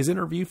firm, his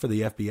interview for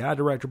the FBI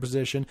director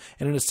position,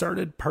 and an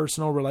asserted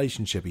personal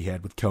relationship he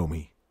had with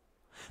Comey.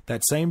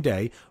 That same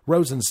day,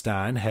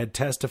 Rosenstein had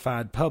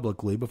testified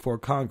publicly before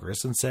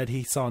Congress and said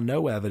he saw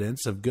no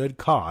evidence of good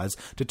cause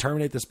to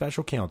terminate the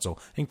special counsel,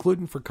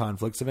 including for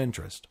conflicts of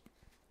interest.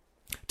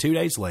 2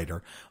 days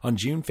later, on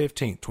June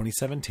 15,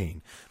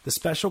 2017, the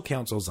special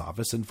counsel's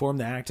office informed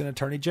the acting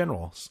attorney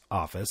general's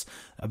office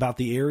about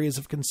the areas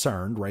of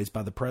concern raised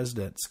by the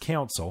president's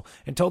counsel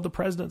and told the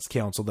president's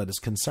counsel that his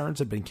concerns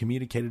had been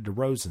communicated to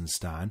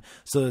Rosenstein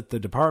so that the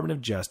Department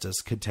of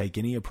Justice could take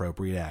any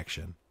appropriate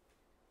action.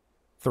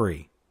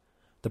 3.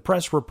 The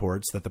press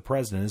reports that the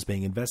president is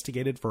being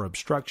investigated for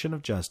obstruction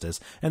of justice,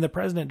 and the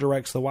president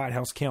directs the White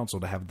House counsel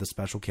to have the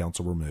special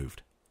counsel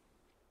removed.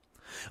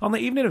 On the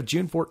evening of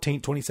June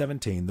 14,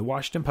 2017, the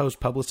Washington Post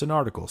published an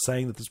article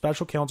saying that the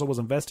special counsel was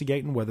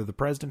investigating whether the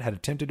president had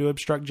attempted to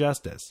obstruct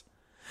justice.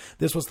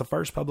 This was the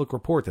first public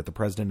report that the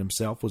president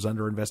himself was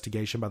under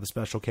investigation by the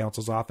special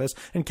counsel's office,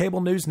 and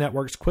cable news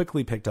networks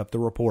quickly picked up the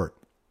report.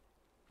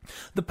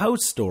 The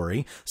Post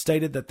story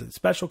stated that the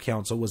special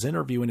counsel was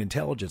interviewing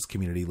intelligence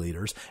community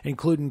leaders,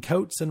 including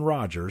Coates and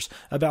Rogers,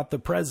 about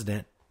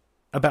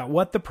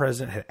what the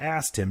president had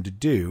asked him to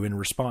do in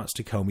response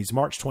to Comey's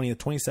March 20,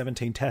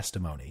 2017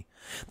 testimony,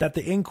 that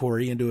the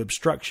inquiry into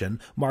obstruction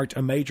marked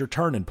a major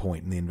turning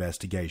point in the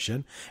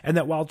investigation, and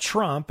that while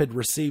Trump had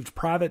received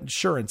private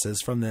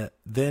assurances from the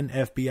then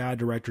FBI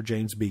Director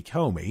James B.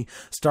 Comey,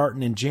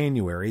 stating in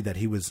January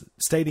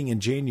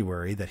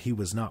that he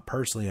was not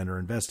personally under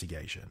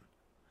investigation.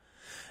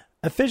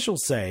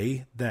 Officials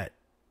say that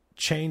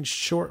changed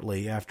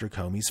shortly after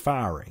Comey's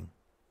firing.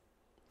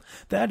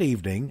 That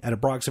evening, at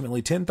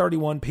approximately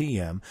 10:31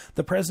 p.m.,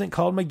 the president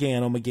called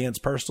McGahn on McGahn's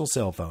personal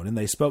cell phone, and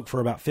they spoke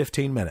for about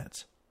 15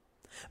 minutes.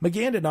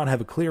 McGahn did not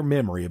have a clear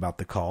memory about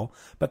the call,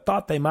 but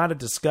thought they might have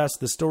discussed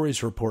the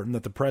stories reporting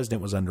that the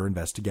president was under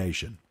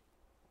investigation.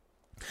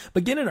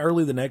 Beginning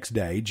early the next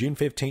day, June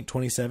 15,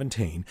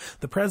 2017,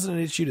 the president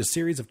issued a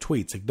series of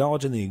tweets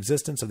acknowledging the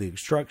existence of the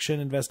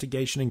obstruction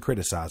investigation and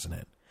criticizing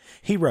it.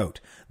 He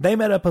wrote, They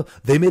made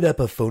up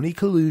a phony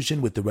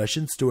collusion with the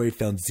Russian story,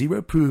 found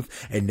zero proof,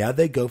 and now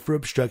they go for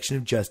obstruction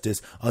of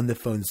justice on the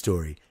phone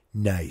story.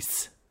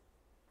 Nice.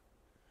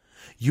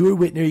 You are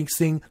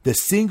witnessing the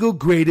single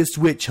greatest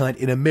witch hunt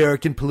in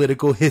American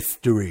political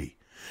history.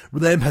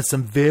 Rem has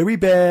some very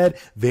bad,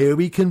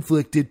 very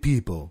conflicted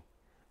people.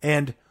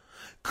 And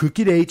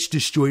Crooked H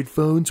destroyed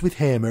phones with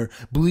hammer,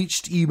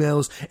 bleached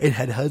emails, and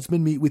had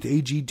husband meet with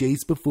AG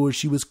days before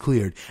she was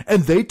cleared.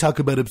 And they talk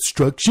about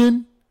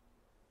obstruction?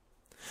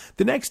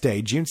 The next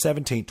day, June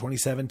 17,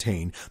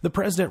 2017, the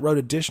president wrote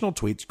additional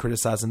tweets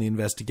criticizing the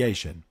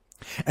investigation.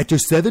 After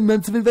 7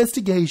 months of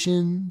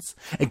investigations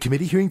and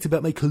committee hearings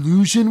about my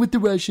collusion with the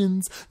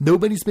Russians,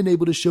 nobody's been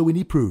able to show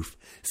any proof.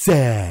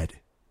 Sad.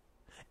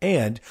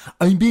 And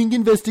I'm being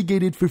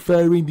investigated for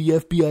firing the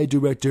FBI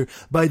director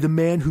by the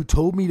man who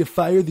told me to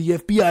fire the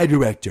FBI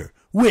director.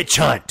 Witch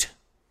hunt.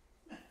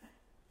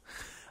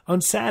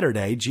 On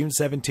Saturday, June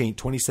 17,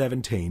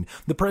 2017,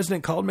 the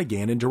president called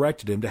McGahn and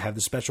directed him to have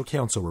the special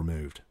counsel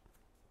removed.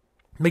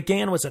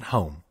 McGahn was at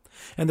home,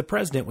 and the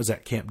president was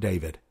at Camp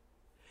David.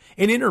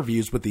 In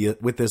interviews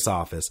with this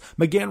office,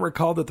 McGahn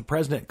recalled that the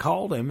president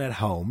called him at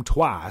home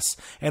twice,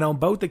 and on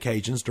both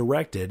occasions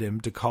directed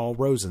him to call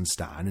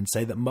Rosenstein and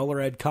say that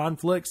Mueller had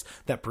conflicts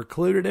that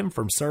precluded him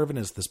from serving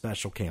as the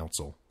special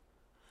counsel.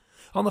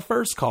 On the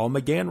first call,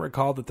 McGahn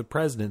recalled that the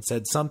president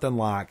said something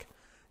like,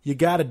 "You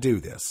got to do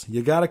this.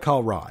 You got to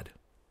call Rod."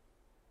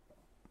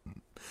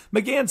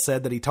 McGahn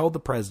said that he told the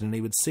president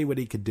he would see what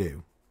he could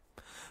do.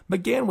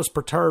 McGahn was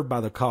perturbed by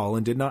the call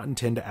and did not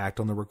intend to act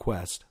on the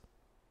request.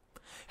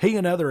 He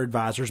and other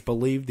advisors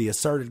believed the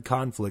asserted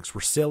conflicts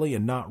were silly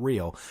and not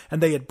real, and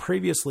they had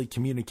previously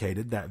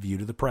communicated that view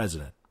to the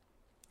president.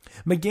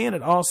 McGahn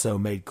had also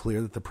made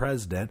clear that the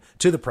president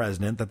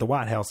that the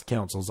White House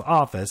counsel's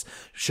office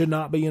should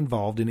not be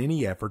involved in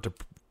any effort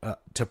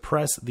to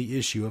press the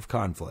issue of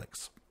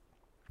conflicts.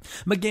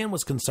 McGahn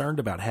was concerned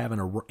about having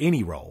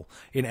any role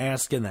in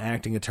asking the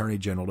acting attorney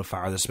general to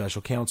fire the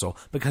special counsel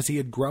because he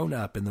had grown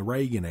up in the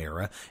Reagan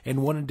era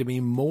and wanted to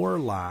be more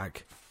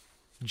like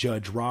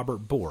Judge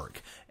Robert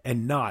Bork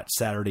and not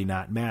Saturday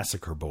Night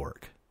Massacre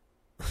Bork.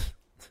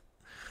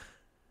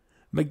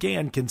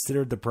 McGahn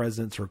considered the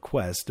president's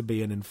request to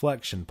be an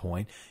inflection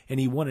point, and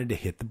he wanted to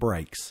hit the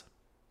brakes.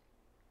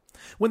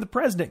 When the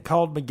president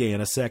called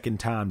McGahn a second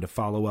time to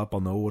follow up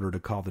on the order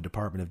to call the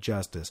Department of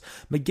Justice,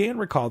 McGahn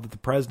recalled that the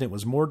president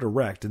was more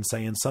direct in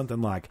saying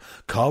something like,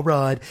 "Call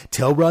Rod,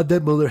 tell Rod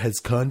that Mueller has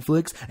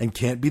conflicts and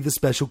can't be the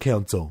special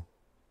counsel."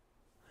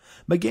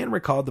 McGahn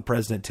recalled the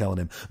president telling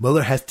him,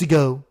 "Mueller has to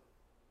go,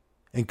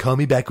 and call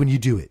me back when you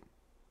do it."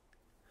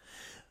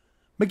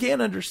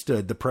 McGahn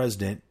understood the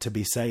president to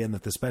be saying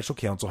that the special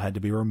counsel had to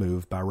be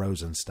removed by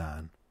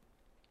Rosenstein.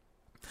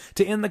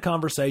 To end the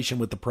conversation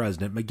with the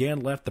president,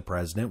 McGahn left the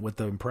president with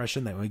the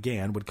impression that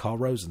McGahn would call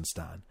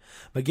Rosenstein.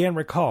 McGahn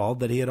recalled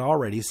that he had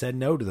already said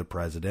no to the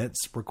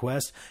president's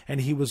request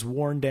and he was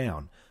worn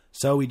down,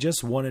 so he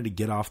just wanted to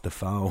get off the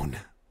phone.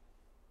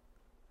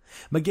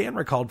 McGahn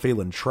recalled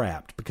feeling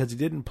trapped because he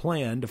didn't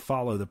plan to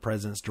follow the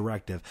president's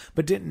directive,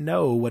 but didn't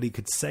know what he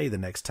could say the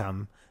next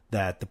time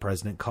that the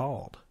president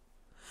called.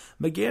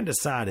 McGahn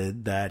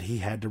decided that he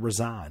had to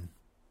resign.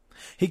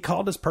 He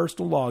called his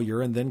personal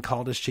lawyer and then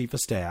called his chief of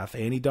staff,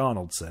 Annie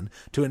Donaldson,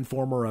 to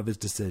inform her of his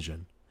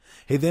decision.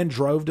 He then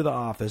drove to the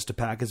office to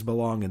pack his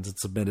belongings and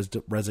submit his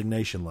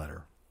resignation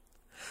letter.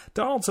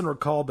 Donaldson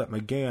recalled that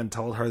McGahn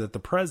told her that the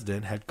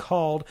president had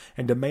called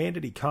and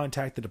demanded he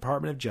contact the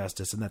Department of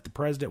Justice and that the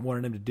president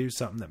wanted him to do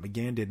something that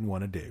McGahn didn't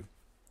want to do.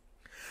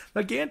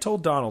 McGahn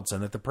told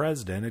Donaldson that the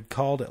president had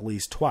called at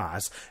least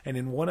twice and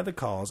in one of the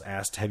calls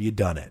asked, "Have you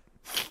done it?"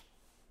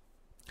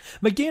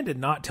 McGahn did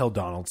not tell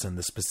Donaldson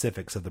the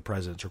specifics of the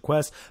president's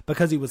request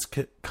because he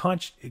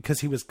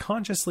was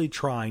consciously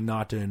trying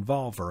not to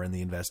involve her in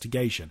the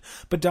investigation,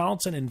 but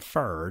Donaldson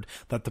inferred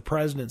that the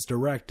president's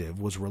directive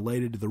was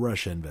related to the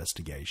Russia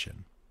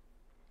investigation.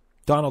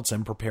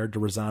 Donaldson prepared to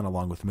resign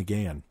along with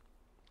McGahn.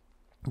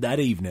 That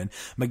evening,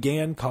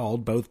 McGahn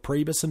called both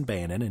Priebus and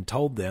Bannon and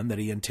told them that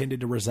he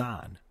intended to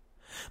resign.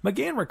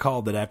 McGahn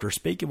recalled that after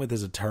speaking with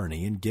his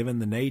attorney and given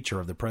the nature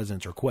of the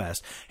president's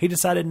request, he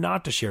decided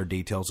not to share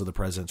details of the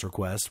president's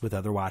request with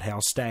other White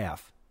House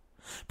staff.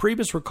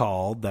 Priebus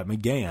recalled that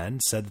McGahn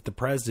said that the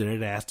president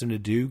had asked him to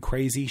do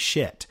crazy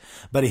shit,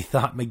 but he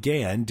thought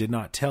McGahn did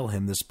not tell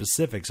him the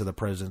specifics of the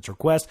president's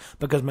request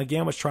because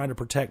McGahn was trying to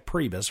protect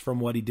Priebus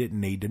from what he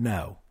didn't need to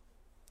know.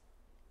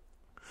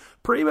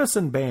 Priebus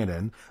and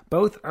Bannon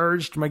both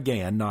urged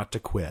McGahn not to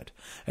quit,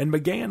 and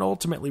McGahn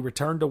ultimately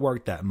returned to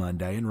work that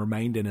Monday and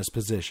remained in his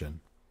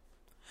position.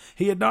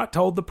 He had not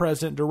told the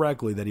president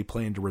directly that he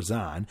planned to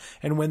resign,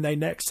 and when they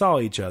next saw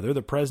each other,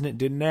 the president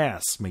didn't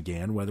ask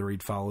McGahn whether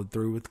he'd followed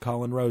through with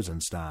calling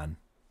Rosenstein.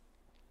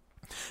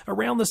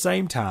 Around the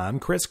same time,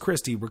 Chris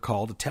Christie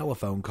recalled a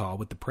telephone call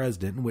with the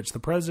president in which the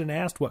president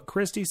asked what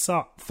Christie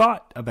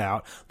thought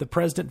about the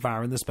president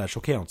firing the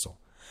special counsel.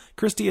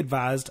 Christie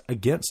advised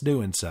against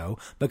doing so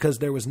because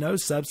there was no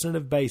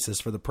substantive basis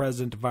for the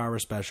president to fire a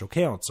special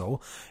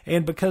counsel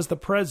and because the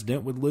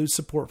president would lose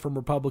support from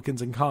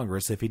Republicans in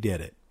Congress if he did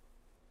it.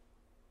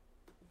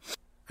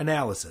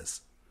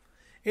 Analysis.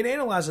 In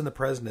analyzing the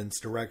president's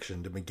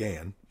direction to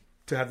McGahn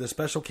to have the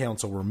special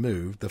counsel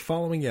removed, the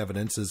following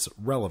evidence is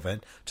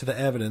relevant to the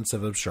evidence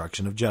of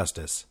obstruction of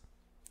justice.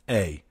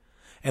 A.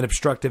 An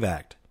obstructive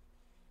act.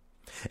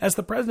 As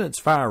the president's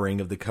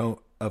firing of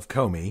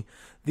Comey,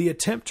 the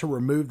attempt to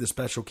remove the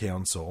special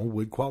counsel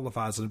would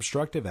qualify as an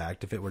obstructive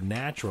act if it were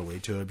naturally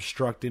to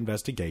obstruct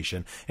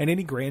investigation and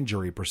any grand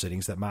jury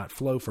proceedings that might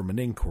flow from an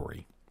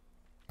inquiry.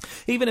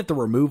 Even if the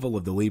removal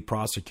of the lead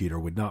prosecutor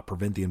would not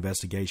prevent the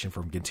investigation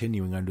from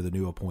continuing under the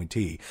new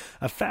appointee,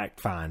 a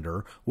fact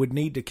finder would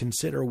need to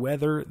consider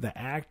whether the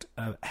act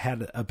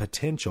had a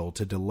potential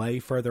to delay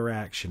further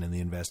action in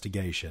the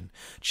investigation,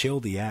 chill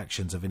the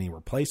actions of any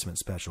replacement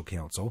special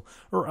counsel,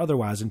 or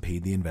otherwise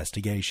impede the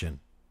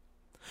investigation.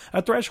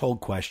 A threshold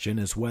question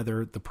is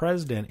whether the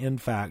president in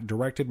fact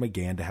directed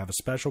McGahn to have a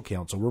special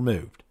counsel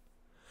removed.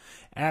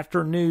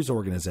 After news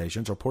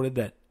organizations reported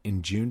that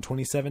in June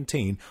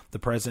 2017, the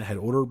president had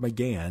ordered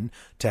McGahn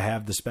to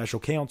have the special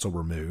counsel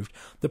removed,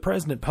 the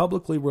president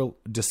publicly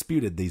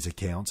disputed these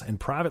accounts and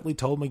privately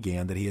told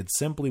McGahn that he had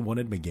simply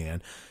wanted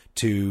McGahn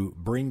to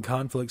bring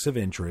conflicts of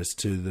interest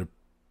to the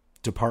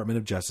Department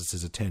of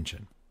Justice's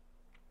attention.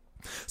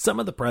 Some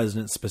of the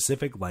president's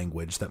specific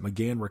language that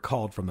McGahn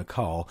recalled from the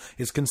call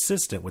is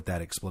consistent with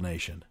that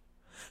explanation.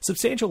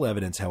 Substantial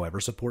evidence, however,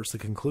 supports the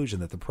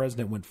conclusion that the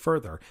president went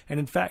further and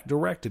in fact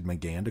directed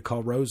McGahn to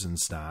call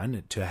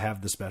Rosenstein to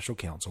have the special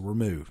counsel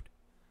removed.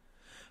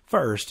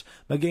 First,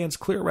 McGahn's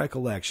clear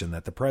recollection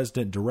that the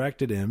president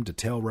directed him to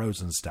tell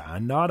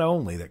Rosenstein not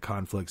only that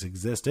conflicts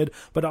existed,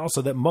 but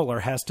also that Mueller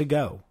has to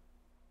go.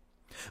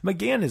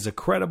 McGahn is a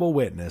credible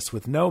witness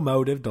with no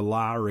motive to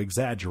lie or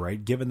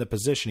exaggerate given the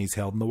position he's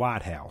held in the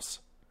White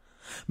House.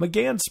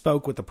 McGahn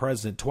spoke with the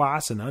president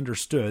twice and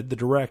understood the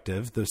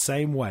directive the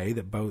same way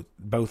that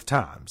both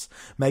times,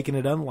 making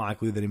it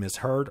unlikely that he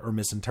misheard or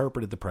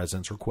misinterpreted the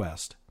president's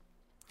request.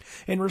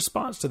 In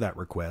response to that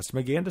request,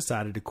 McGahn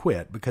decided to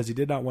quit because he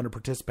did not want to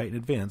participate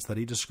in events that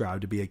he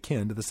described to be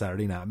akin to the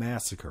Saturday Night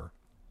Massacre.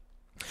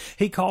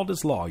 He called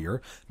his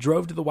lawyer,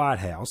 drove to the White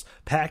House,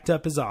 packed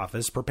up his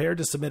office, prepared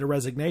to submit a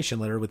resignation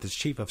letter with his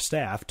chief of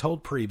staff,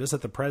 told Priebus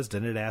that the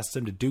president had asked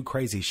him to do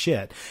crazy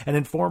shit, and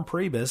informed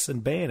Priebus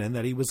and Bannon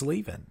that he was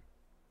leaving.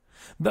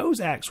 Those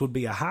acts would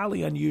be a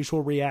highly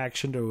unusual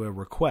reaction to a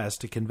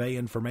request to convey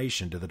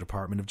information to the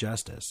Department of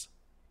Justice.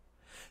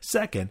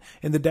 Second,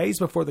 in the days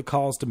before the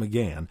calls to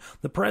McGahn,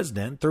 the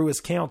president, through his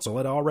counsel,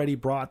 had already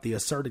brought the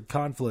asserted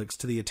conflicts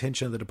to the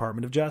attention of the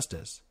Department of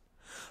Justice.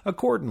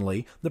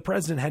 Accordingly, the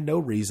president had no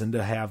reason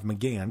to have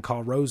McGahn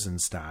call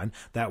Rosenstein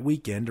that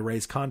weekend to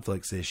raise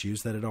conflicts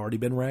issues that had already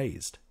been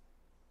raised.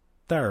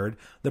 Third,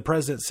 the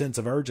president's sense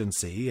of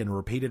urgency and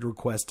repeated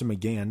requests to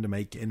McGahn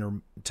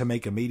to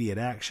make immediate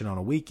action on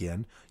a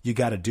weekend, you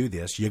got to do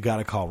this, you got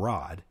to call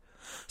Rod,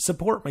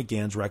 support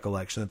McGahn's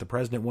recollection that the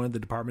president wanted the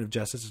Department of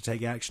Justice to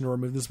take action to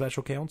remove the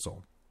special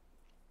counsel.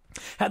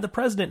 Had the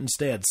president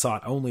instead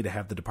sought only to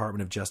have the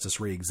Department of Justice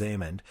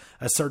re-examined,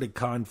 asserted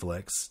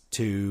conflicts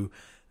to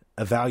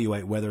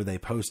evaluate whether they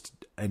posed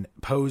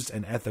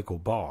an ethical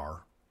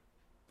bar,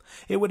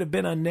 it would have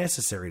been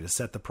unnecessary to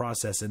set the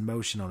process in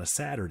motion on a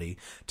Saturday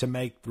to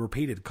make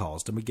repeated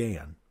calls to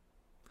McGahn.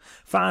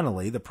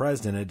 Finally, the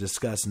president had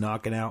discussed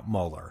knocking out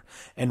Mueller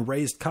and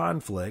raised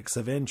conflicts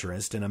of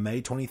interest in a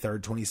May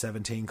 23,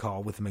 2017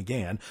 call with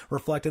McGahn,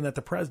 reflecting that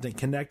the president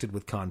connected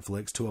with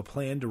conflicts to a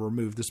plan to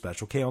remove the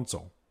special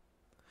counsel.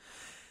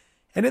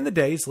 And in the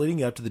days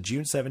leading up to the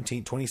June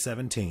 17,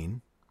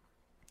 2017,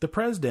 the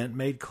president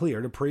made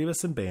clear to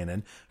Priebus and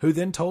Bannon, who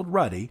then told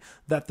Ruddy,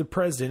 that the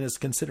president is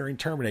considering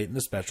terminating the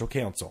special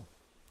counsel.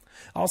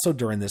 Also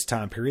during this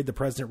time period, the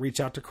president reached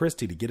out to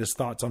Christie to get his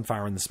thoughts on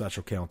firing the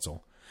special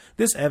counsel.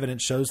 This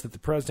evidence shows that the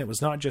president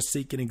was not just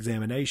seeking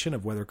examination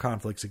of whether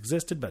conflicts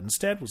existed, but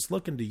instead was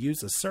looking to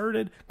use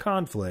asserted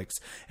conflicts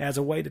as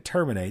a way to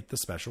terminate the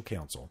special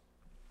counsel.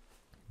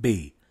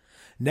 B.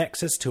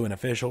 Nexus to an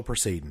official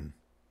proceeding.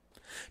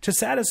 To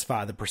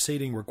satisfy the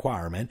proceeding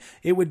requirement,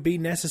 it would be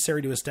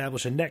necessary to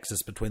establish a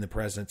nexus between the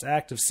president's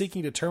act of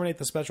seeking to terminate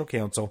the special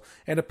counsel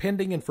and a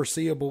pending and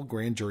foreseeable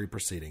grand jury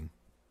proceeding.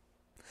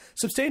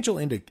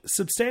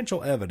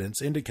 Substantial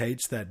evidence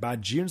indicates that by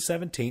June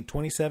 17,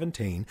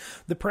 2017,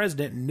 the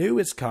president knew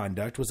his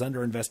conduct was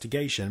under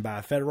investigation by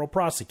a federal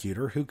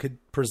prosecutor who could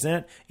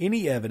present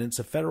any evidence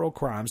of federal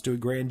crimes to a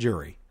grand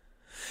jury.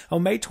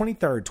 On May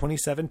 23,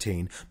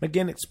 2017,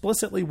 McGahn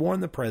explicitly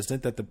warned the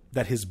president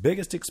that his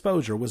biggest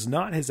exposure was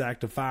not his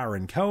act of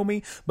firing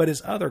Comey, but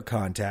his other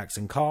contacts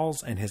and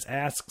calls and his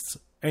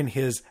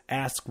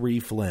Ask Re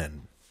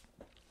Flynn.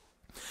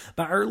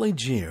 By early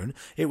June,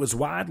 it was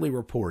widely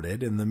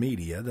reported in the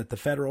media that the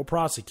federal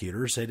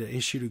prosecutors had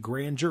issued a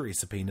grand jury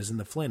subpoenas in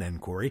the Flynn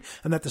inquiry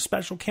and that the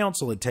special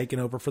counsel had taken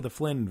over for the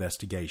Flynn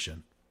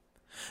investigation.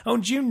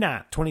 On June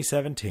 9,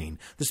 2017,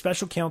 the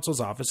special counsel's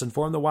office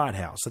informed the White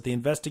House that the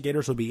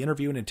investigators would be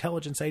interviewing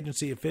intelligence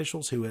agency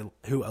officials who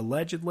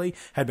allegedly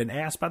had been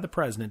asked by the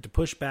president to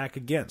push back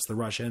against the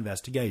Russia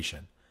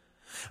investigation.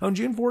 On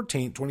June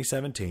 14,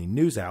 2017,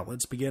 news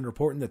outlets began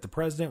reporting that the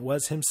president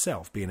was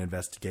himself being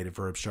investigated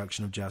for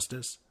obstruction of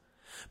justice.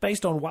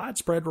 Based on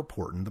widespread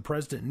reporting, the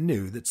president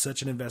knew that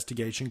such an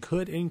investigation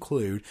could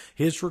include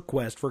his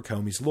request for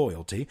Comey's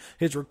loyalty,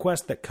 his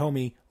request that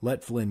Comey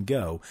let Flynn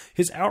go,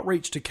 his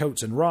outreach to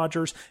Coates and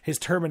Rogers, his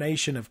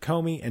termination of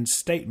Comey, and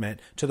statement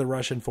to the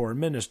Russian foreign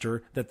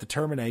minister that the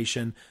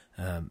termination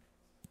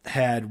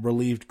had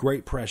relieved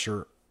great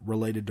pressure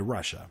related to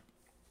Russia.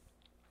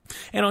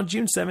 And on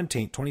June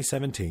 17,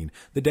 2017,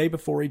 the day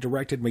before he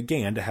directed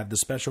McGahn to have the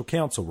special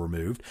counsel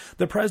removed,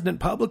 the president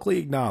publicly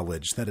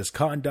acknowledged that his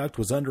conduct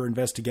was under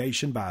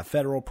investigation by a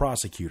federal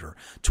prosecutor,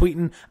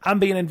 tweeting, "I'm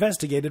being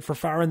investigated for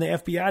firing the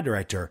FBI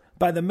director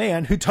by the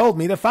man who told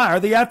me to fire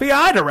the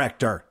FBI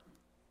director."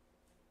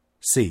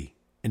 C.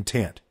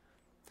 Intent.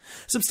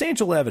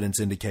 Substantial evidence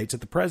indicates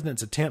that the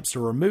president's attempts to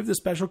remove the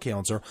special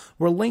counsel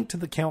were linked to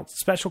the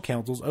special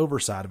counsel's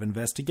oversight of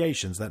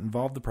investigations that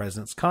involved the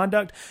president's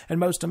conduct, and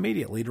most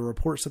immediately to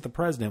reports that the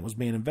president was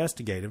being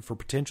investigated for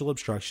potential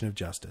obstruction of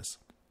justice.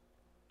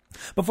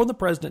 Before the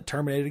president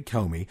terminated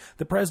Comey,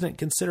 the president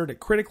considered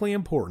it critically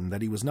important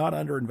that he was not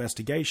under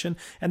investigation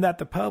and that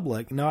the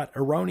public not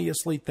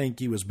erroneously think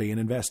he was being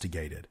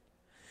investigated.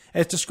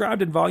 As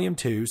described in Volume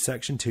 2,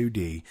 Section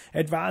 2D,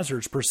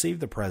 advisors perceived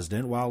the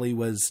president, while he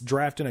was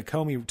drafting a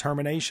Comey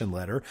termination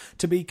letter,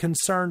 to be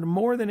concerned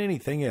more than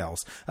anything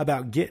else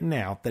about getting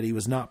out that he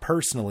was not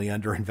personally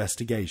under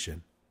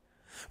investigation.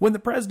 When the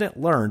president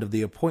learned of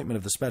the appointment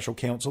of the special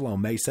counsel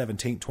on May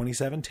 17,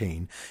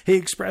 2017, he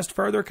expressed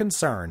further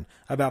concern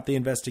about the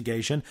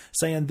investigation,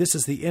 saying, "This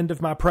is the end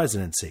of my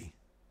presidency."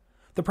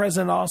 The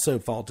president also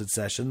faulted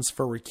Sessions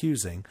for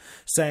recusing,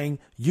 saying,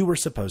 "You were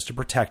supposed to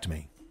protect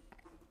me."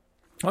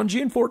 On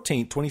June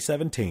 14,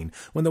 2017,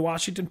 when the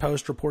Washington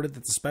Post reported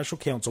that the special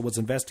counsel was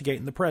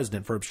investigating the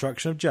president for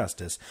obstruction of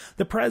justice,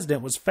 the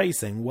president was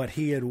facing what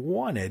he had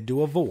wanted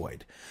to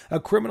avoid,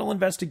 a criminal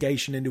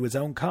investigation into his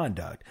own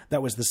conduct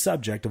that was the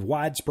subject of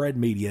widespread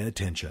media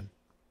attention.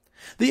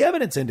 The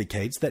evidence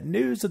indicates that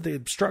news of the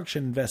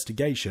obstruction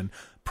investigation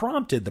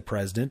prompted the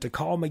president to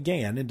call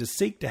McGahn and to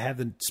seek to have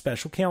the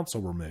special counsel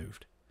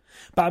removed.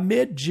 By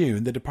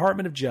mid-June, the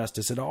Department of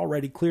Justice had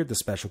already cleared the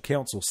special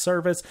counsel's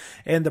service,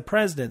 and the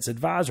president's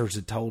advisors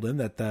had told him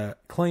that the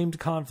claimed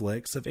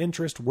conflicts of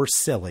interest were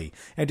silly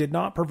and did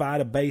not provide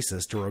a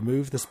basis to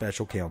remove the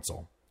special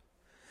counsel.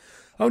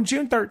 On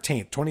June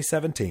 13,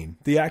 2017,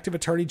 the active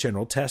attorney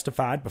general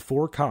testified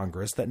before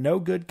Congress that no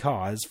good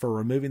cause for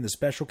removing the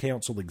special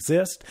counsel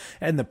exists,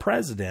 and the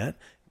president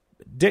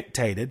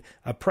dictated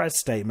a press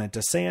statement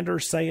to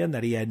Sanders saying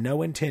that he had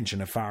no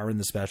intention of firing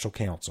the special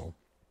counsel.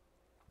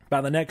 By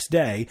the next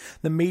day,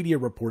 the media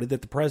reported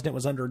that the president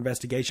was under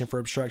investigation for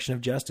obstruction of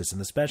justice, and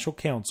the special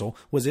counsel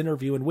was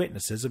interviewing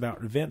witnesses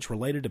about events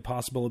related to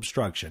possible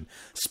obstruction,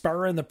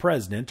 spurring the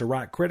president to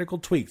write critical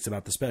tweets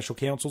about the special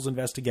counsel's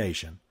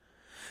investigation.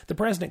 The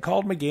president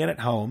called McGahn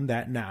at home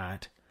that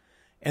night,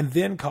 and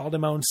then called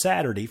him on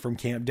Saturday from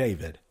Camp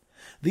David.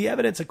 The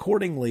evidence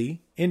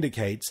accordingly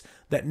indicates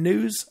that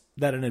news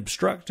that an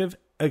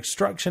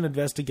obstruction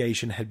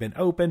investigation had been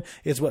opened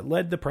is what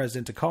led the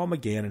president to call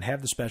McGahn and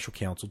have the special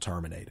counsel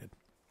terminated.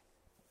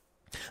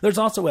 There's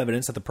also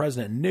evidence that the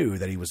president knew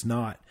that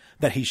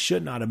he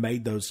should not have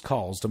made those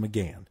calls to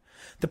McGahn.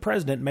 The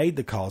president made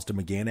the calls to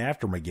McGahn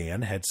after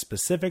McGahn had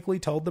specifically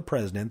told the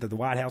president that the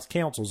White House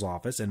counsel's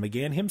office and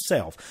McGahn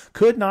himself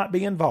could not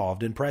be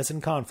involved in press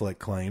and conflict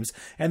claims,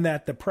 and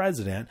that the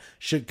president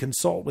should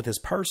consult with his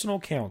personal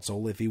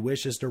counsel if he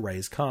wishes to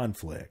raise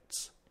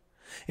conflicts.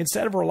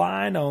 Instead of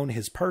relying on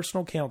his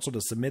personal counsel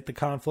to submit the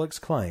conflict's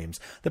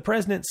claims, the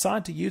president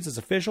sought to use his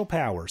official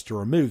powers to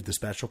remove the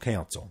special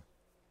counsel.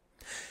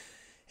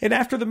 And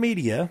after the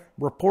media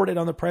reported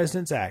on the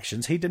president's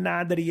actions, he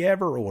denied that he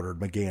ever ordered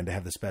McGahn to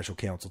have the special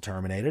counsel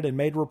terminated and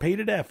made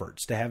repeated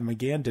efforts to have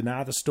McGahn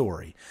deny the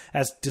story.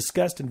 As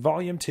discussed in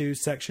Volume 2,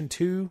 Section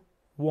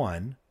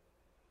 2.1,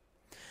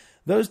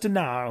 those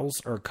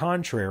denials are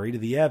contrary to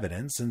the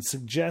evidence and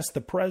suggest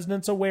the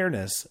president's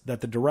awareness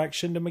that the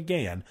direction to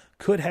McGahn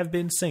could have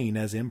been seen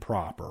as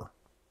improper.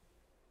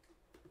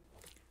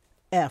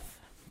 F.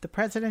 The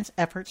president's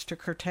efforts to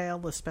curtail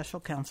the special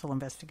counsel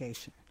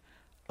investigation.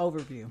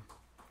 Overview.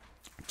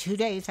 2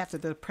 days after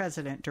the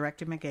president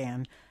directed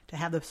McGahn to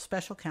have the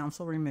special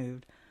counsel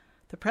removed,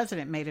 the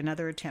president made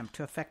another attempt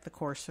to affect the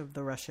course of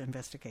the Russia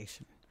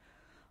investigation.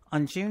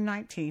 On June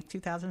 19,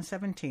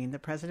 2017, the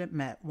president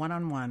met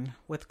one-on-one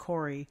with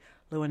Corey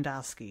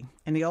Lewandowski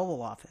in the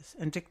Oval Office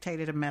and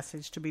dictated a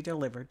message to be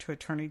delivered to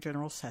Attorney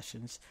General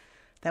Sessions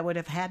that would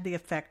have had the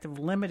effect of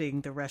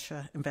limiting the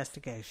Russia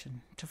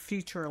investigation to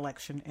future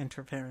election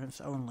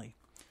interference only.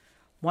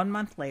 1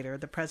 month later,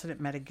 the president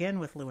met again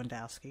with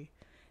Lewandowski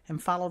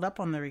and followed up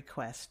on the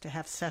request to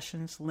have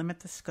Sessions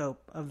limit the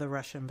scope of the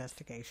Russia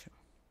investigation.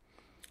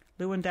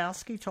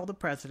 Lewandowski told the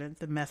president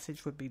the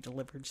message would be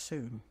delivered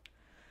soon.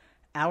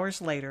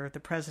 Hours later, the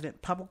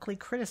president publicly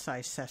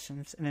criticized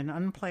Sessions in an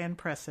unplanned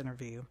press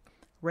interview,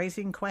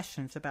 raising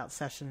questions about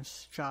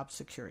Sessions' job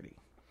security.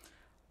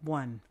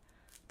 1.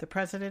 The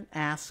president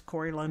asked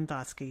Corey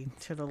Lewandowski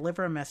to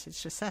deliver a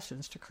message to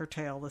Sessions to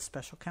curtail the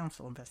special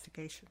counsel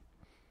investigation.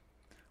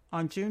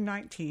 On June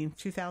 19,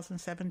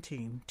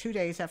 2017, 2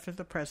 days after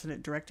the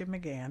president directed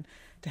McGahn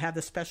to have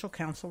the special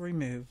counsel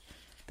removed,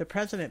 the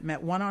president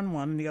met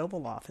one-on-one in the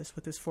Oval Office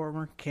with his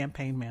former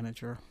campaign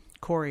manager,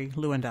 Corey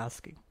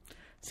Lewandowski.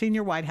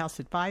 Senior White House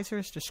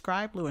advisors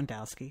described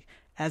Lewandowski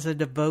as a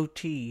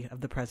devotee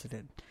of the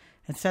president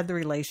and said the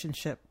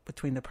relationship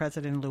between the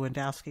president and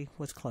Lewandowski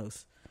was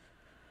close.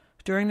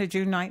 During the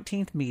June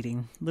 19th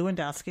meeting,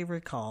 Lewandowski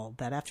recalled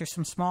that after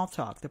some small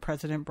talk, the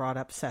president brought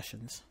up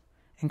Sessions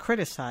and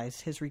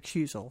criticized his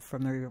recusal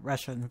from the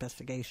Russia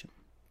investigation.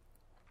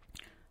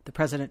 The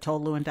president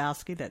told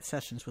Lewandowski that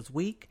Sessions was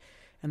weak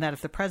and that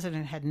if the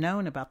president had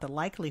known about the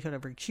likelihood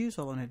of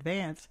recusal in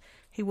advance,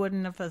 he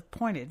wouldn't have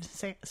appointed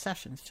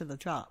Sessions to the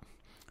job.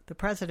 The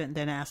president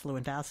then asked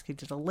Lewandowski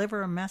to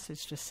deliver a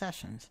message to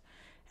Sessions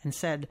and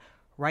said,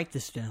 "Write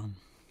this down."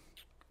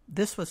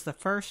 This was the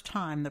first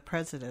time the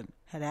president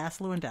had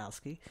asked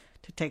Lewandowski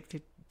to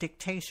take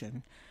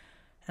dictation,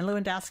 and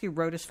Lewandowski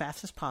wrote as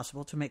fast as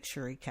possible to make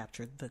sure he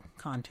captured the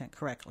content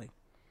correctly.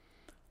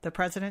 The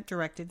president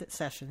directed that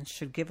Sessions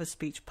should give a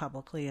speech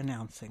publicly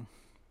announcing,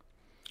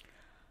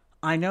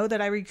 "I know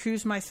that I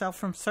recuse myself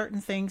from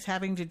certain things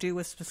having to do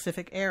with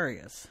specific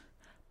areas,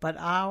 but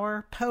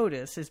our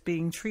POTUS is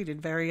being treated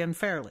very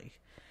unfairly.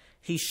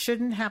 He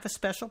shouldn't have a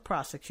special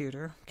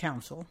prosecutor,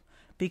 counsel,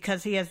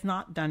 because he has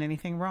not done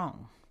anything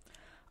wrong.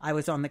 I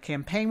was on the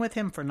campaign with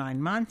him for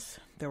 9 months.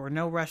 There were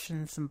no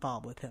Russians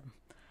involved with him.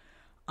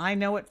 I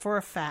know it for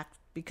a fact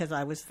because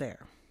I was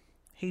there.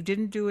 He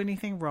didn't do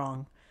anything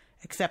wrong,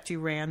 except he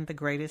ran the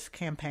greatest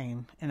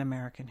campaign in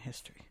American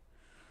history."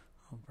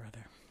 Oh,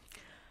 brother.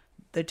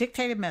 The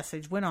dictated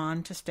message went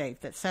on to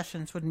state that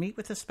Sessions would meet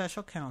with the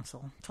special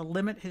counsel to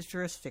limit his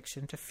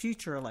jurisdiction to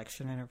future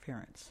election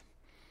interference.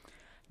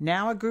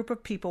 "Now a group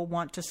of people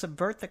want to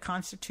subvert the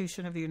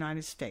Constitution of the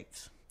United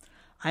States.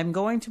 I'm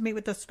going to meet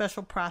with the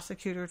special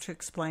prosecutor to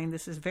explain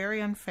this is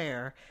very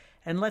unfair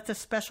and let the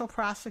special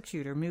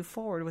prosecutor move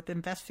forward with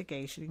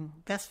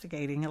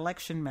investigating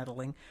election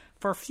meddling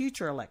for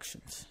future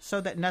elections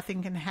so that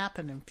nothing can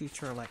happen in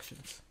future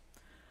elections."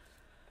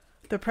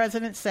 The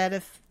president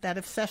said that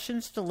if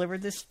Sessions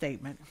delivered this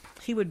statement,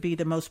 he would be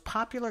the most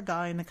popular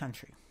guy in the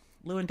country.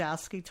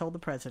 Lewandowski told the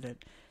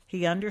president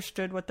he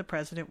understood what the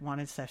president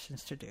wanted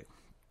Sessions to do.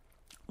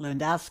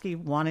 Lewandowski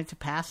wanted to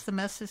pass the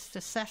message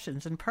to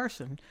Sessions in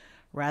person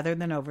rather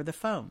than over the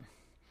phone.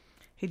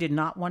 He did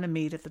not want to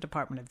meet at the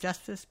Department of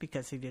Justice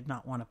because he did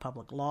not want a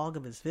public log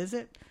of his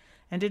visit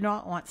and did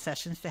not want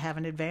Sessions to have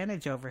an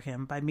advantage over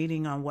him by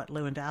meeting on what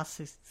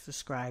Lewandowski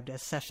described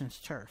as Sessions'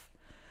 turf.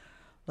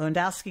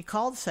 Lewandowski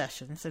called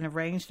Sessions and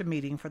arranged a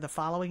meeting for the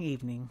following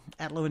evening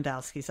at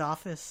Lewandowski's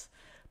office,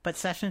 but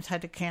Sessions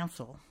had to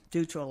cancel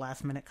due to a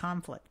last-minute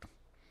conflict.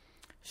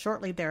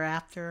 Shortly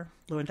thereafter,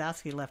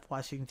 Lewandowski left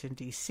Washington,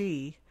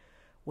 D.C.,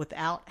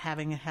 without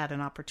having had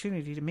an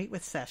opportunity to meet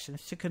with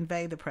Sessions to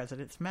convey the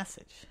president's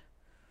message.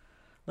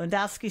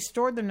 Lewandowski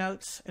stored the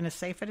notes in a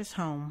safe at his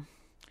home,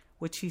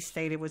 which he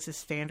stated was his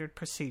standard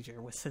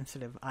procedure with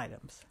sensitive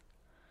items.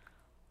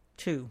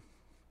 2.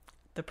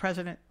 The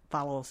president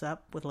follows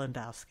up with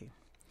Lewandowski.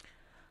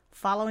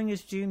 Following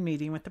his June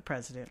meeting with the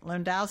president,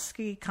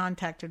 Lewandowski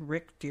contacted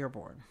Rick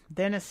Dearborn,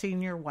 then a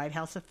senior White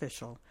House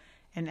official,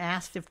 and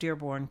asked if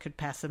Dearborn could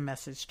pass a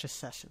message to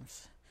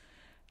Sessions.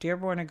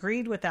 Dearborn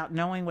agreed without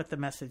knowing what the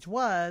message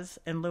was,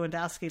 and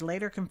Lewandowski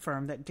later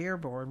confirmed that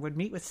Dearborn would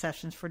meet with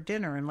Sessions for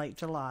dinner in late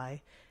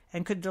July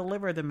and could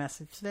deliver the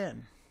message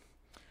then.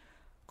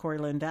 Corey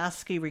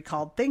Lewandowski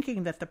recalled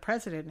thinking that the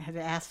president had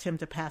asked him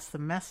to pass the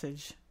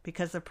message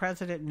because the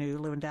president knew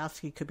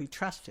Lewandowski could be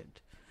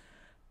trusted.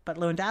 But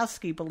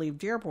Lewandowski believed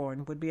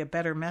Dearborn would be a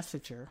better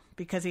messenger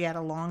because he had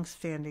a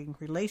long-standing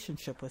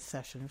relationship with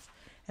Sessions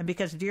and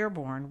because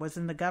Dearborn was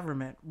in the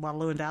government while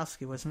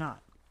Lewandowski was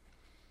not.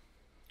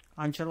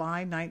 On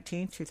July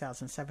 19,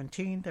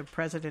 2017, the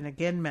president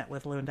again met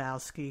with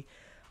Lewandowski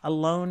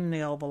alone in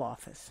the Oval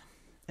Office.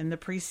 In the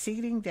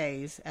preceding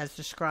days, as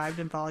described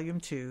in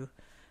Volume 2,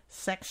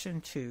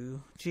 Section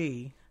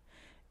 2G,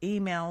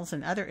 emails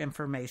and other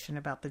information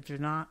about the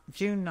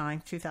June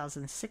 9,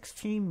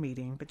 2016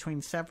 meeting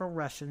between several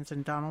Russians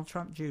and Donald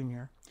Trump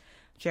Jr.,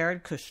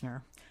 Jared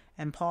Kushner,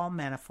 and Paul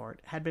Manafort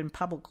had been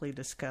publicly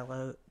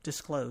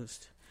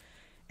disclosed.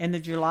 In the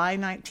July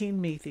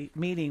 19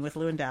 meeting with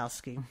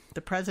Lewandowski,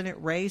 the president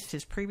raised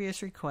his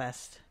previous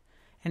request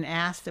and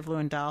asked if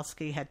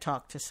Lewandowski had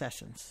talked to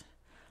Sessions.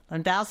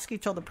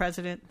 Lewandowski told the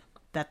president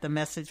that the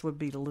message would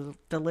be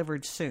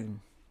delivered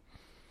soon.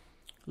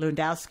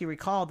 Lewandowski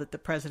recalled that the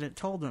president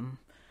told him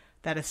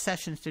that if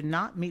Sessions did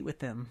not meet with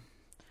them,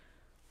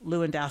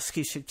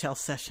 Lewandowski should tell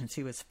Sessions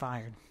he was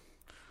fired.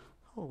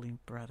 Holy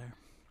brother.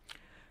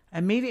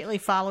 Immediately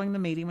following the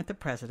meeting with the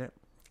president,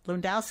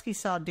 Lewandowski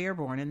saw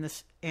Dearborn in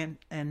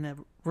the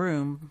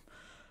room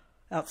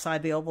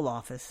outside the Oval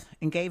Office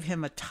and gave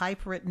him a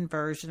typewritten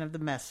version of the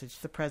message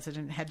the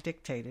president had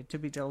dictated to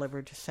be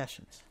delivered to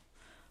Sessions.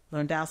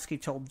 Lewandowski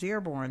told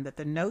Dearborn that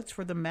the notes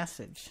were the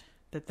message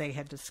that they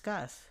had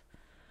discussed,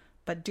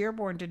 but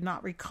Dearborn did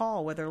not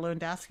recall whether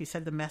Lewandowski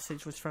said the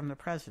message was from the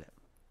president.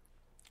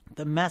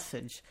 The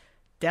message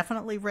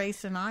definitely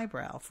raised an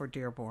eyebrow for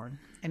Dearborn,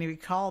 and he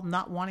recalled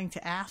not wanting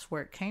to ask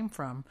where it came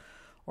from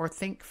or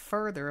think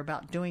further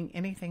about doing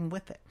anything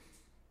with it.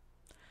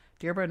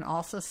 Dearborn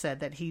also said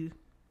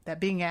that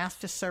being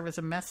asked to serve as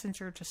a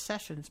messenger to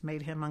Sessions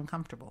made him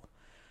uncomfortable.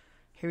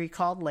 He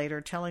recalled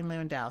later telling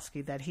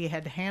Lewandowski that he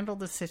had handled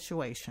the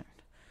situation,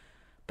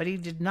 but he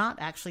did not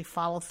actually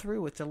follow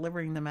through with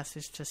delivering the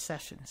message to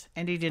Sessions,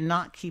 and he did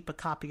not keep a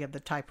copy of the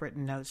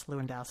typewritten notes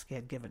Lewandowski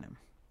had given him.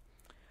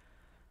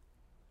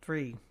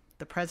 3.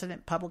 The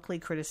president publicly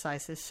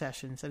criticizes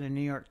Sessions in a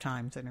New York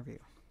Times interview.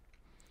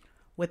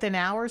 Within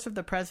hours of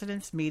the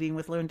president's meeting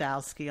with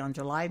Lewandowski on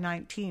July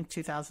 19,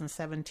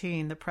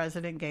 2017, the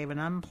president gave an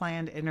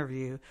unplanned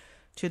interview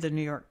to the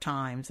New York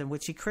Times, in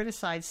which he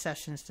criticized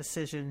Sessions'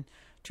 decision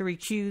to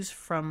recuse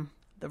from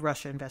the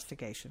Russia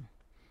investigation.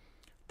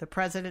 The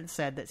president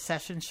said that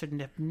Sessions should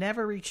have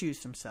never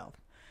recused himself,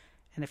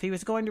 and if he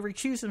was going to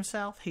recuse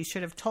himself, he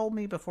should have told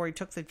me before he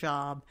took the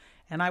job,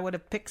 and I would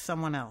have picked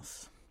someone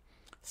else.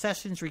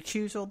 Sessions'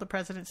 recusal, the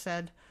president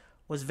said,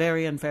 was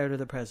very unfair to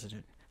the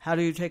president. How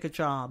do you take a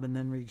job and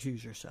then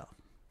recuse yourself?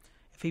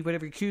 If he would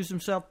have recused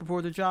himself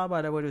before the job,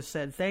 I would have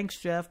said, thanks,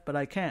 Jeff, but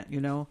I can't,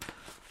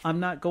 I'm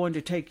not going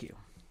to take you.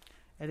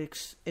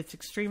 It's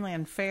extremely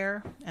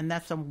unfair, and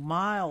that's a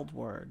mild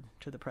word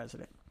to the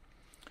president.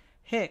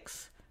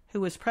 Hicks,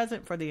 who was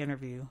present for the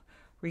interview,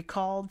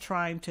 recalled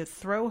trying to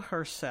throw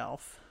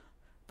herself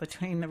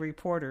between the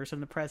reporters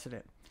and the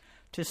president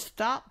to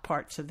stop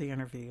parts of the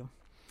interview,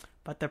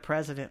 but the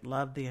president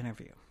loved the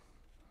interview.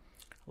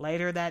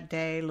 Later that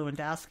day,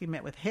 Lewandowski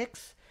met with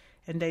Hicks,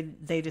 and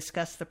they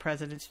discussed the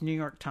president's New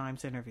York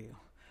Times interview.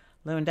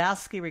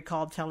 Lewandowski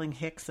recalled telling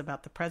Hicks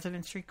about the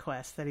president's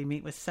request that he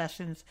meet with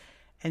Sessions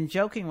and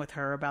joking with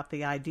her about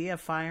the idea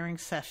of firing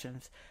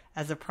Sessions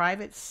as a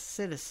private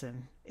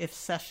citizen if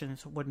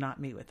Sessions would not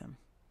meet with him.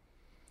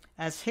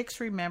 As Hicks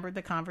remembered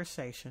the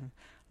conversation,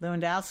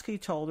 Lewandowski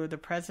told her the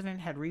president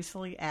had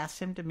recently asked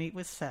him to meet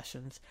with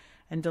Sessions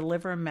and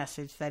deliver a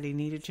message that he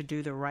needed to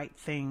do the right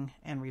thing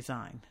and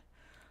resign.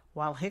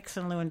 While Hicks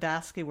and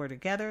Lewandowski were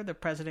together, the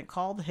president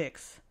called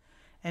Hicks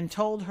and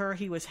told her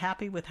he was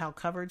happy with how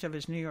coverage of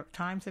his New York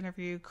Times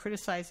interview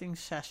criticizing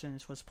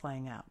Sessions was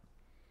playing out.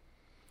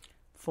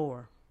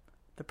 4.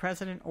 The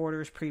president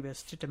orders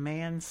Priebus to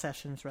demand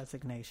Sessions'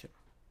 resignation.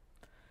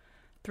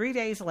 3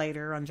 days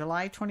later, on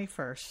July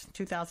 21,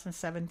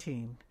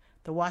 2017,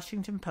 the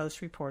Washington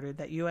Post reported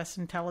that U.S.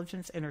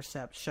 intelligence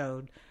intercepts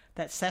showed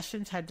that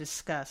Sessions had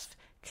discussed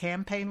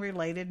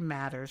campaign-related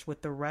matters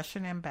with the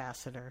Russian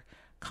ambassador,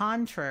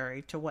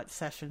 contrary to what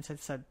Sessions had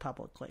said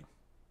publicly.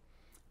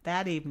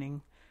 That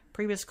evening,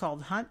 Priebus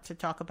called Hunt to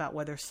talk about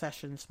whether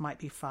Sessions might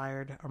be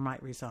fired or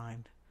might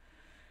resign.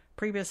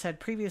 Priebus had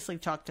previously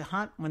talked to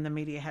Hunt when the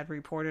media had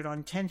reported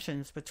on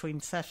tensions between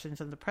Sessions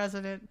and the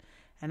president,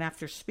 and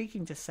after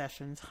speaking to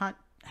Sessions, Hunt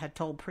had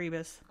told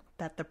Priebus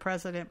that the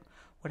president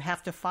would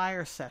have to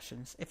fire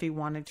Sessions if he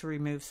wanted to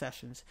remove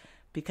Sessions,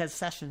 because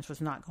Sessions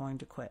was not going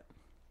to quit.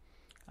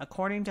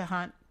 According to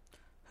Hunt,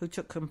 who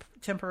took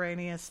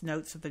contemporaneous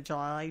notes of the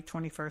July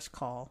 21st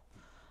call,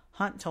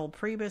 Hunt told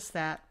Priebus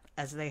that,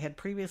 as they had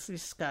previously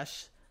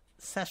discussed,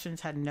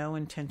 Sessions had no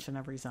intention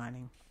of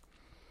resigning.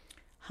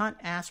 Hunt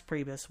asked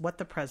Priebus what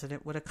the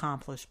president would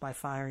accomplish by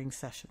firing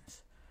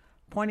Sessions,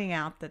 pointing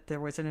out that there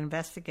was an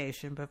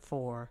investigation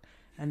before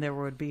and there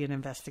would be an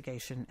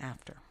investigation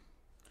after.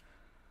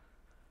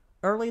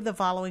 Early the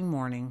following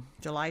morning,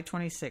 July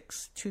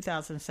 26,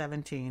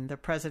 2017, the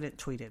president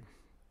tweeted,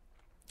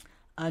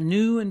 "A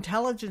new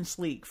intelligence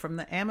leak from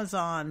the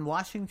Amazon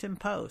Washington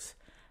Post,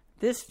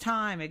 this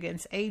time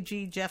against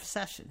AG Jeff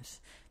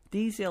Sessions.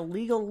 These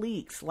illegal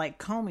leaks, like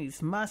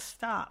Comey's, must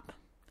stop."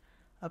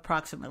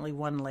 Approximately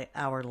 1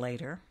 hour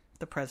later,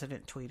 the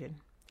president tweeted,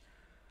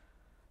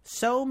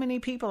 "So many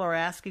people are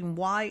asking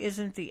why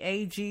isn't the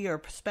AG or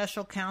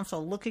special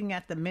counsel looking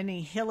at the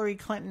many Hillary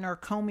Clinton or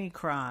Comey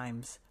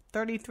crimes?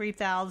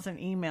 33,000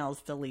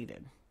 emails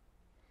deleted."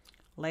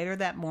 Later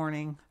that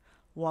morning,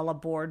 while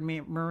aboard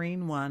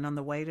Marine One on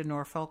the way to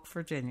Norfolk,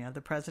 Virginia,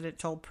 the president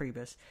told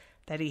Priebus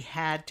that he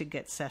had to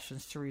get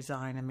Sessions to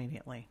resign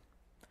immediately.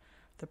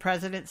 The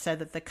president said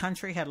that the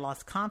country had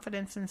lost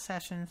confidence in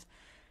Sessions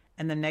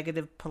and the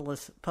negative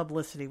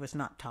publicity was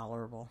not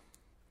tolerable.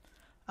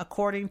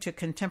 According to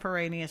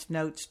contemporaneous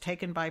notes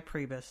taken by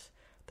Priebus,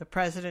 the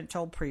president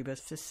told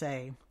Priebus to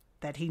say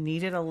that he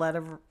needed a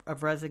letter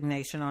of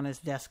resignation on his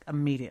desk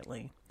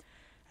immediately,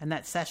 and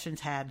that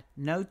Sessions had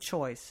no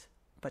choice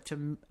but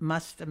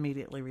must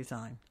immediately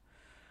resign.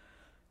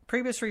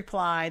 Priebus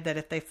replied that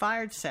if they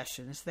fired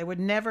Sessions, they would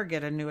never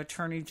get a new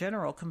attorney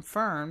general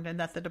confirmed and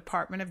that the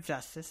Department of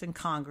Justice and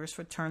Congress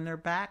would turn their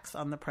backs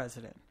on the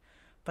president.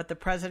 But the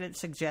president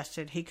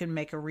suggested he could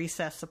make a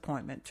recess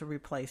appointment to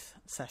replace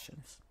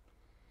Sessions.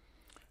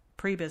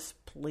 Priebus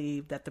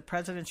believed that the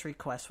president's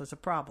request was a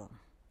problem.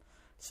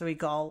 So he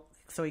called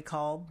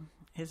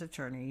his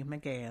attorney,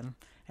 McGahn,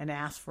 and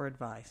asked for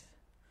advice,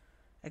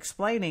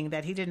 explaining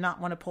that he did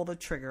not want to pull the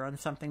trigger on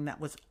something that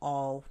was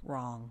all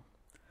wrong.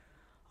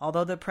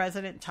 Although the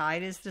president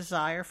tied his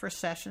desire for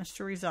Sessions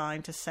to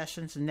resign to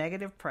Sessions'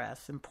 negative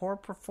press and poor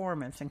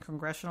performance in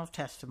congressional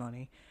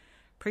testimony,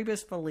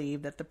 Priebus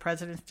believed that the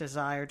president's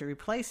desire to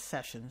replace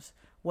Sessions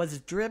was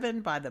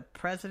driven by the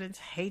president's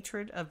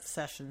hatred of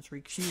Sessions'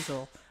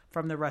 recusal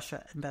from the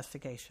Russia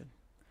investigation.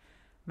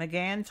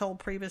 McGahn told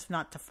Priebus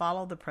not to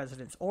follow the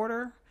president's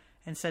order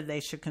and said they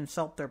should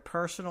consult their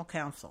personal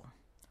counsel,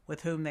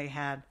 with whom they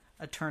had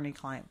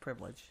attorney-client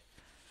privilege.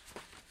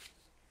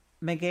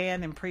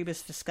 McGahn and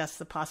Priebus discussed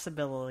the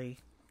possibility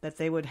that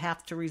they would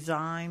have to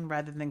resign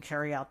rather than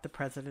carry out the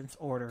president's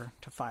order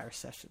to fire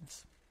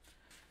Sessions.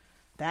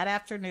 That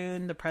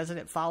afternoon, the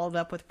president followed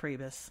up with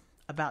Priebus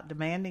about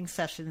demanding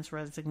Sessions'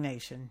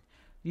 resignation,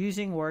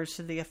 using words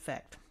to the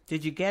effect,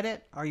 "Did you get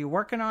it? Are you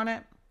working on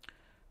it?"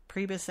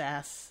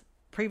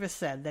 Priebus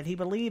said that he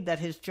believed that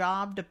his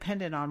job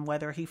depended on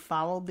whether he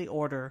followed the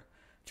order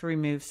to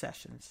remove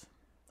Sessions,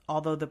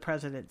 although the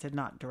president did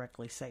not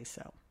directly say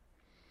so.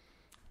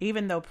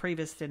 Even though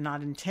Priebus did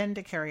not intend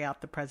to carry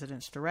out the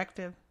president's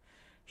directive,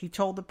 he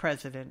told the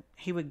president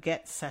he would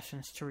get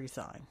Sessions to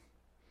resign.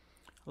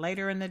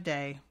 Later in the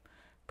day,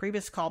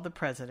 Priebus called the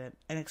president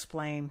and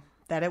explained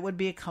that it would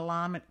be a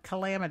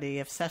calamity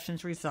if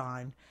Sessions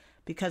resigned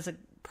because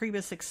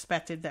Priebus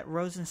expected that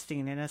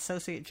Rosenstein and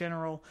Associate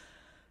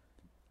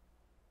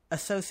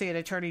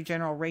Attorney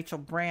General Rachel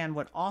Brand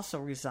would also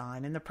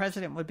resign, and the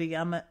president would be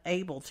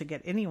unable to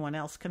get anyone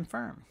else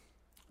confirmed.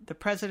 The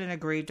president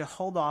agreed to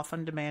hold off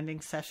on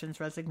demanding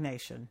Sessions'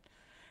 resignation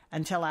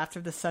until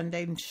after the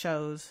Sunday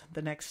shows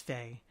the next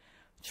day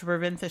to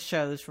prevent the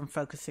shows from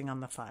focusing on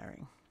the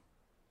firing.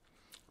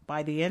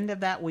 By the end of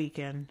that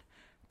weekend,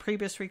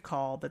 Priebus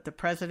recalled that the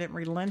president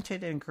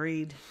relented and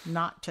agreed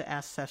not to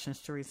ask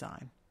Sessions to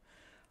resign.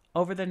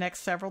 Over the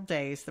next several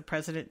days, the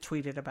president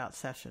tweeted about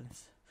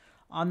Sessions.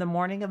 On the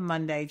morning of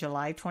Monday,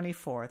 July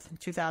 24th,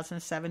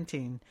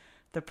 2017,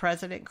 the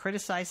president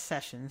criticized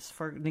Sessions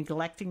for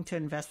neglecting to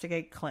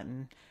investigate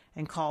Clinton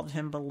and called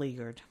him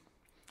beleaguered.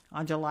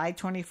 On July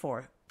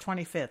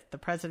 25th, the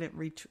president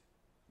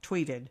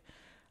retweeted,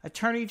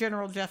 Attorney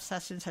General Jeff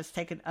Sessions has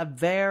taken a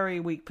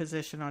very weak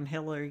position on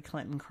Hillary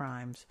Clinton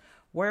crimes.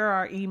 Where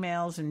are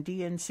emails and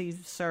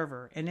DNC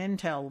server and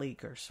intel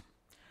leakers?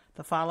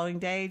 The following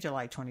day,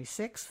 July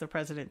 26th, the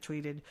president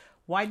tweeted,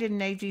 why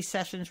didn't A.G.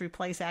 Sessions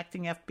replace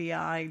acting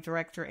FBI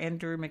Director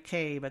Andrew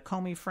McCabe, a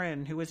Comey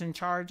friend who was in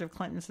charge of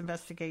Clinton's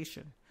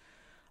investigation?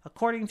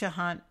 According to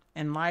Hunt,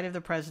 in light of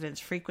the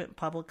president's frequent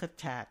public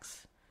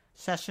attacks,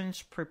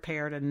 Sessions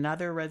prepared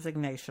another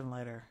resignation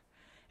letter,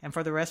 and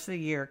for the rest of the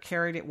year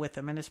carried it with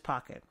him in his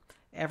pocket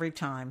every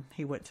time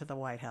he went to the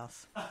White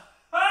House.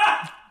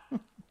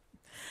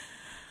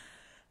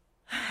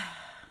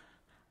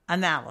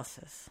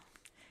 Analysis.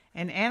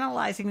 In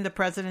analyzing the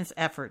president's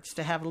efforts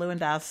to have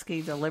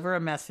Lewandowski deliver a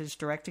message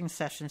directing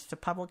Sessions to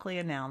publicly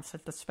announce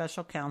that the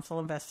special counsel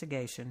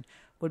investigation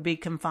would be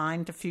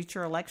confined to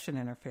future election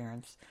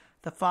interference,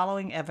 the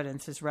following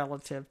evidence is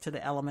relative to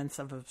the elements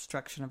of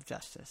obstruction of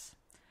justice.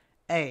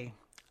 A.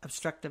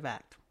 Obstructive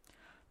act.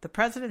 The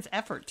president's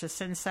effort to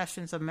send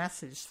Sessions a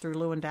message through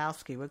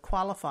Lewandowski would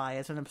qualify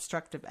as an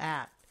obstructive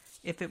act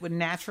if it would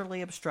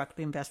naturally obstruct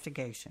the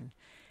investigation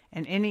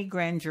and any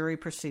grand jury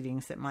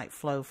proceedings that might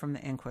flow from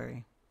the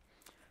inquiry.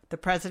 The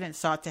president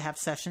sought to have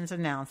Sessions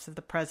announce that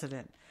the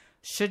president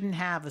shouldn't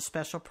have a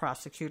special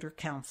prosecutor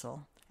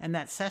counsel and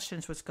that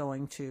Sessions was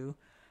going to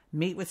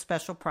meet with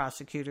special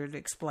prosecutor to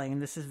explain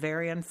this is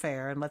very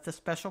unfair and let the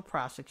special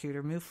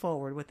prosecutor move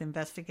forward with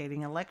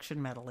investigating election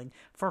meddling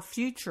for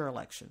future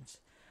elections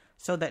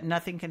so that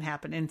nothing can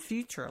happen in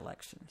future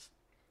elections.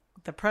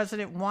 The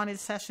president wanted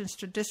Sessions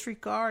to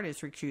disregard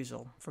his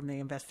recusal from the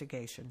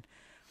investigation,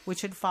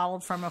 which had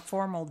followed from a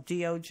formal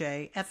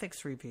DOJ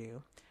ethics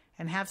review,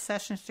 and have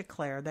Sessions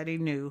declare that he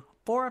knew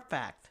for a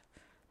fact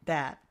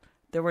that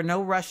there were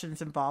no Russians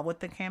involved with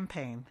the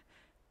campaign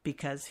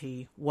because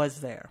he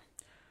was there.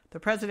 The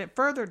president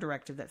further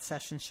directed that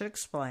Sessions should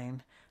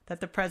explain that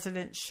the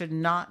president should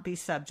not be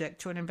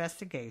subject to an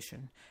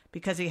investigation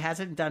because he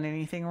hasn't done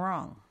anything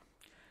wrong.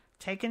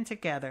 Taken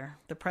together,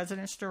 the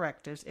president's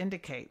directives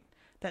indicate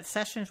that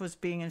Sessions was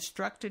being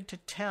instructed to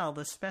tell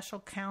the special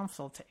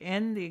counsel to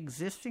end the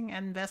existing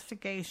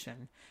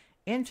investigation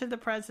into the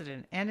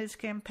president and his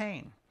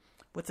campaign,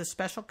 with the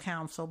special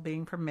counsel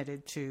being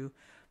permitted to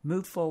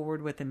move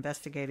forward with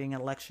investigating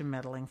election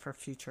meddling for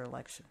future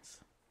elections.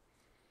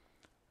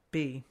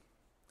 B.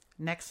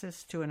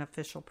 Nexus to an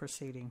official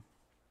proceeding.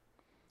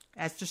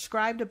 As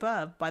described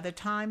above, by the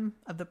time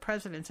of the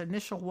president's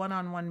initial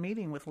one-on-one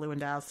meeting with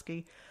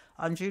Lewandowski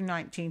on June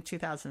 19,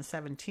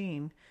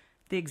 2017,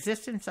 the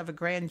existence of a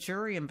grand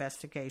jury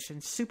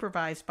investigation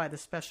supervised by the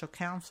special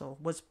counsel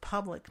was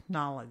public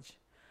knowledge.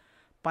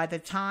 By the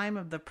time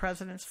of the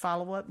president's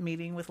follow-up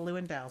meeting with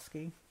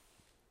Lewandowski,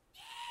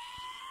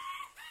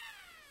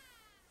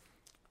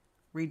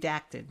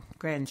 redacted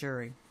grand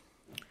jury.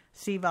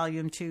 See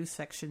Volume 2,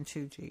 Section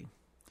 2G.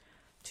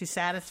 To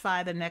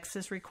satisfy the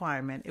nexus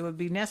requirement, it would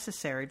be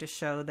necessary to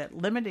show that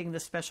limiting the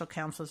special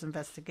counsel's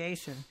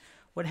investigation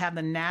would have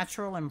the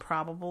natural and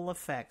probable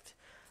effect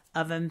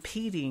of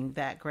impeding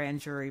that grand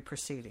jury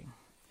proceeding.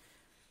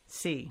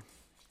 C.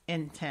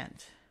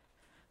 Intent.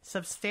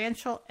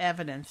 Substantial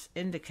evidence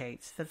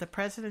indicates that the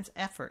president's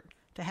effort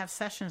to have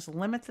Sessions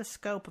limit the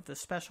scope of the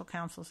special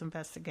counsel's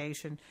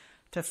investigation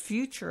to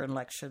future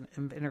election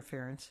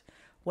interference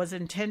was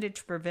intended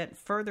to prevent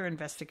further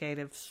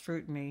investigative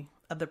scrutiny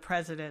of the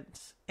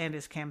president's and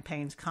his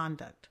campaign's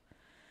conduct.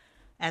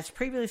 As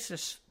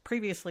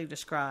previously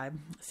described,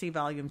 see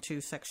Volume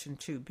 2, Section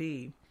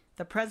 2B,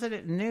 the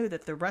president knew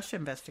that the Russia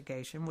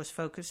investigation was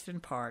focused in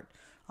part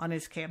on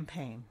his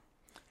campaign,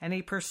 and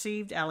he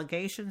perceived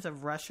allegations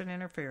of Russian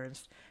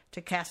interference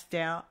to cast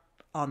doubt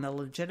on the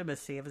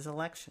legitimacy of his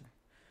election.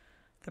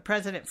 The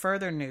president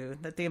further knew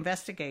that the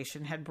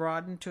investigation had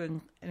broadened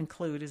to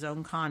include his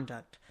own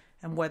conduct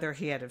and whether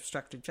he had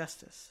obstructed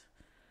justice.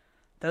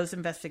 Those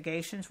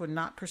investigations would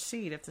not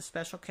proceed if the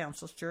special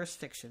counsel's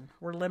jurisdiction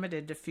were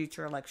limited to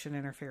future election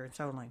interference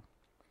only.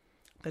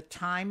 The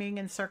timing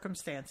and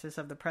circumstances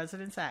of the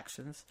president's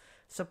actions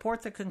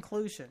support the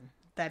conclusion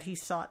that he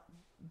sought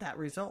that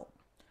result.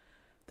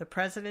 The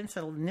president's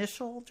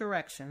initial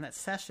direction that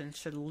Sessions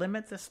should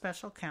limit the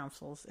special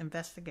counsel's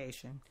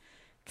investigation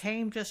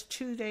came just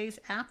 2 days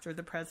after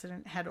the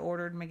president had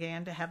ordered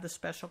McGahn to have the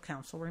special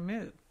counsel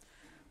removed,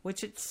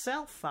 which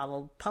itself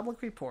followed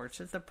public reports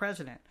that the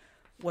president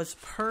was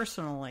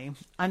personally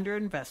under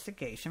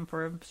investigation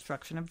for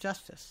obstruction of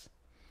justice.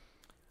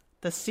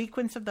 The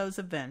sequence of those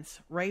events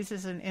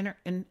raises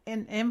an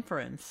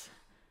inference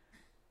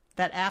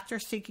that after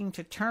seeking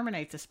to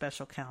terminate the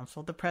special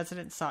counsel, the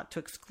president sought to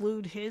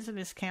exclude his and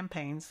his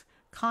campaign's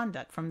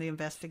conduct from the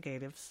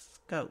investigative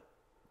scope.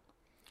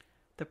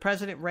 The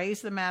president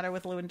raised the matter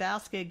with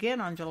Lewandowski again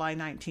on July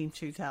 19,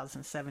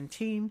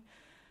 2017,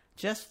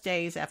 just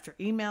days after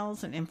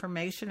emails and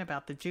information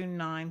about the June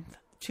 9,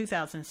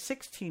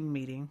 2016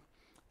 meeting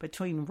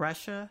between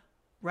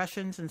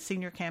Russians and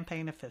senior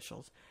campaign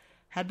officials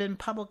had been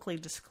publicly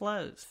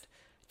disclosed,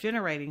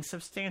 generating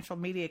substantial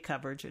media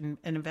coverage and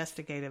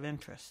investigative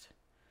interest.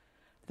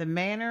 The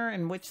manner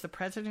in which the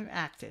president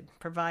acted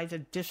provides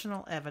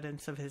additional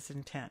evidence of his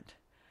intent.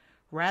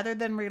 Rather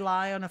than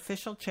rely on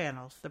official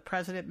channels, the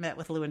president met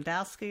with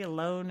Lewandowski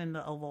alone in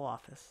the Oval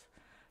Office.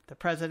 The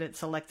president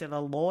selected a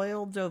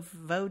loyal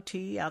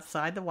devotee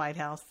outside the White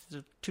House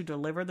to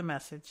deliver the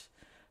message,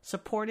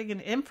 supporting an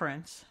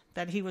inference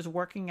that he was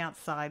working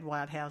outside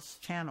White House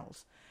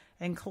channels,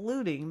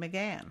 including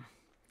McGahn,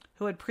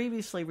 who had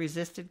previously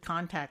resisted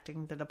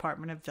contacting the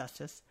Department of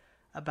Justice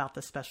about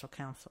the special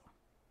counsel.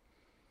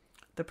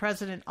 The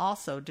president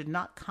also did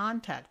not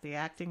contact the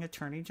acting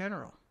attorney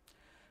general,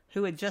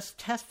 who had just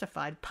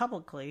testified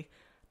publicly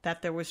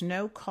that there was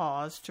no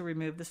cause to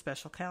remove the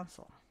special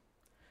counsel.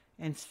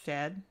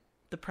 Instead,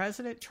 the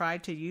president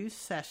tried to use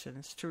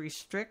Sessions to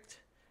restrict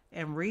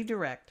and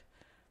redirect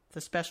the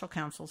special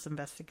counsel's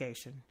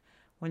investigation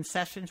when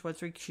Sessions was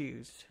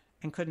recused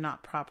and could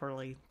not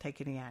properly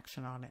take any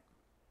action on it.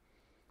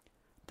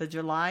 The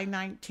July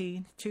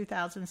 19,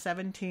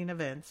 2017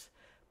 events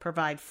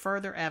provide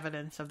further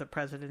evidence of the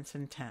president's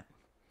intent.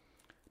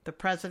 The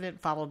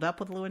president followed up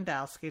with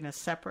Lewandowski in a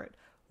separate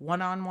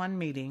one-on-one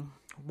meeting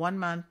 1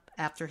 month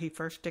after he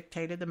first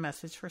dictated the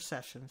message for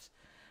Sessions,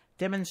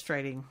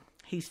 demonstrating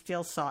he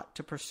still sought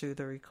to pursue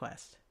the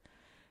request.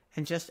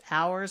 And just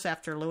hours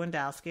after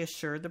Lewandowski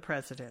assured the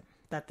president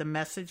that the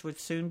message would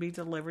soon be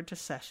delivered to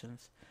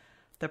Sessions,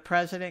 the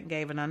president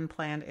gave an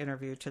unplanned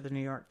interview to the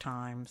New York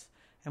Times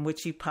in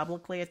which he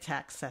publicly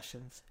attacked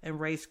Sessions and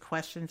raised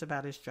questions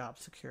about his job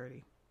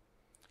security.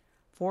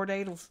 4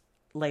 days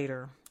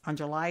later, on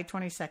July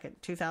 22,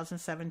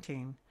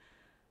 2017,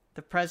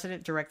 the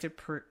president directed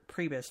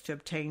Priebus to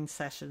obtain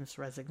Sessions'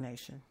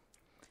 resignation.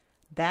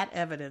 That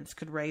evidence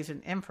could raise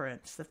an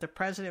inference that the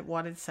president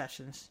wanted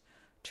Sessions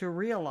to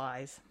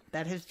realize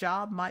that his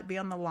job might be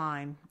on the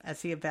line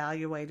as he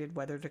evaluated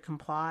whether to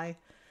comply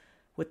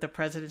with the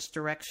president's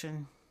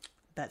direction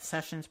that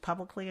Sessions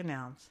publicly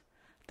announced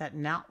that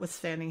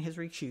notwithstanding his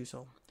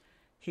recusal,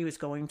 he was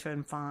going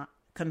to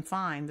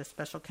confine the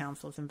special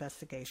counsel's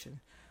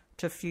investigation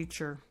to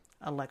future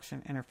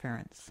election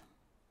interference.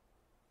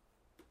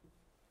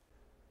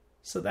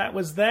 So that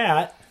was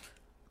that.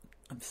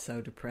 I'm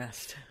so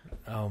depressed.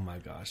 Oh my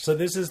gosh. So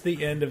this is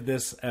the end of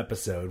this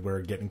episode.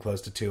 We're getting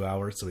close to 2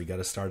 hours, so we got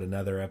to start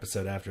another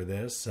episode after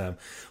this.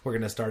 We're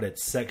going to start at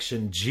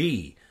Section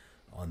G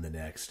on the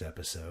next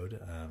episode.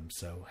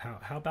 So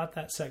how about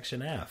that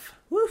Section F?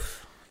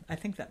 Woof. I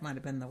think that might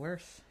have been the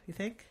worst. You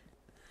think?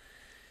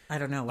 I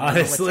don't know.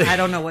 Honestly, I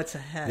don't know what's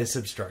ahead. This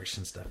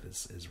obstruction stuff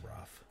is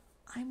rough.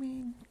 I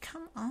mean,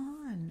 come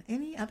on.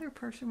 Any other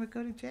person would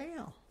go to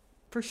jail.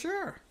 For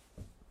sure.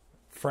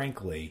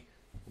 Frankly,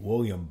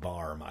 William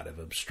Barr might have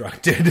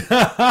obstructed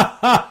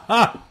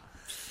by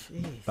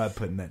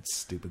putting that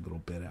stupid little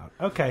bit out.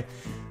 Okay.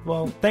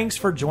 Well, thanks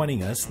for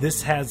joining us.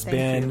 This has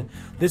been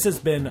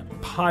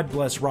Pod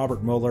Bless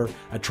Robert Mueller,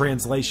 a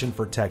translation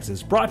for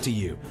Texas, brought to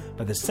you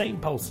by the same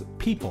persons.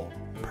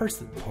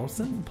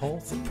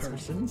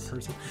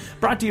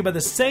 Brought to you by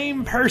the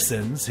same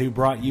persons who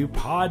brought you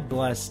Pod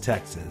Bless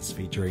Texas,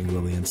 featuring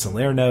Lillian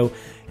Salerno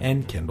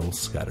and Kendall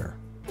Scudder.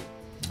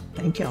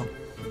 Thank you.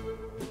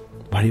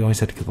 Why do you always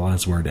have to get the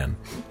last word in?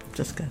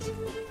 Just because.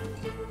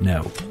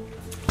 No.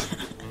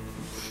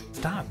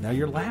 Stop. Now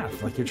you're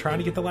laugh like you're trying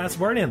to get the last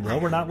word in,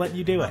 Lil. We're not letting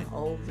you do it. I'm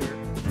older.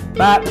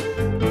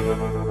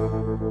 Bye.